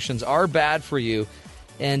Resolutions Are Bad for You.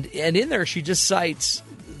 And in there, she just cites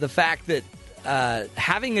the fact that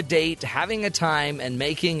having a date, having a time, and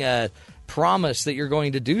making a promise that you're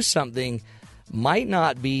going to do something might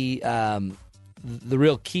not be the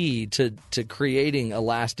real key to creating a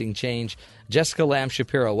lasting change. Jessica Lamb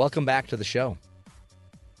Shapiro, welcome back to the show.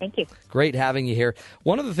 Thank you. Great having you here.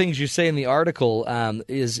 One of the things you say in the article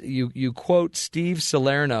is you quote Steve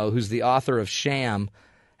Salerno, who's the author of Sham,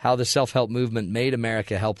 How the Self-Help Movement Made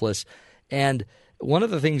America Helpless. And one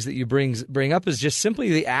of the things that you bring up is just simply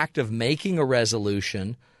the act of making a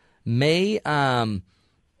resolution may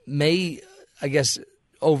I guess,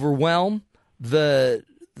 overwhelm the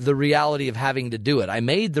reality of having to do it. I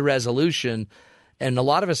made the resolution, and a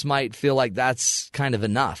lot of us might feel like that's kind of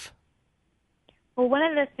enough. Well, one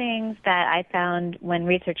of the things that I found when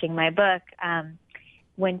researching my book,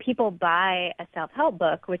 when people buy a self-help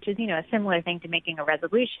book, which is, a similar thing to making a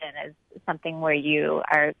resolution, is something where you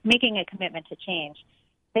are making a commitment to change,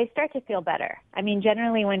 they start to feel better. I mean,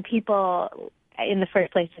 generally when people in the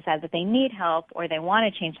first place decide that they need help or they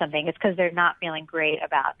want to change something, it's because they're not feeling great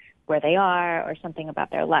about where they are or something about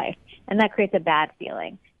their life. And that creates a bad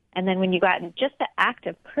feeling. And then when you go out and just the act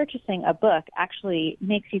of purchasing a book actually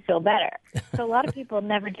makes you feel better. So a lot of people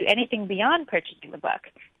never do anything beyond purchasing the book.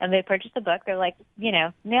 And they purchase the book, they're like,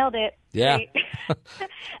 nailed it. Yeah.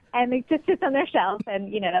 And it just sits on their shelf,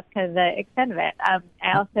 and, that's kind of the extent of it.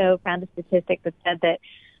 I also found a statistic that said that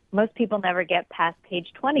most people never get past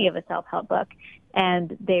page 20 of a self-help book,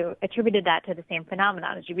 and they attributed that to the same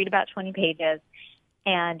phenomenon. As you read about 20 pages,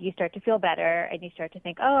 and you start to feel better, and you start to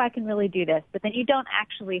think, oh, I can really do this. But then you don't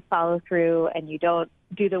actually follow through, and you don't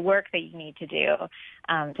do the work that you need to do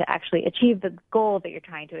to actually achieve the goal that you're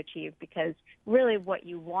trying to achieve, because really what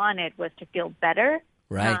you wanted was to feel better,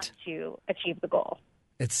 not to achieve the goal.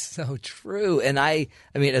 It's so true. And I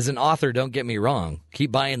mean, as an author, don't get me wrong,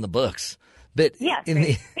 keep buying the books. But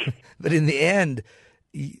in the end,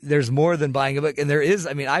 there's more than buying a book. And there is,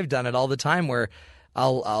 I've done it all the time where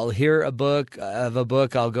I'll hear a book,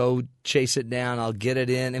 I'll go chase it down, I'll get it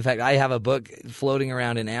in. In fact, I have a book floating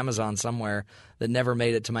around in Amazon somewhere that never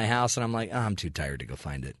made it to my house, and I'm like, I'm too tired to go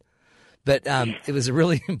find it. But it was a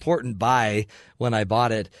really important buy when I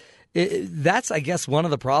bought it. That's, I guess, one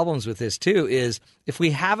of the problems with this, too, is if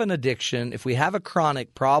we have an addiction, if we have a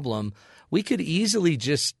chronic problem, we could easily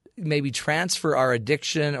just maybe transfer our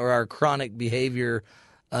addiction or our chronic behavior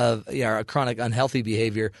of our chronic unhealthy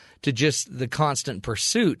behavior to just the constant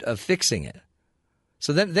pursuit of fixing it.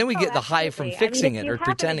 So then we get the high from fixing it or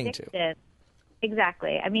pretending to.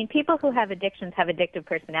 Exactly. People who have addictions have addictive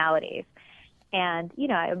personalities. And,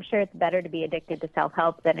 I'm sure it's better to be addicted to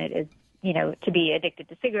self-help than it is, to be addicted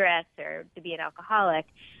to cigarettes or to be an alcoholic.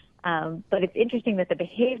 But it's interesting that the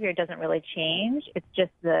behavior doesn't really change. It's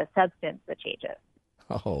just the substance that changes.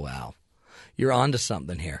 Oh, wow. You're onto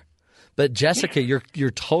something here. But Jessica, you're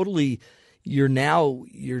going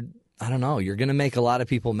to make a lot of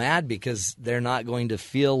people mad because they're not going to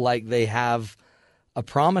feel like they have a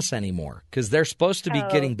promise anymore because they're supposed to be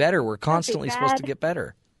getting better. We're constantly supposed to get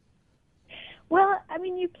better. Well,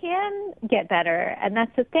 you can get better, and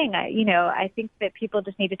that's the thing. I think that people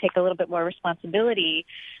just need to take a little bit more responsibility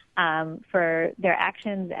for their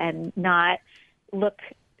actions and not look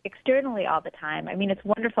externally all the time. It's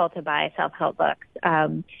wonderful to buy self-help books,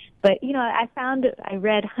 but I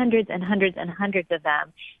read hundreds and hundreds and hundreds of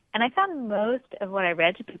them, and I found most of what I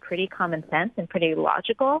read to be pretty common sense and pretty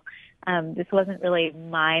logical. This wasn't really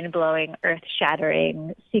mind-blowing,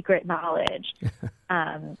 earth-shattering secret knowledge.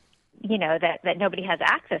 That nobody has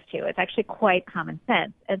access to. It's actually quite common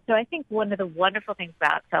sense. And so I think one of the wonderful things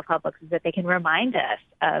about self-help books is that they can remind us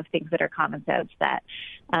of things that are common sense that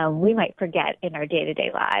we might forget in our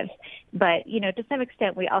day-to-day lives. But, to some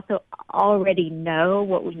extent, we also already know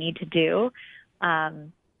what we need to do.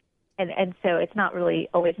 And so it's not really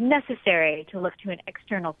always necessary to look to an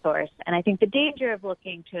external source. And I think the danger of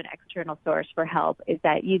looking to an external source for help is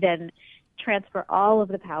that you then transfer all of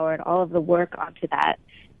the power and all of the work onto that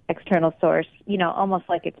external source, almost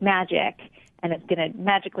like it's magic and it's going to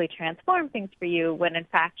magically transform things for you when in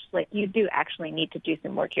fact, you do actually need to do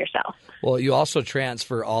some work yourself. Well, you also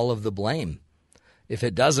transfer all of the blame if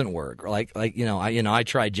it doesn't work. I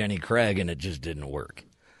tried Jenny Craig and it just didn't work.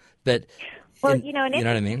 But an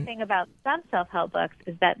interesting thing about some self-help books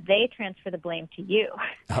is that they transfer the blame to you.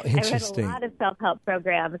 Oh, interesting. I read a lot of self-help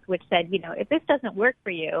programs which said, if this doesn't work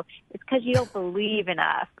for you, it's because you don't believe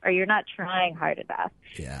enough or you're not trying hard enough.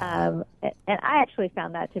 Yeah. And I actually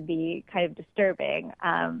found that to be kind of disturbing,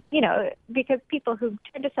 because people who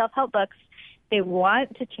turn to self-help books, they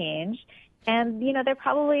want to change, and, they're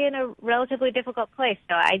probably in a relatively difficult place.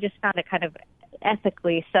 So I just found it kind of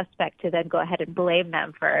ethically suspect to then go ahead and blame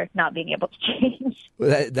them for not being able to change.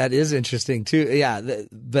 Well, that is interesting too. Yeah,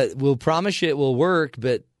 but we'll promise you it will work.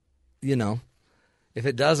 But if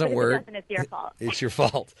it doesn't work, it's your fault. It's your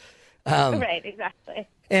fault. Right, exactly.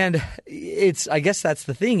 And I guess that's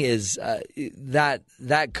the thing is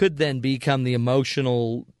that could then become the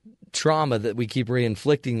emotional trauma that we keep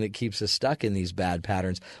reinflicting that keeps us stuck in these bad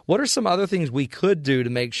patterns. What are some other things we could do to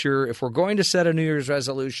make sure if we're going to set a New Year's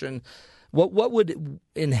resolution? What would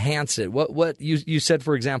enhance it? What you said,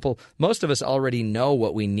 for example, most of us already know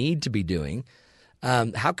what we need to be doing.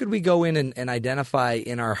 How could we go in and identify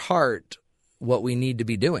in our heart what we need to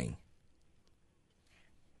be doing?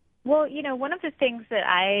 Well, one of the things that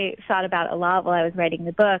I thought about a lot while I was writing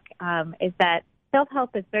the book is that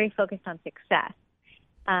self-help is very focused on success.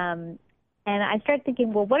 And I started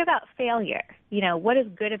thinking, well, what about failure? What is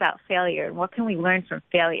good about failure and what can we learn from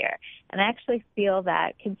failure? And I actually feel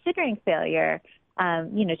that considering failure,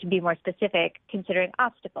 to be more specific, considering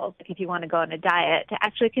obstacles, like if you want to go on a diet, to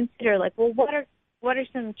actually consider what are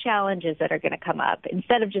some challenges that are going to come up?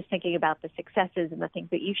 Instead of just thinking about the successes and the things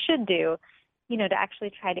that you should do, to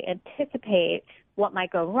actually try to anticipate what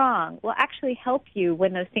might go wrong will actually help you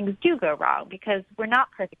when those things do go wrong, because we're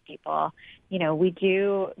not perfect people. We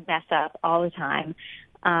do mess up all the time.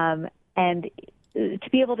 And to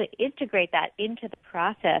be able to integrate that into the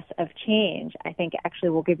process of change, I think actually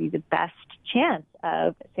will give you the best chance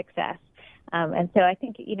of success. And so I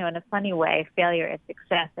think, in a funny way, failure and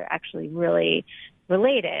success are actually really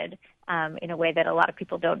related in a way that a lot of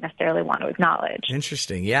people don't necessarily want to acknowledge.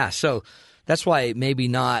 Interesting. Yeah. So that's why maybe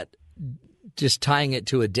not just tying it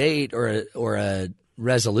to a date or a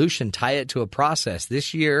resolution, tie it to a process.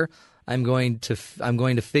 This year, I'm going to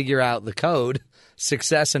figure out the code,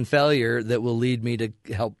 success and failure, that will lead me to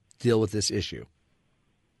help deal with this issue.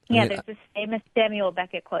 Yeah, there's this famous Samuel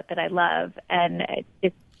Beckett quote that I love, and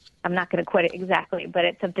I'm not going to quote it exactly, but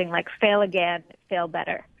it's something like fail again, fail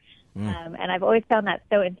better. And I've always found that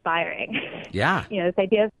so inspiring. Yeah. This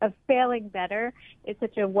idea of failing better is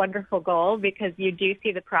such a wonderful goal, because you do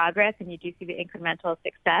see the progress and you do see the incremental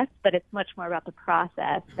success, but it's much more about the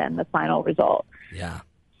process than the final result. Yeah.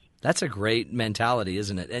 That's a great mentality,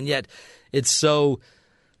 isn't it? And yet it's so,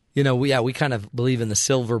 we kind of believe in the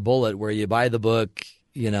silver bullet where you buy the book,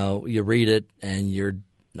 you read it, and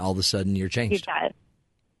all of a sudden you're changed. You got it.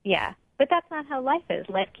 Yeah. But that's not how life is.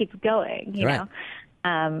 Life keeps going, you know.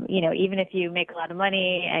 Even if you make a lot of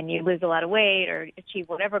money and you lose a lot of weight or achieve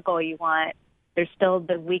whatever goal you want, there's still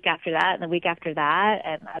the week after that and the week after that,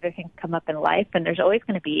 and other things come up in life, and there's always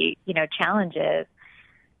going to be, challenges.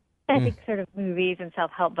 I think sort of movies and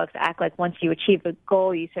self-help books act like once you achieve a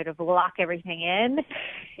goal, you sort of lock everything in.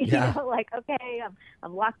 Okay,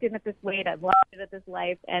 I'm locked in at this weight, I'm locked in at this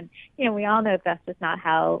life. And, we all know that's just not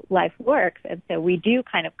how life works. And so we do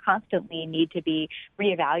kind of constantly need to be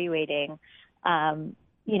reevaluating, and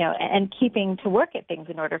keeping to work at things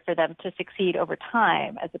in order for them to succeed over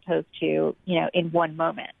time, as opposed to, in one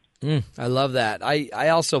moment. I love that. I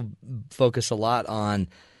also focus a lot on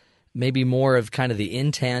maybe more of kind of the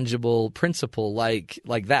intangible principle like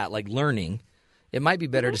that, like learning. It might be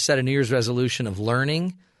better to set a New Year's resolution of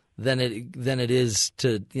learning than it is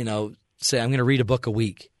to, say I'm going to read a book a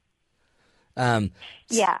week.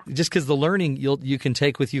 Just because the learning you can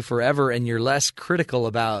take with you forever, and you're less critical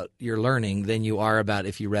about your learning than you are about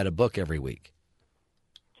if you read a book every week.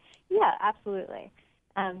 Yeah, absolutely.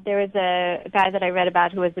 There was a guy that I read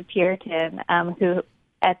about who was a Puritan who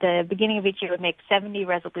at the beginning of each year would make 70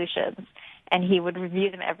 resolutions, and he would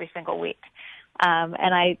review them every single week.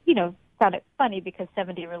 And I, found it funny because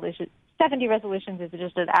 70 resolutions is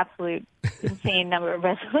just an absolute insane number of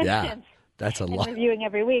resolutions. Yeah, that's a lot. Reviewing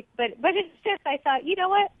every week. But it's just, I thought, you know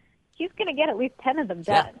what? He's going to get at least 10 of them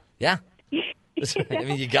done. Yeah. I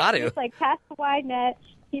mean, you got to. It's like cast a wide net,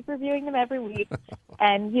 keep reviewing them every week,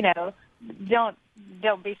 and,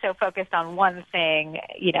 don't be so focused on one thing,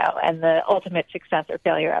 and the ultimate success or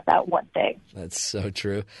failure of that one thing. That's so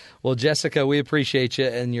true. Well, Jessica, we appreciate you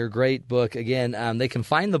and your great book. Again, they can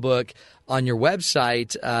find the book on your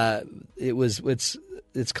website.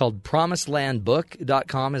 It's called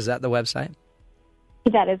promiselandbook.com. Is that the website?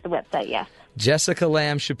 That is the website, yes. Jessica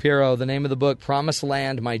Lamb Shapiro, the name of the book, Promised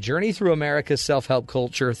Land, My Journey Through America's Self-Help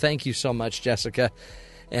Culture. Thank you so much, Jessica.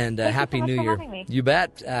 And Happy New Year. You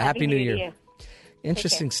bet. Happy New Year. To you.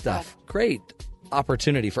 Interesting stuff. Bye. Great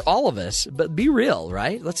opportunity for all of us, but be real,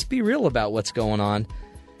 right? Let's be real about what's going on.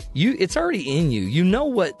 It's already in you. You know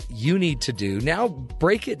what you need to do. Now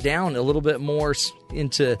break it down a little bit more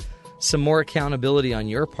into some more accountability on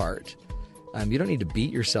your part. You don't need to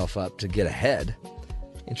beat yourself up to get ahead.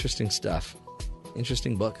 Interesting stuff.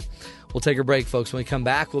 Interesting book. We'll take a break, folks. When we come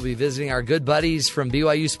back, we'll be visiting our good buddies from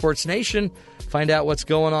BYU Sports Nation, find out what's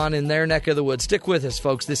going on in their neck of the woods. Stick with us,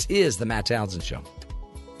 folks. This is The Matt Townsend Show.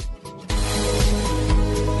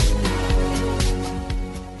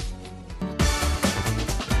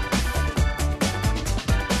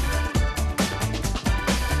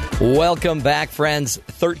 Welcome back, friends.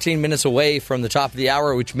 13 minutes away from the top of the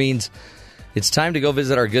hour, which means it's time to go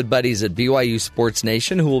visit our good buddies at BYU Sports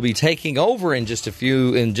Nation, who will be taking over in just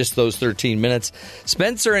those 13 minutes.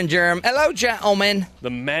 Spencer and Jerem. Hello, gentlemen. The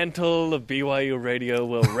mantle of BYU radio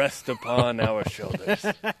will rest upon our shoulders.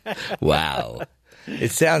 Wow.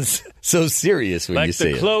 It sounds so serious when you say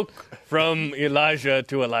it. Like the cloak from Elijah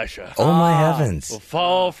to Elisha. Oh, my heavens. Will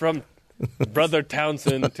fall from Brother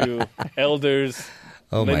Townsend to elders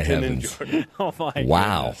Linton and Jordan. Oh, my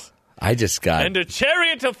Wow. goodness. I just got... And a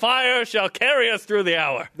chariot of fire shall carry us through the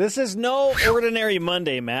hour. This is no ordinary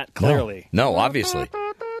Monday, Matt, clearly. No, obviously.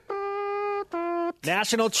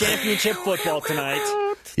 National championship football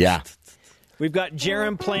tonight. Yeah. We've got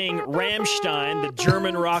Jerem playing Rammstein, the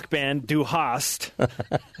German rock band Du Hast.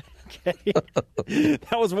 Okay.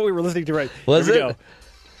 That was what we were listening to right. Was Here we it?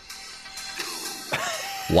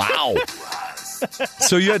 Wow.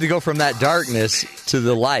 So you had to go from that darkness to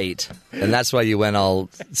the light, and that's why you went all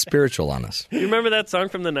spiritual on us. You remember that song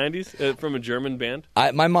from the 90s from a German band?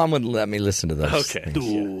 My mom wouldn't let me listen to those. Okay.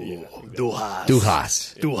 Du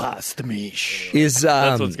hast mich.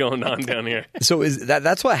 That's what's going on down here. So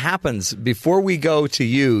that's what happens before we go to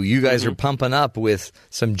you. You guys are pumping up with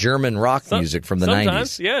some German rock music from the 90s.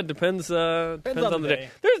 Sometimes, yeah, it depends on the day.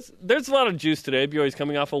 There's a lot of juice today. BYU's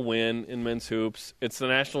coming off a win in men's hoops. It's the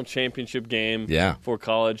national championship game for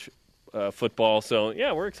college football. So,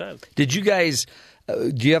 yeah, we're excited. Did you guys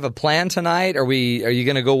do you have a plan tonight? Are you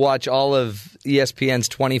going to go watch all of ESPN's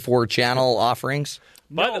 24 channel offerings?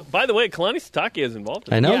 By the way, Kalani Sitake is involved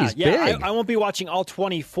in I know, he's big. I won't be watching all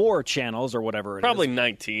 24 channels or whatever it Probably is.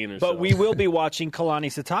 19 or so. But we will be watching Kalani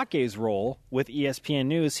Sitake's role with ESPN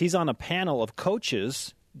News. He's on a panel of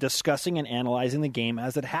coaches discussing and analyzing the game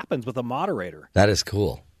as it happens with a moderator. That is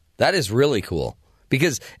cool. That is really cool.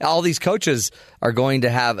 Because all these coaches are going to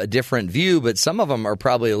have a different view, but some of them are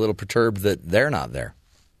probably a little perturbed that they're not there.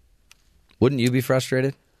 Wouldn't you be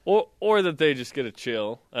frustrated? Or that they just get a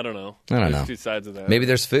chill. I don't know. There's two sides of that. Maybe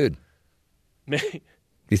there's food. Maybe.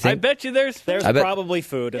 You think? I bet you there's food. There's probably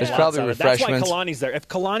food. There's probably refreshments. That's why Kalani's there. If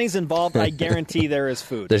Kalani's involved, I guarantee there is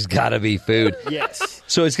food. There's got to be food. Yes.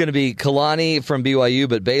 So it's going to be Kalani from BYU,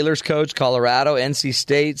 but Baylor's coach, Colorado, NC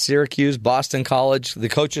State, Syracuse, Boston College. The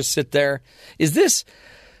coaches sit there. This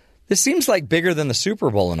seems like bigger than the Super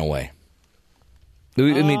Bowl in a way. I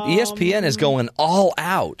mean, ESPN is going all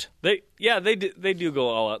out. They do go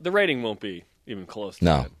all out. The rating won't be even close to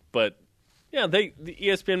that. But yeah, the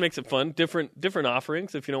ESPN makes it fun. Different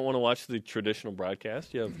offerings. If you don't want to watch the traditional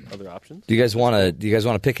broadcast, you have other options. Do you guys want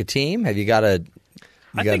to pick a team? Have you got a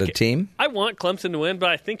team? I want Clemson to win, but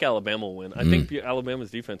I think Alabama will win. I think Alabama's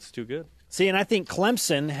defense is too good. See, and I think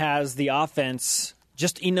Clemson has the offense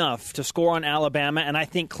just enough to score on Alabama, and I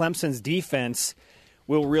think Clemson's defense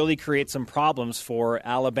will really create some problems for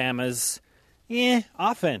Alabama's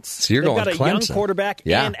offense. So you're They've going got a Clemson. young quarterback,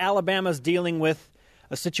 and Alabama's dealing with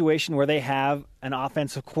a situation where they have an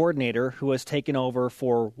offensive coordinator who has taken over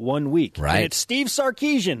for 1 week. Right. And it's Steve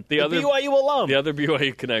Sarkisian, the BYU alum. The other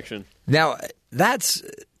BYU connection. Now, that's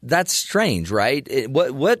strange, right?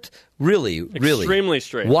 What really? Extremely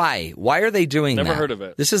strange. Why are they doing that? Never heard of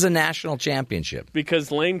it. This is a national championship.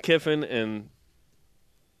 Because Lane Kiffin and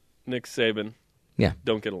Nick Saban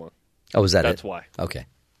don't get along. Oh, is that That's it? why. Okay.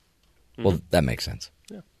 Well, that makes sense.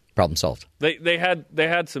 Yeah. Problem solved. They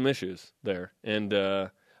had some issues there, and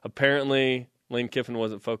apparently Lane Kiffin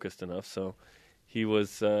wasn't focused enough, so he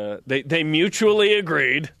was. They mutually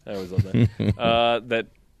agreed. I was on that that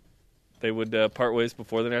they would part ways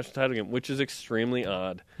before the national title game, which is extremely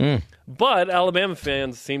odd. But Alabama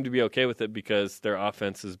fans seem to be okay with it because their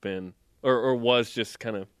offense has been or was just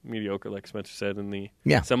kind of mediocre, like Spencer said in the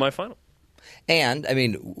semifinal. And, I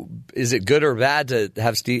mean, is it good or bad to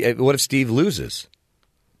have Steve? What if Steve loses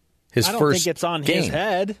his I don't first think it's on game? his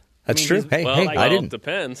head. That's true. Hey, I didn't. It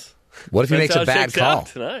depends. What if he makes a bad call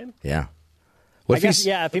tonight? Yeah. If he it's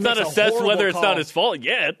makes not a assessed horrible whether it's call, not his fault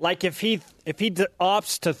yet. Like if he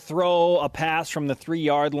opts to throw a pass from the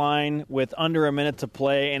 3-yard line with under a minute to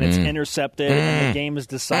play and it's intercepted and the game is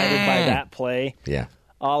decided by that play. Yeah.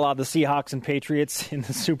 A la the Seahawks and Patriots in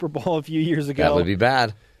the Super Bowl a few years ago. That would be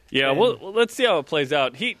bad. Yeah, well, let's see how it plays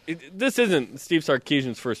out. This isn't Steve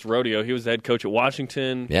Sarkisian's first rodeo. He was the head coach at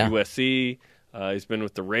Washington, USC. He's been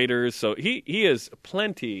with the Raiders, so he is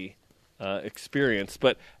plenty experienced.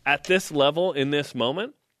 But at this level, in this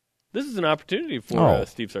moment, this is an opportunity for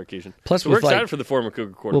Steve Sarkisian. Plus, so we're excited for the former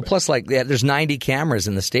Cougar quarterback. Well, plus, there's 90 cameras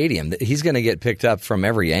in the stadium. He's going to get picked up from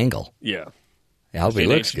every angle. Yeah. I hope he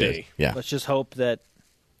looks good. Yeah. Let's just hope that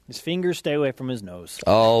his fingers stay away from his nose.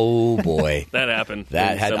 Oh, boy. That happened.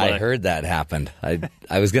 I heard that happened.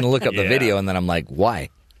 I was going to look up the video, and then I'm like, why?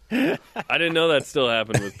 I didn't know that still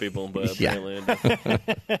happened with people, but apparently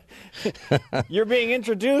it does. You're being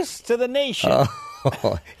introduced to the nation.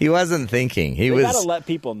 Oh, he wasn't thinking. He was. Got to let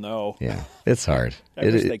people know. Yeah, it's hard. I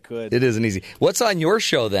wish they could. It isn't easy. What's on your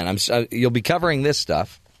show then? You'll be covering this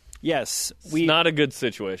stuff. Yes, it's not a good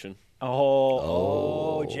situation.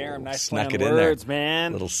 Oh, Jerem, nice play snuck on it words, in there.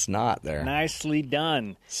 man. Little snot there. Nicely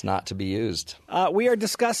done. Snot to be used. We are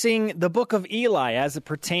discussing the Book of Eli as it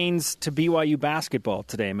pertains to BYU basketball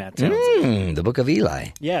today, Matt Townsend. The Book of Eli.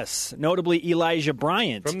 Yes, notably Elijah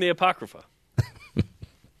Bryant. From the Apocrypha.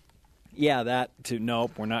 Yeah, that too.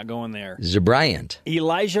 Nope, we're not going there. Bryant.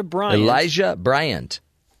 Elijah Bryant. Elijah Bryant.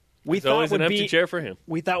 It's always an empty chair for him.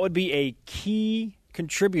 We thought would be a key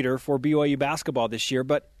contributor for BYU basketball this year,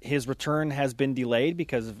 but his return has been delayed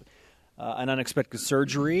because of an unexpected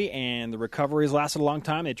surgery, and the recovery has lasted a long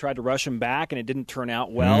time. They tried to rush him back, and it didn't turn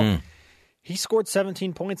out well. He scored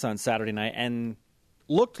 17 points on Saturday night and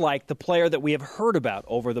looked like the player that we have heard about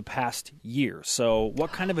over the past year. So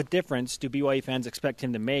what kind of a difference do BYU fans expect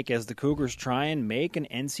him to make as the Cougars try and make an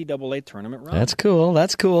NCAA tournament run? That's cool.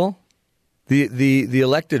 That's cool. The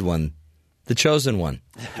elected one, the chosen one,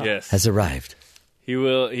 has arrived.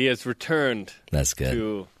 He has returned. That's good.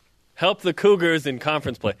 To help the Cougars in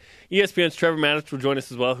conference play. ESPN's Trevor Maddox will join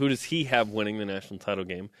us as well. Who does he have winning the national title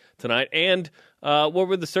game tonight? And what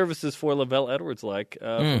were the services for Lavelle Edwards like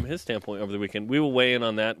from his standpoint over the weekend? We will weigh in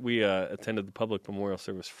on that. We attended the public memorial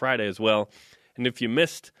service Friday as well. And if you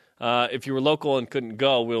missed, if you were local and couldn't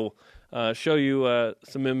go, we'll show you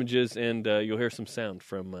some images and you'll hear some sound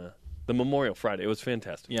from the memorial Friday. It was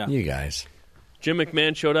fantastic. Yeah, you guys. Jim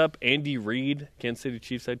McMahon showed up. Andy Reid, Kansas City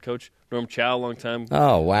Chiefs head coach. Norm Chow, longtime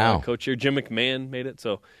coach here. Jim McMahon made it.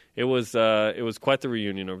 So it was quite the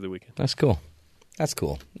reunion over the weekend. That's cool. That's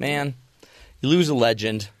cool. Man, you lose a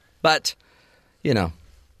legend, but, you know,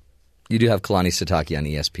 you do have Kalani Sitake on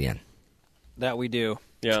ESPN. That we do.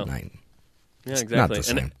 Yeah. Tonight. Yeah, It's exactly. not the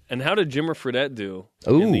same. And how did Jimmer Fredette do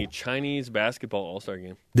in the Chinese basketball All-Star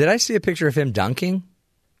game? Did I see a picture of him dunking?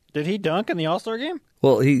 Did he dunk in the All-Star game?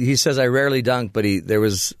 Well, he says, I rarely dunk, but there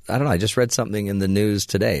was, I don't know, I just read something in the news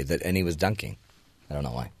today and he was dunking. I don't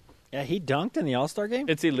know why. Yeah, he dunked in the All-Star game?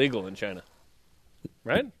 It's illegal in China,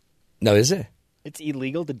 right? No, is it? It's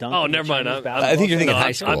illegal to dunk. Oh, never mind. I think you're thinking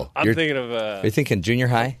high school. I'm thinking of... You're thinking junior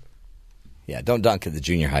high? Yeah, don't dunk at the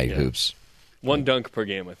junior high hoops. One dunk per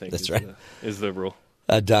game, I think. That's right. Is the rule.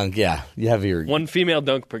 A dunk, yeah. You have your... One female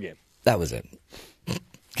dunk per game. That was it.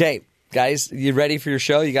 Okay, guys, you ready for your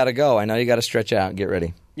show? You got to go. I know you got to stretch out and get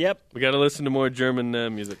ready. Yep. We got to listen to more German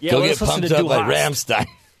music. Yeah, go get pumped up by Rammstein.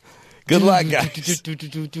 Good luck, guys.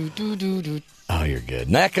 Oh, you're good.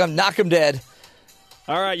 Knock 'em dead.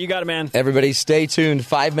 All right, you got it, man. Everybody, stay tuned.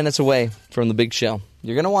 5 minutes away from the big show.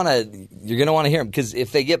 You're gonna want to hear them because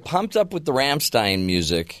if they get pumped up with the Rammstein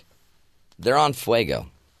music, they're on fuego.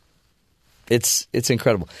 It's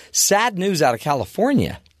incredible. Sad news out of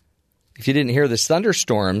California. If you didn't hear, this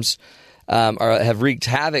thunderstorms have wreaked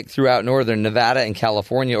havoc throughout northern Nevada and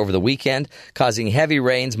California over the weekend, causing heavy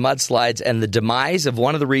rains, mudslides, and the demise of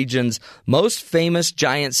one of the region's most famous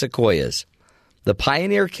giant sequoias. The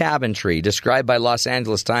pioneer cabin tree, described by Los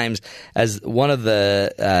Angeles Times as one of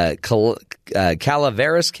the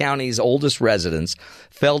Calaveras County's oldest residents,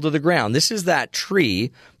 fell to the ground. This is that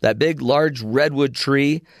tree, that big, large redwood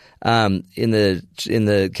tree in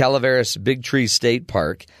the Calaveras Big Tree State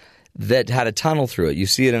Park that had a tunnel through it. You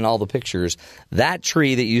see it in all the pictures. That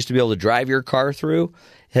tree that you used to be able to drive your car through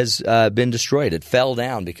has been destroyed. It fell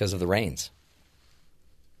down because of the rains.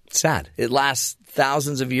 It's sad. It lasts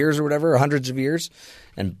thousands of years or whatever, or hundreds of years,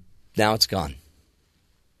 and now it's gone.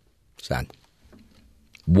 Sad.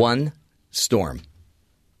 One storm.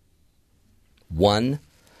 One.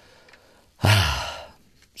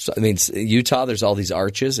 So, I mean, Utah, there's all these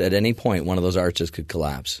arches. At any point, one of those arches could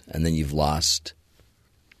collapse, and then you've lost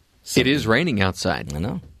something. It is raining outside. I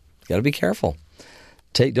know. You got to be careful.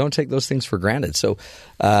 Don't take those things for granted. So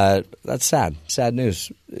that's sad. Sad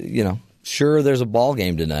news. You know, sure, there's a ball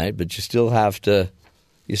game tonight, but you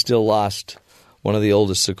still lost one of the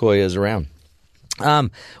oldest sequoias around.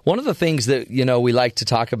 One of the things that, we like to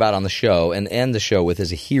talk about on the show and end the show with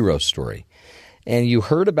is a hero story. And you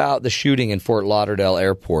heard about the shooting in Fort Lauderdale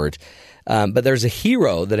Airport, but there's a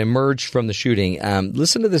hero that emerged from the shooting.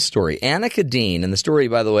 Listen to this story. Annika Dean, and the story,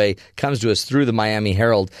 by the way, comes to us through the Miami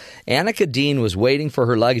Herald. Annika Dean was waiting for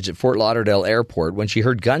her luggage at Fort Lauderdale Airport when she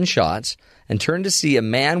heard gunshots and turned to see a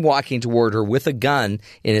man walking toward her with a gun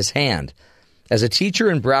in his hand. As a teacher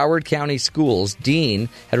in Broward County schools, Dean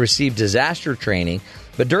had received disaster training,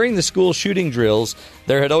 but during the school shooting drills,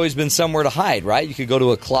 there had always been somewhere to hide, right? You could go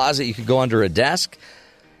to a closet, you could go under a desk.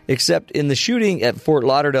 Except in the shooting at Fort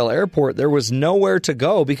Lauderdale Airport, there was nowhere to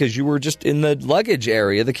go because you were just in the luggage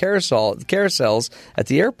area, the carousels at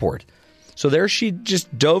the airport. So there she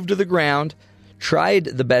just dove to the ground, tried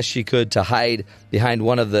the best she could to hide behind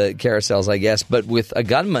one of the carousels, I guess, but with a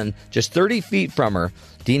gunman just 30 feet from her,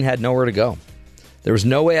 Dean had nowhere to go. There was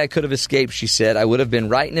no way I could have escaped, she said. I would have been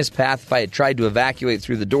right in his path if I had tried to evacuate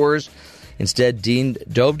through the doors. Instead, Dean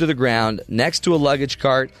dove to the ground next to a luggage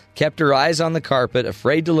cart, kept her eyes on the carpet,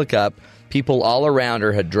 afraid to look up. People all around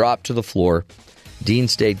her had dropped to the floor. Dean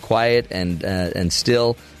stayed quiet and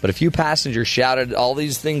still, but a few passengers shouted all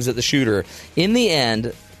these things at the shooter. In the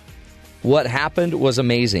end, what happened was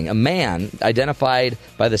amazing. A man identified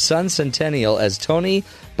by the Sun Centennial as Tony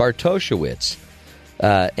Bartoshewicz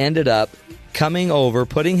ended up coming over,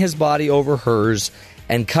 putting his body over hers,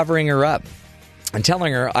 and covering her up and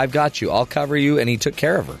telling her, I've got you, I'll cover you, and he took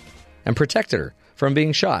care of her and protected her from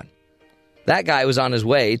being shot. That guy was on his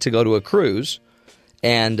way to go to a cruise,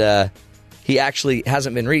 and he actually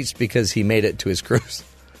hasn't been reached because he made it to his cruise.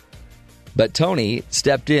 But Tony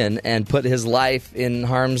stepped in and put his life in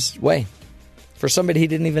harm's way for somebody he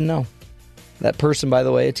didn't even know. That person, by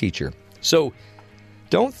the way, a teacher. So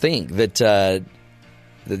don't think that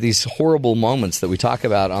that these horrible moments that we talk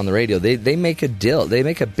about on the radio, they make a deal. They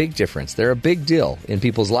make a big difference. They're a big deal in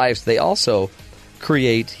people's lives. They also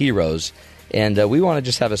create heroes. And we want to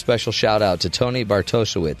just have a special shout out to Tony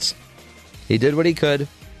Bartoszewicz. He did what he could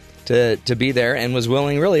to be there and was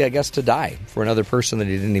willing, really, I guess, to die for another person that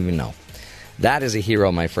he didn't even know. That is a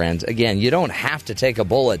hero, my friends. Again, you don't have to take a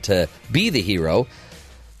bullet to be the hero.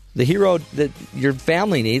 The hero that your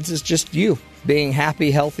family needs is just you being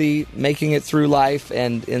happy, healthy, making it through life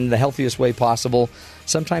and in the healthiest way possible.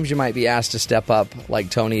 Sometimes you might be asked to step up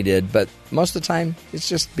like Tony did, but most of the time, it's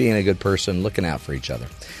just being a good person, looking out for each other.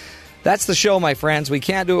 That's the show, my friends. We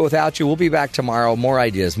can't do it without you. We'll be back tomorrow. More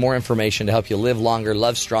ideas, more information to help you live longer,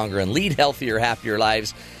 love stronger, and lead healthier, happier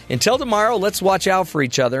lives. Until tomorrow, let's watch out for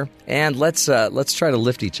each other, and let's try to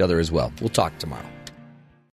lift each other as well. We'll talk tomorrow.